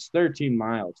it's 13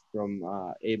 miles from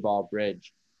A-Ball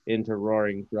Bridge into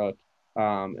Roaring Brook,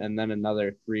 and then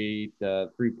another 3 to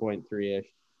 3.3-ish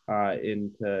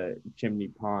into Chimney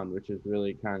Pond, which is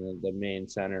really kind of the main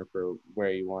center for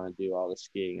where you want to do all the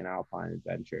skiing and alpine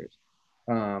adventures.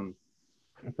 From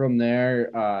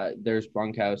there, there's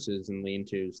bunkhouses and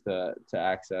lean-tos to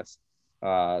access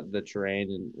the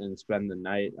terrain and spend the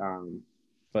night.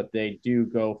 But they do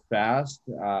go fast.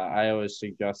 I always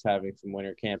suggest having some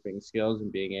winter camping skills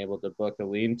and being able to book a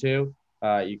lean-to.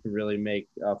 You can really make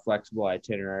a flexible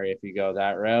itinerary if you go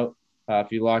that route.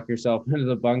 If you lock yourself into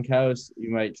the bunkhouse,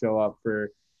 you might show up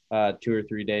for 2 or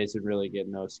 3 days and really get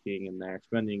no skiing in there.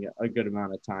 Spending a good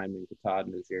amount of time in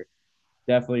Katahdin is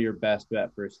definitely your best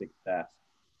bet for success.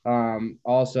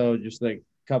 Also, just like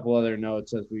a couple other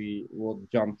notes as we will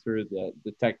jump through the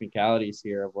technicalities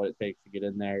here of what it takes to get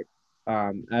in there.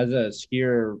 As a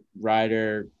skier,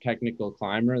 rider, technical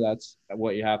climber, that's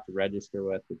what you have to register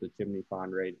with the Chimney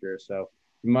Pond Ranger. So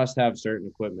you must have certain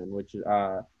equipment, which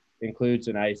includes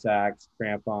an ice axe,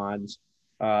 crampons,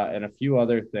 and a few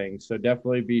other things. So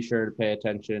definitely be sure to pay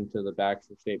attention to the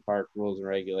Baxter State Park rules and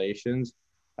regulations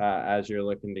as you're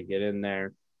looking to get in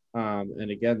there.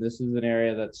 And again, this is an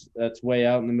area that's way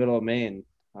out in the middle of Maine.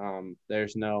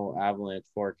 There's no avalanche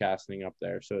forecasting up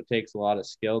there. So it takes a lot of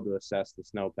skill to assess the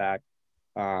snowpack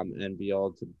and be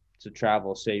able to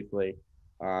travel safely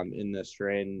in this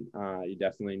terrain. You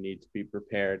definitely need to be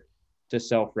prepared to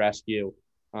self-rescue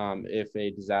if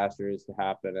a disaster is to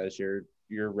happen, as your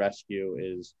rescue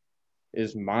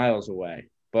is miles away.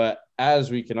 But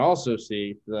as we can also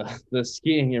see, the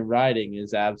skiing and riding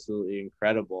is absolutely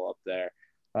incredible up there.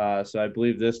 So I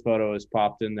believe this photo is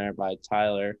popped in there by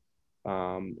Tyler.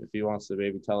 If he wants to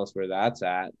maybe tell us where that's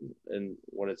at and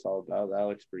what it's all about, that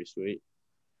looks pretty sweet.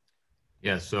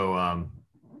 Yeah. So,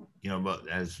 but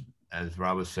as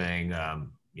Rob was saying,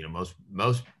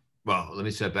 most, well, let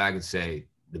me step back and say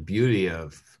the beauty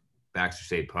of Baxter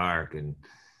State Park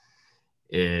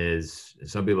is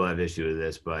some people have issue with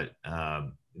this, but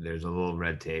there's a little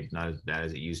red tape, not as bad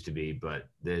as it used to be, but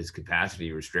there's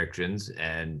capacity restrictions.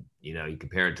 And, you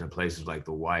compare it to places like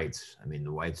the Whites. I mean,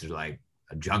 the Whites are like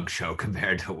a junk show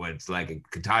compared to what it's like in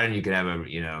Katahdin. You can have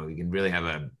you can really have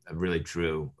a really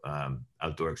true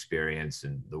outdoor experience.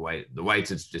 And the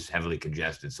Whites, it's just heavily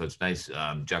congested. So it's nice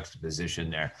juxtaposition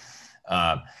there.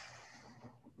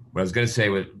 What I was going to say,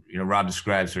 what Rob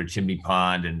describes sort of Chimney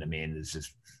Pond, and I mean, there's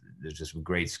just some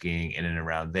great skiing in and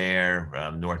around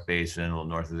there. North Basin, a little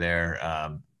north of there,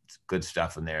 good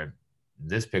stuff in there.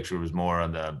 This picture was more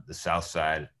on the south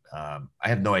side. I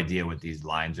have no idea what these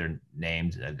lines are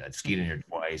named. I've skied in here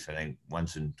twice. I think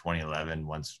once in 2011,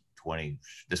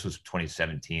 this was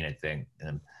 2017, I think, and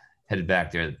I'm headed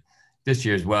back there this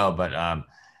year as well. But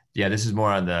yeah, this is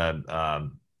more on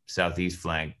the southeast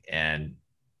flank. And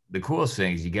the coolest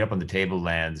thing is you get up on the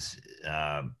tablelands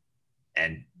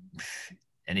and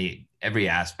every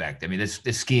aspect. I mean,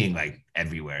 there's skiing like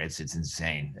everywhere. It's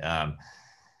insane.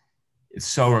 It's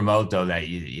so remote though that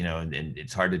and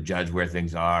it's hard to judge where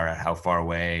things are, how far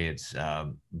away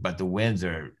but the winds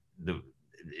are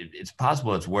it's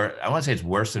possible it's worse. I want to say it's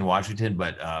worse than Washington,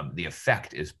 but the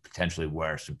effect is potentially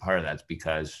worse. And part of that's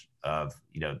because of,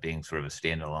 being sort of a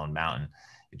standalone mountain.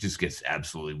 It just gets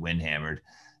absolutely wind hammered.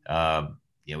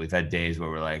 We've had days where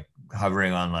we're like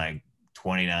hovering on like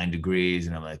 29 degrees.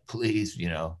 And I'm like, please,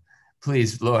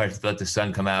 please, Lord, let the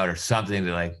sun come out or something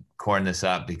to like corn this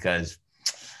up, because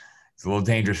it's a little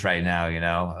dangerous right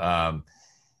now,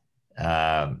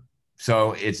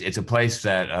 so it's a place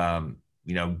that,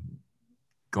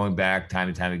 going back time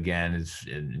and time again is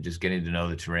just getting to know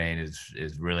the terrain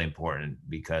is really important,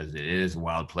 because it is a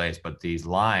wild place. But these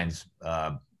lines,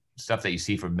 stuff that you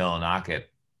see from Millinocket,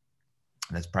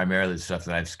 that's primarily the stuff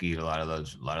that I've skied. A lot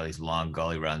of these long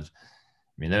gully runs.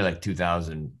 I mean, they're like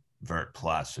 2,000 vert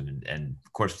plus, and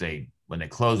of course when they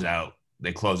close out,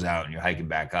 and you're hiking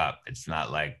back up. It's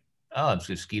not like, oh, I'm just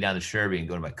gonna ski down the Sherby and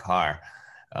go to my car.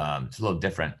 It's a little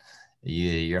different.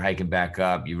 You're hiking back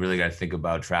up. You really got to think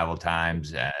about travel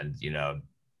times and,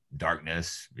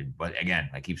 darkness. But again,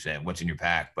 I keep saying, what's in your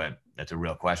pack? But that's a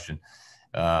real question.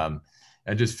 And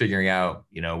just figuring out,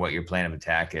 what your plan of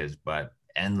attack is. But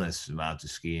endless amounts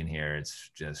of skiing here. It's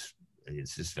just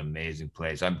an amazing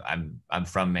place. I'm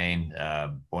from Maine,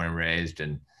 born and raised.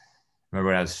 And remember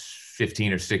when I was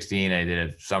 15 or 16, I did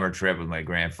a summer trip with my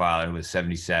grandfather, who was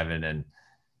 77, and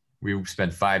we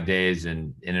spent 5 days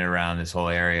in and around this whole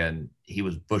area, and he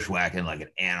was bushwhacking like an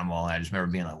animal. And I just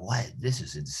remember being like, what? This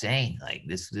is insane. Like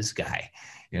this guy,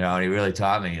 and he really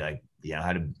taught me like,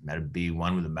 how to be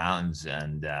one with the mountains.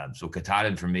 And so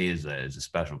Katahdin for me is a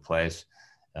special place.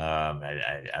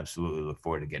 I absolutely look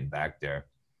forward to getting back there.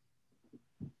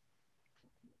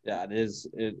 Yeah, it is.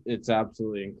 It's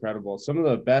absolutely incredible. Some of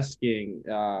the best skiing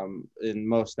and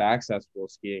most accessible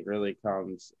skiing really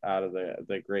comes out of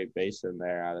the Great Basin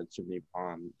there, out of Chimney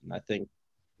Pond. And I think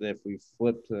that if we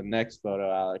flip to the next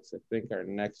photo, Alex, I think our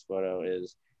next photo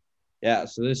is,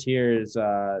 so this here is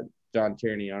John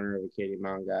Tierney, owner of Acadia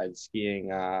Mountain Guide, skiing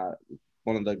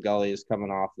one of the gullies coming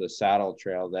off the Saddle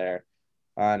Trail there.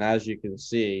 And as you can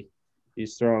see,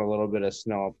 he's throwing a little bit of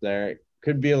snow up there. It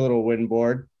could be a little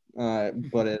windboard.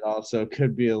 But it also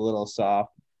could be a little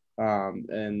soft.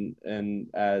 And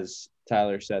as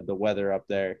Tyler said, the weather up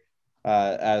there,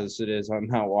 as it is on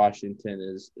Mount Washington,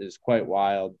 is quite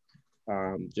wild.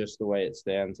 Just the way it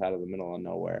stands out of the middle of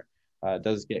nowhere. It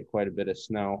does get quite a bit of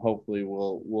snow. Hopefully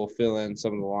we'll fill in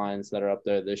some of the lines that are up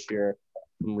there this year.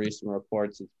 From recent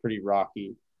reports, it's pretty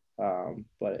rocky,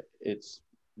 but it's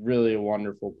really a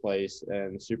wonderful place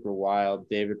and super wild.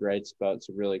 David writes about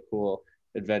some really cool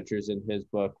adventures in his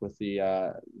book with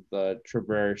the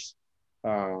traverse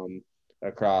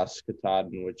across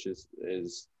Katahdin, which is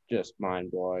just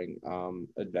mind-blowing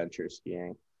adventure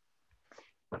skiing.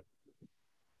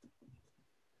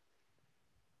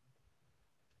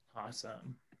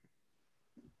 Awesome.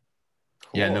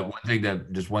 Cool. Yeah, and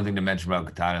one thing to mention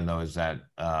about Katahdin though is that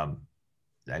I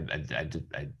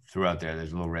threw out there,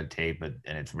 there's a little red tape, and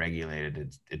it's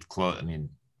regulated. It's close. I mean,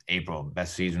 April,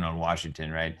 best season on Washington,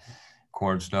 right?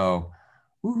 Corn snow,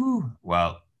 woohoo!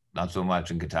 Well, not so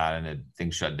much in Katahdin.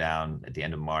 Things shut down at the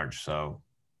end of March, so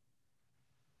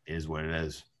it is what it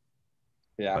is.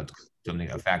 Yeah, but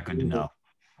a fact good to know.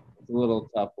 It's a little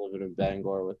tough living in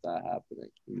Bangor with that happening.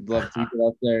 We'd love to get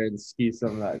up there and ski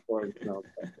some of that corn snow.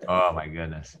 Oh my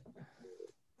goodness.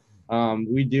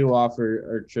 We do offer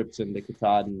our trips into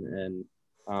Katahdin,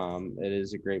 and it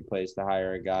is a great place to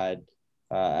hire a guide.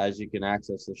 As you can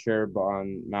access the Sherb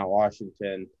on Mount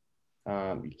Washington.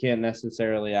 You can't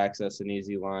necessarily access an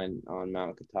easy line on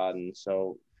Mount Katahdin,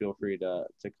 so feel free to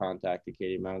contact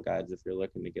Acadia Mountain Guides if you're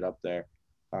looking to get up there.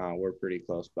 We're pretty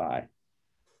close by.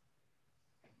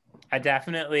 I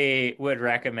definitely would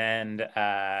recommend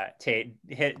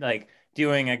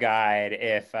doing a guide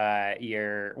if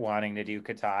you're wanting to do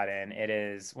Katahdin. It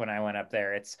is, when I went up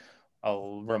there, it's a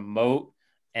remote,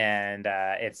 and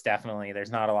it's definitely,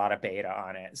 there's not a lot of beta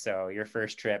on it. So your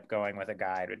first trip going with a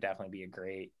guide would definitely be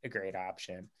a great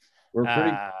option. We're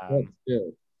pretty good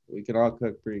too. We can all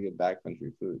cook pretty good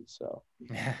backcountry food. So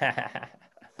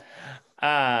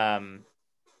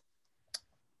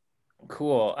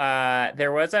cool.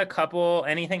 There was a couple,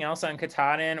 anything else on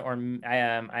Katahdin, or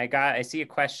I see a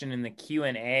question in the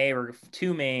Q&A or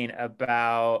to Maine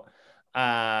about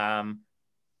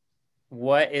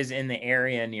what is in the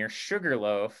area near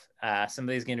Sugarloaf.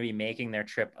 Somebody's going to be making their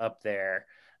trip up there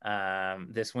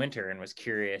this winter, and was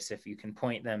curious if you can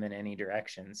point them in any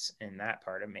directions in that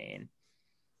part of Maine.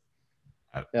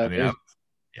 I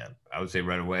would say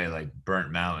right away, like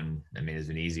Burnt Mountain, is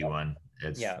an easy one.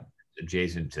 It's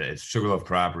adjacent to, it's Sugarloaf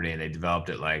property, and they developed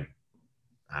it like,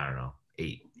 I don't know,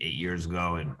 eight years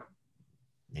ago, and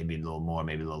maybe a little more,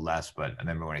 maybe a little less. But I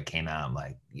remember when it came out, I'm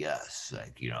like, yes,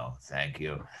 thank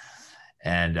you.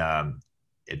 And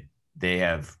they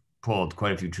have pulled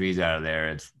quite a few trees out of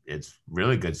there. It's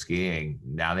really good skiing.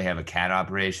 Now they have a cat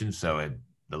operation, so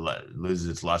loses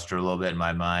its luster a little bit in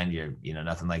my mind.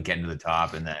 Nothing like getting to the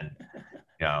top and then,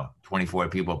 24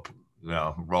 people,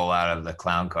 roll out of the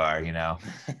clown car, and you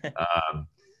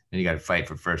got to fight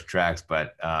for first tracks.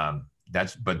 But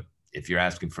but if you're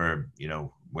asking for,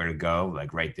 where to go,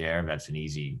 like right there, that's an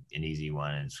easy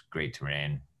one. And it's great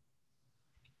terrain.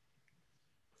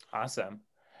 Awesome.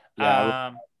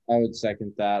 Yeah, I would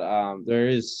second that. There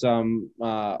is some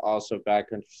also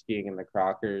backcountry skiing in the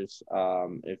Crockers,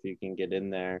 if you can get in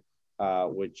there,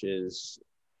 which is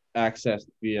accessed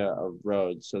via a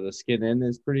road. So the skin in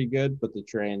is pretty good, but the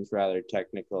terrain's rather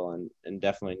technical and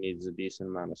definitely needs a decent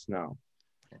amount of snow.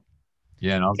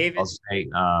 Yeah, and I'll say,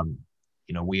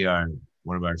 we are,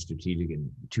 one of our strategic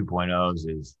and 2.0s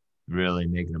is really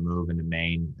making a move into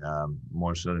Maine,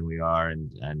 more so than we are,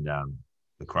 and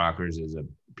the Crockers is a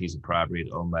piece of property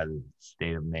owned by the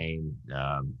state of Maine,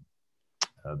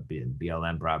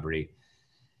 BLM property,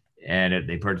 and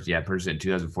they purchased it in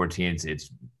 2014.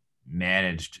 It's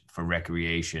managed for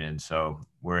recreation, and so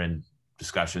we're in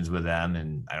discussions with them,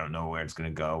 and I don't know where it's going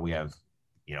to go. We have,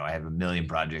 I have a million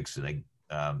projects that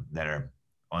are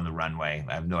on the runway.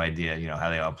 I have no idea,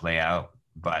 how they all play out,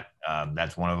 but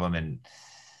that's one of them, and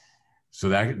so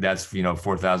that's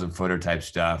 4,000 footer type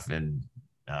stuff, and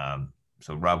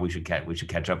so Rob, we should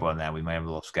catch up on that. We might have a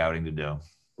little scouting to do.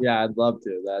 Yeah, I'd love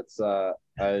to. That's the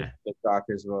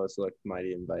Crockers have always looked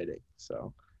mighty inviting.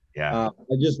 So yeah,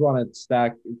 I just want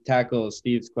to tackle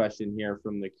Steve's question here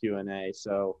from the Q&A.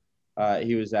 So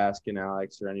he was asking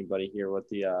Alex or anybody here what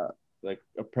the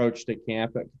approach to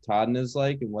camp at Katahdin is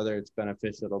like, and whether it's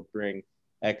beneficial to bring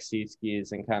XC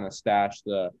skis and kind of stash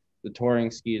the touring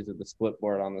skis or the split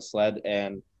board on the sled.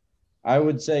 And I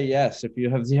would say yes, if you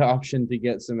have the option to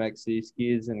get some XC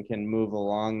skis and can move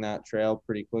along that trail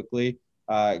pretty quickly,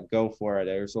 go for it.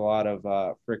 There's a lot of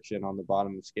friction on the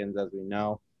bottom of skins, as we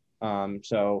know.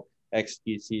 So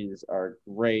XC skis are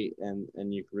great,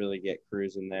 and you can really get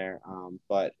cruising there.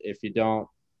 But if you don't,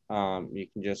 you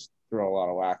can just throw a lot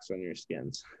of wax on your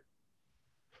skins.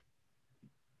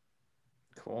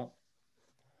 Cool.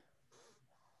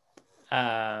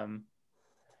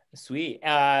 Sweet.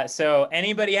 So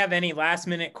anybody have any last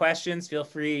minute questions, feel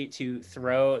free to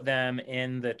throw them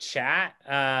in the chat.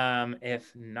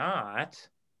 If not,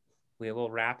 we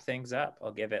will wrap things up.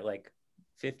 I'll give it like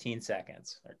 15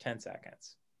 seconds or 10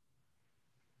 seconds.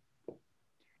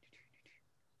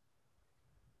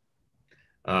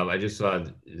 I just saw,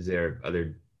 is there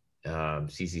other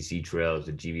CCC trails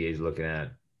that GBA is looking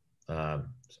at? I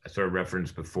sort of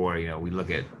referenced before, we look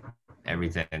at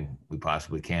everything we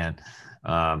possibly can.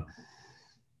 And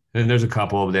there's a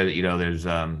couple that, there's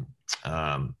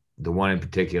the one in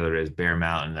particular is Bear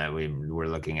Mountain that we're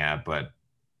looking at, but,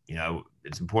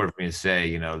 it's important for me to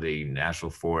say, the National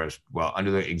Forest, well,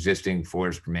 under the existing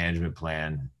forest management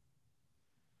plan,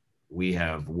 we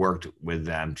have worked with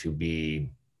them to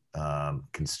be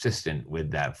consistent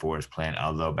with that forest plan,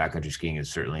 although backcountry skiing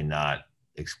is certainly not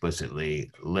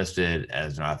explicitly listed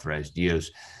as an authorized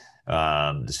use.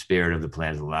 The spirit of the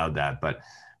plan has allowed that, but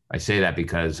I say that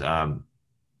because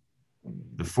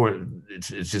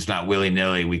it's just not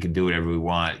willy-nilly. We can do whatever we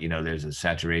want. There's a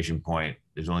saturation point.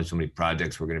 There's only so many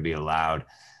projects we're going to be allowed,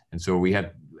 and so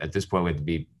at this point we have to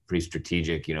be pretty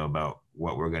strategic, about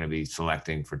what we're going to be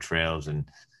selecting for trails, and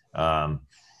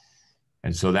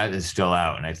so that is still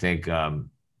out. And I think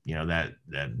that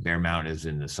Bear Mountain is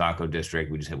in the Saco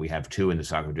district. We have two in the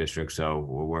Saco district, so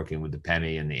we're working with the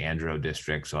Pemi and the Andro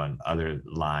districts on other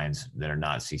lines that are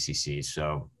not CCC.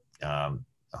 So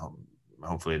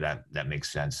hopefully that makes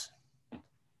sense.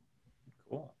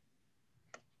 Cool.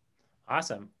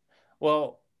 Awesome.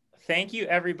 Well, thank you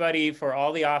everybody for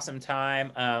all the awesome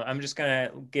time. I'm just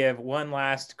gonna give one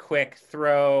last quick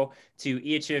throw to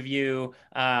each of you.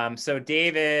 So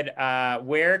David,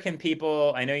 where can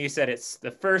people, I know you said it's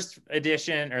the first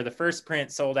edition or the first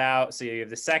print sold out, so you have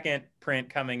the second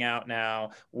print coming out now.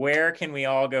 Where can we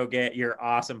all go get your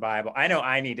awesome Bible? I know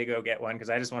I need to go get one because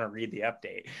I just want to read the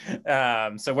update.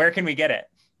 So where can we get it?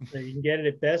 So you can get it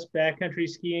at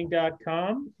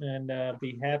bestbackcountryskiing.com, and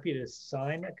be happy to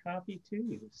sign a copy to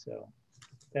you. So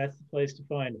that's the place to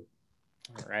find it.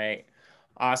 All right.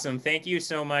 Awesome. Thank you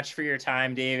so much for your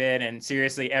time, David. And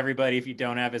seriously, everybody, if you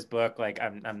don't have his book, like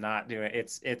I'm not doing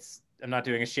I'm not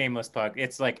doing a shameless plug.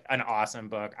 It's like an awesome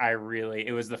book.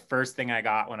 It was the first thing I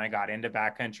got when I got into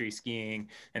backcountry skiing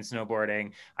and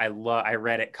snowboarding. I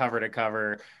read it cover to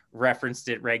cover, referenced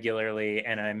it regularly.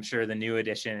 And I'm sure the new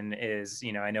edition is,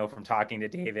 you know, I know from talking to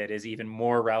David, is even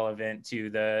more relevant to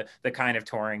the kind of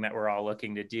touring that we're all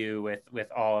looking to do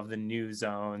with all of the new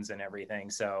zones and everything.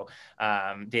 So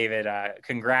David,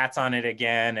 congrats on it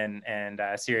again.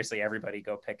 And seriously, everybody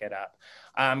go pick it up.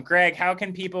 Greg, how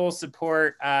can people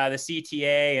support the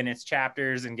CTA and its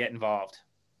chapters and get involved?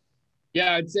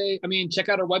 Yeah, I'd say, I mean, check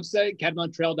out our website,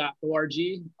 catamounttrail.org.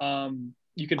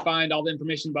 You can find all the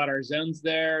information about our zones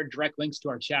there, direct links to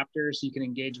our chapters, so you can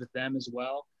engage with them as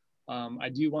well. I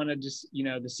do want to just, you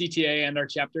know, the CTA and our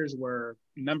chapters were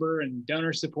member and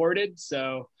donor supported.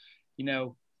 So, you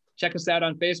know, check us out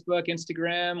on Facebook,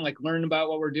 Instagram, like learn about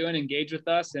what we're doing, engage with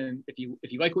us. And if you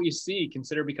like what you see,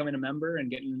 consider becoming a member and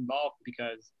getting involved,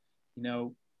 because, you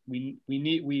know, we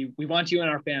want you in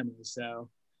our family. So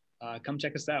come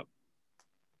check us out.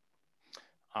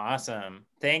 Awesome.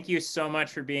 Thank you so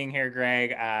much for being here,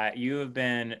 Greg. You have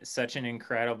been such an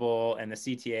incredible, and the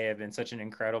CTA have been such an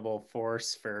incredible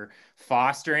force for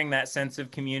fostering that sense of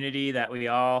community that we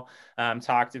all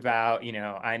talked about. You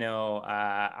know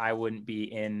I wouldn't be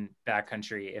in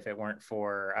backcountry if it weren't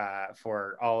for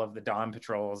all of the dawn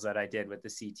patrols that I did with the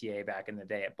CTA back in the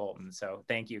day at Bolton. So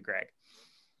thank you, Greg.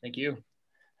 Thank you.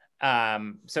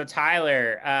 So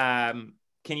Tyler,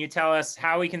 can you tell us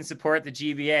how we can support the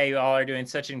GBA? You all are doing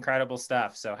such incredible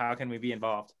stuff. So how can we be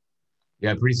involved?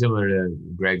 Yeah, pretty similar to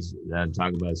Greg's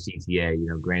talk about CTA. You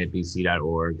know,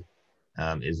 granitebc.org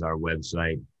is our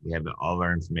website. We have all of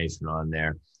our information on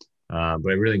there. But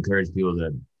I really encourage people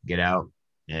to get out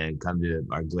and come to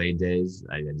our Glade Days.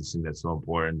 I just think that's so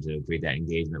important to create that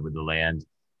engagement with the land.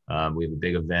 We have a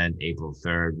big event, April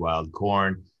 3rd, Wild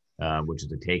Corn, which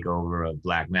is a takeover of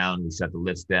Black Mountain. We shut the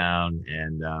lifts down,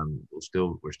 and we're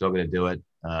still going to do it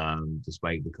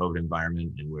despite the COVID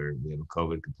environment. And we have a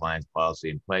COVID compliance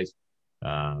policy in place.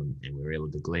 And we were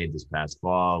able to Glade this past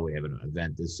fall. We have an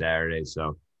event this Saturday.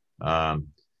 So we're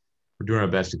doing our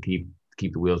best to keep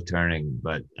the wheels turning.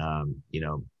 But, you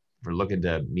know, if we're looking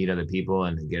to meet other people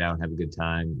and get out and have a good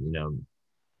time, you know,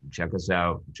 check us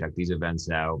out, check these events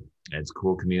out. It's a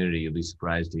cool community. You'll be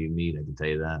surprised who you meet, I can tell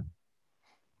you that.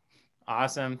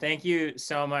 Awesome. Thank you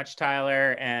so much,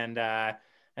 Tyler. And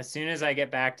as soon as I get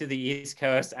back to the East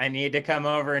Coast, I need to come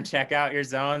over and check out your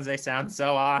zones. They sound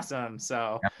so awesome.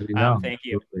 So thank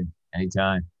you.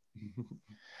 Anytime.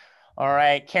 All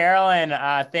right, Carolyn,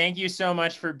 thank you so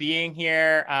much for being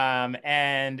here.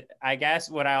 And I guess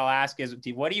what I'll ask is,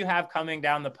 what do you have coming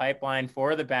down the pipeline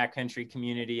for the backcountry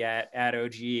community at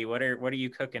OG? What are you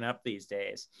cooking up these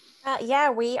days? Yeah,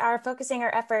 we are focusing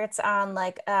our efforts on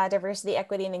diversity,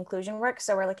 equity, and inclusion work.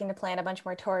 So we're looking to plan a bunch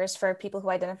more tours for people who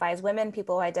identify as women,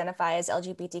 people who identify as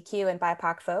LGBTQ and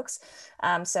BIPOC folks.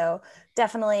 So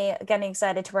definitely getting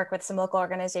excited to work with some local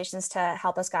organizations to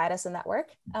help us guide us in that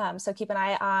work. So keep an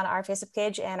eye on our Facebook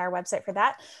page and our website for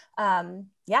that.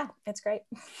 Yeah, it's great.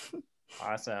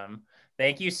 Awesome.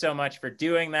 Thank you so much for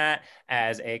doing that.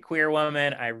 As a queer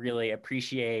woman, I really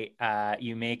appreciate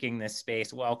you making this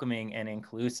space welcoming and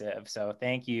inclusive. So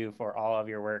thank you for all of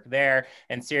your work there.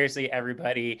 And seriously,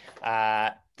 everybody,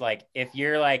 if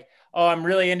you're like, oh, I'm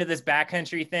really into this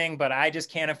backcountry thing, but I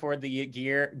just can't afford the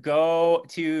gear, go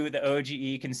to the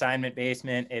OGE consignment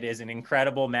basement. It is an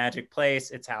incredible magic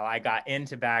place. It's how I got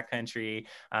into backcountry.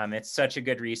 It's such a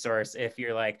good resource. If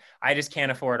you're like, I just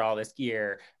can't afford all this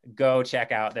gear, go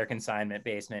check out their consignment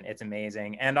basement. It's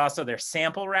amazing. And also their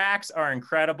sample racks are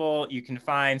incredible. You can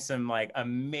find some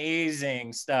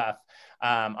amazing stuff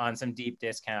on some deep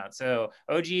discounts. So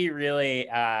OG really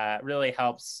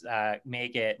helps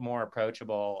make it more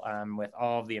approachable with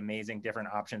all of the amazing different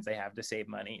options they have to save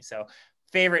money. So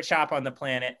favorite shop on the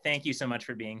planet. Thank you so much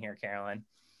for being here, Carolyn.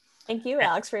 Thank you,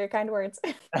 Alex, for your kind words.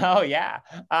 Oh, yeah.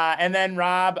 And then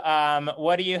Rob,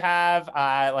 what do you have?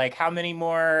 How many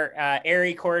more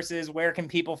ARI courses? Where can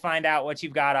people find out what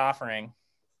you've got offering?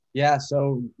 Yeah,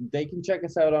 so they can check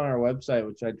us out on our website,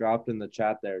 which I dropped in the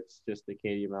chat there. It's just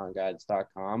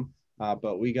acadiamountainguides.com.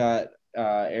 But we got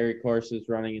ARI courses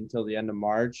running until the end of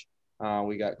March.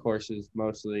 We got courses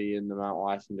mostly in the Mount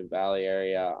Washington Valley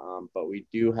area, but we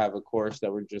do have a course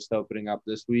that we're just opening up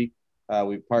this week.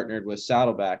 We've partnered with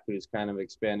Saddleback, who's kind of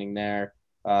expanding their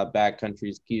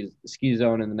backcountry ski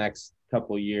zone in the next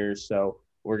couple of years. So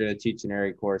we're going to teach an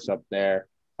ARI course up there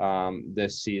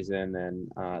this season, and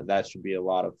that should be a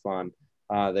lot of fun.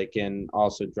 They can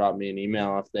also drop me an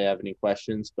email if they have any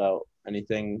questions about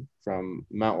anything from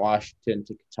Mount Washington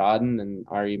to Katahdin, and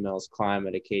our email is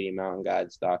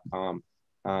climb@acadiamountainguides.com.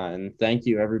 And thank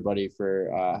you everybody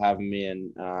for having me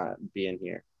and being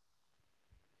here.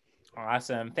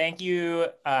 Awesome. Thank you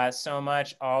so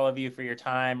much, all of you, for your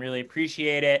time. Really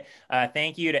appreciate it.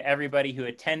 Thank you to everybody who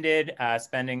attended,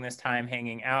 spending this time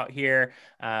hanging out here.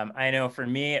 I know for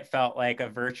me, it felt like a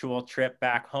virtual trip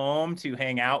back home to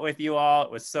hang out with you all.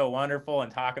 It was so wonderful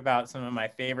and talk about some of my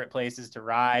favorite places to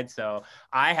ride. So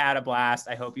I had a blast.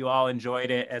 I hope you all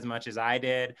enjoyed it as much as I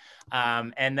did.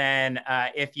 And then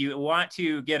if you want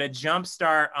to get a jump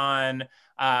start on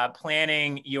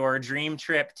planning your dream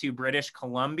trip to British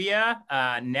Columbia.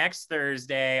 Next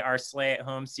Thursday, our Slay at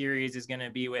Home series is going to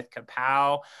be with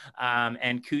Kapow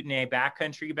and Kootenay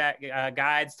Backcountry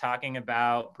Guides talking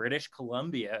about British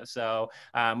Columbia. So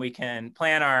we can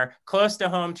plan our close to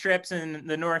home trips in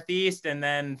the Northeast, and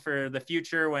then for the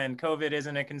future when COVID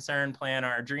isn't a concern, plan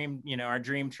our dream, our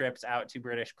dream trips out to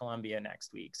British Columbia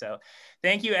next week. So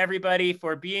thank you everybody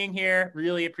for being here.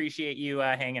 Really appreciate you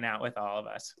hanging out with all of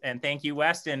us. And thank you,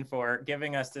 Weston, for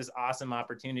giving us this awesome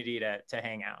opportunity to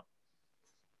hang out.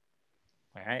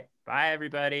 All right. Bye,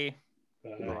 everybody.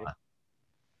 Bye.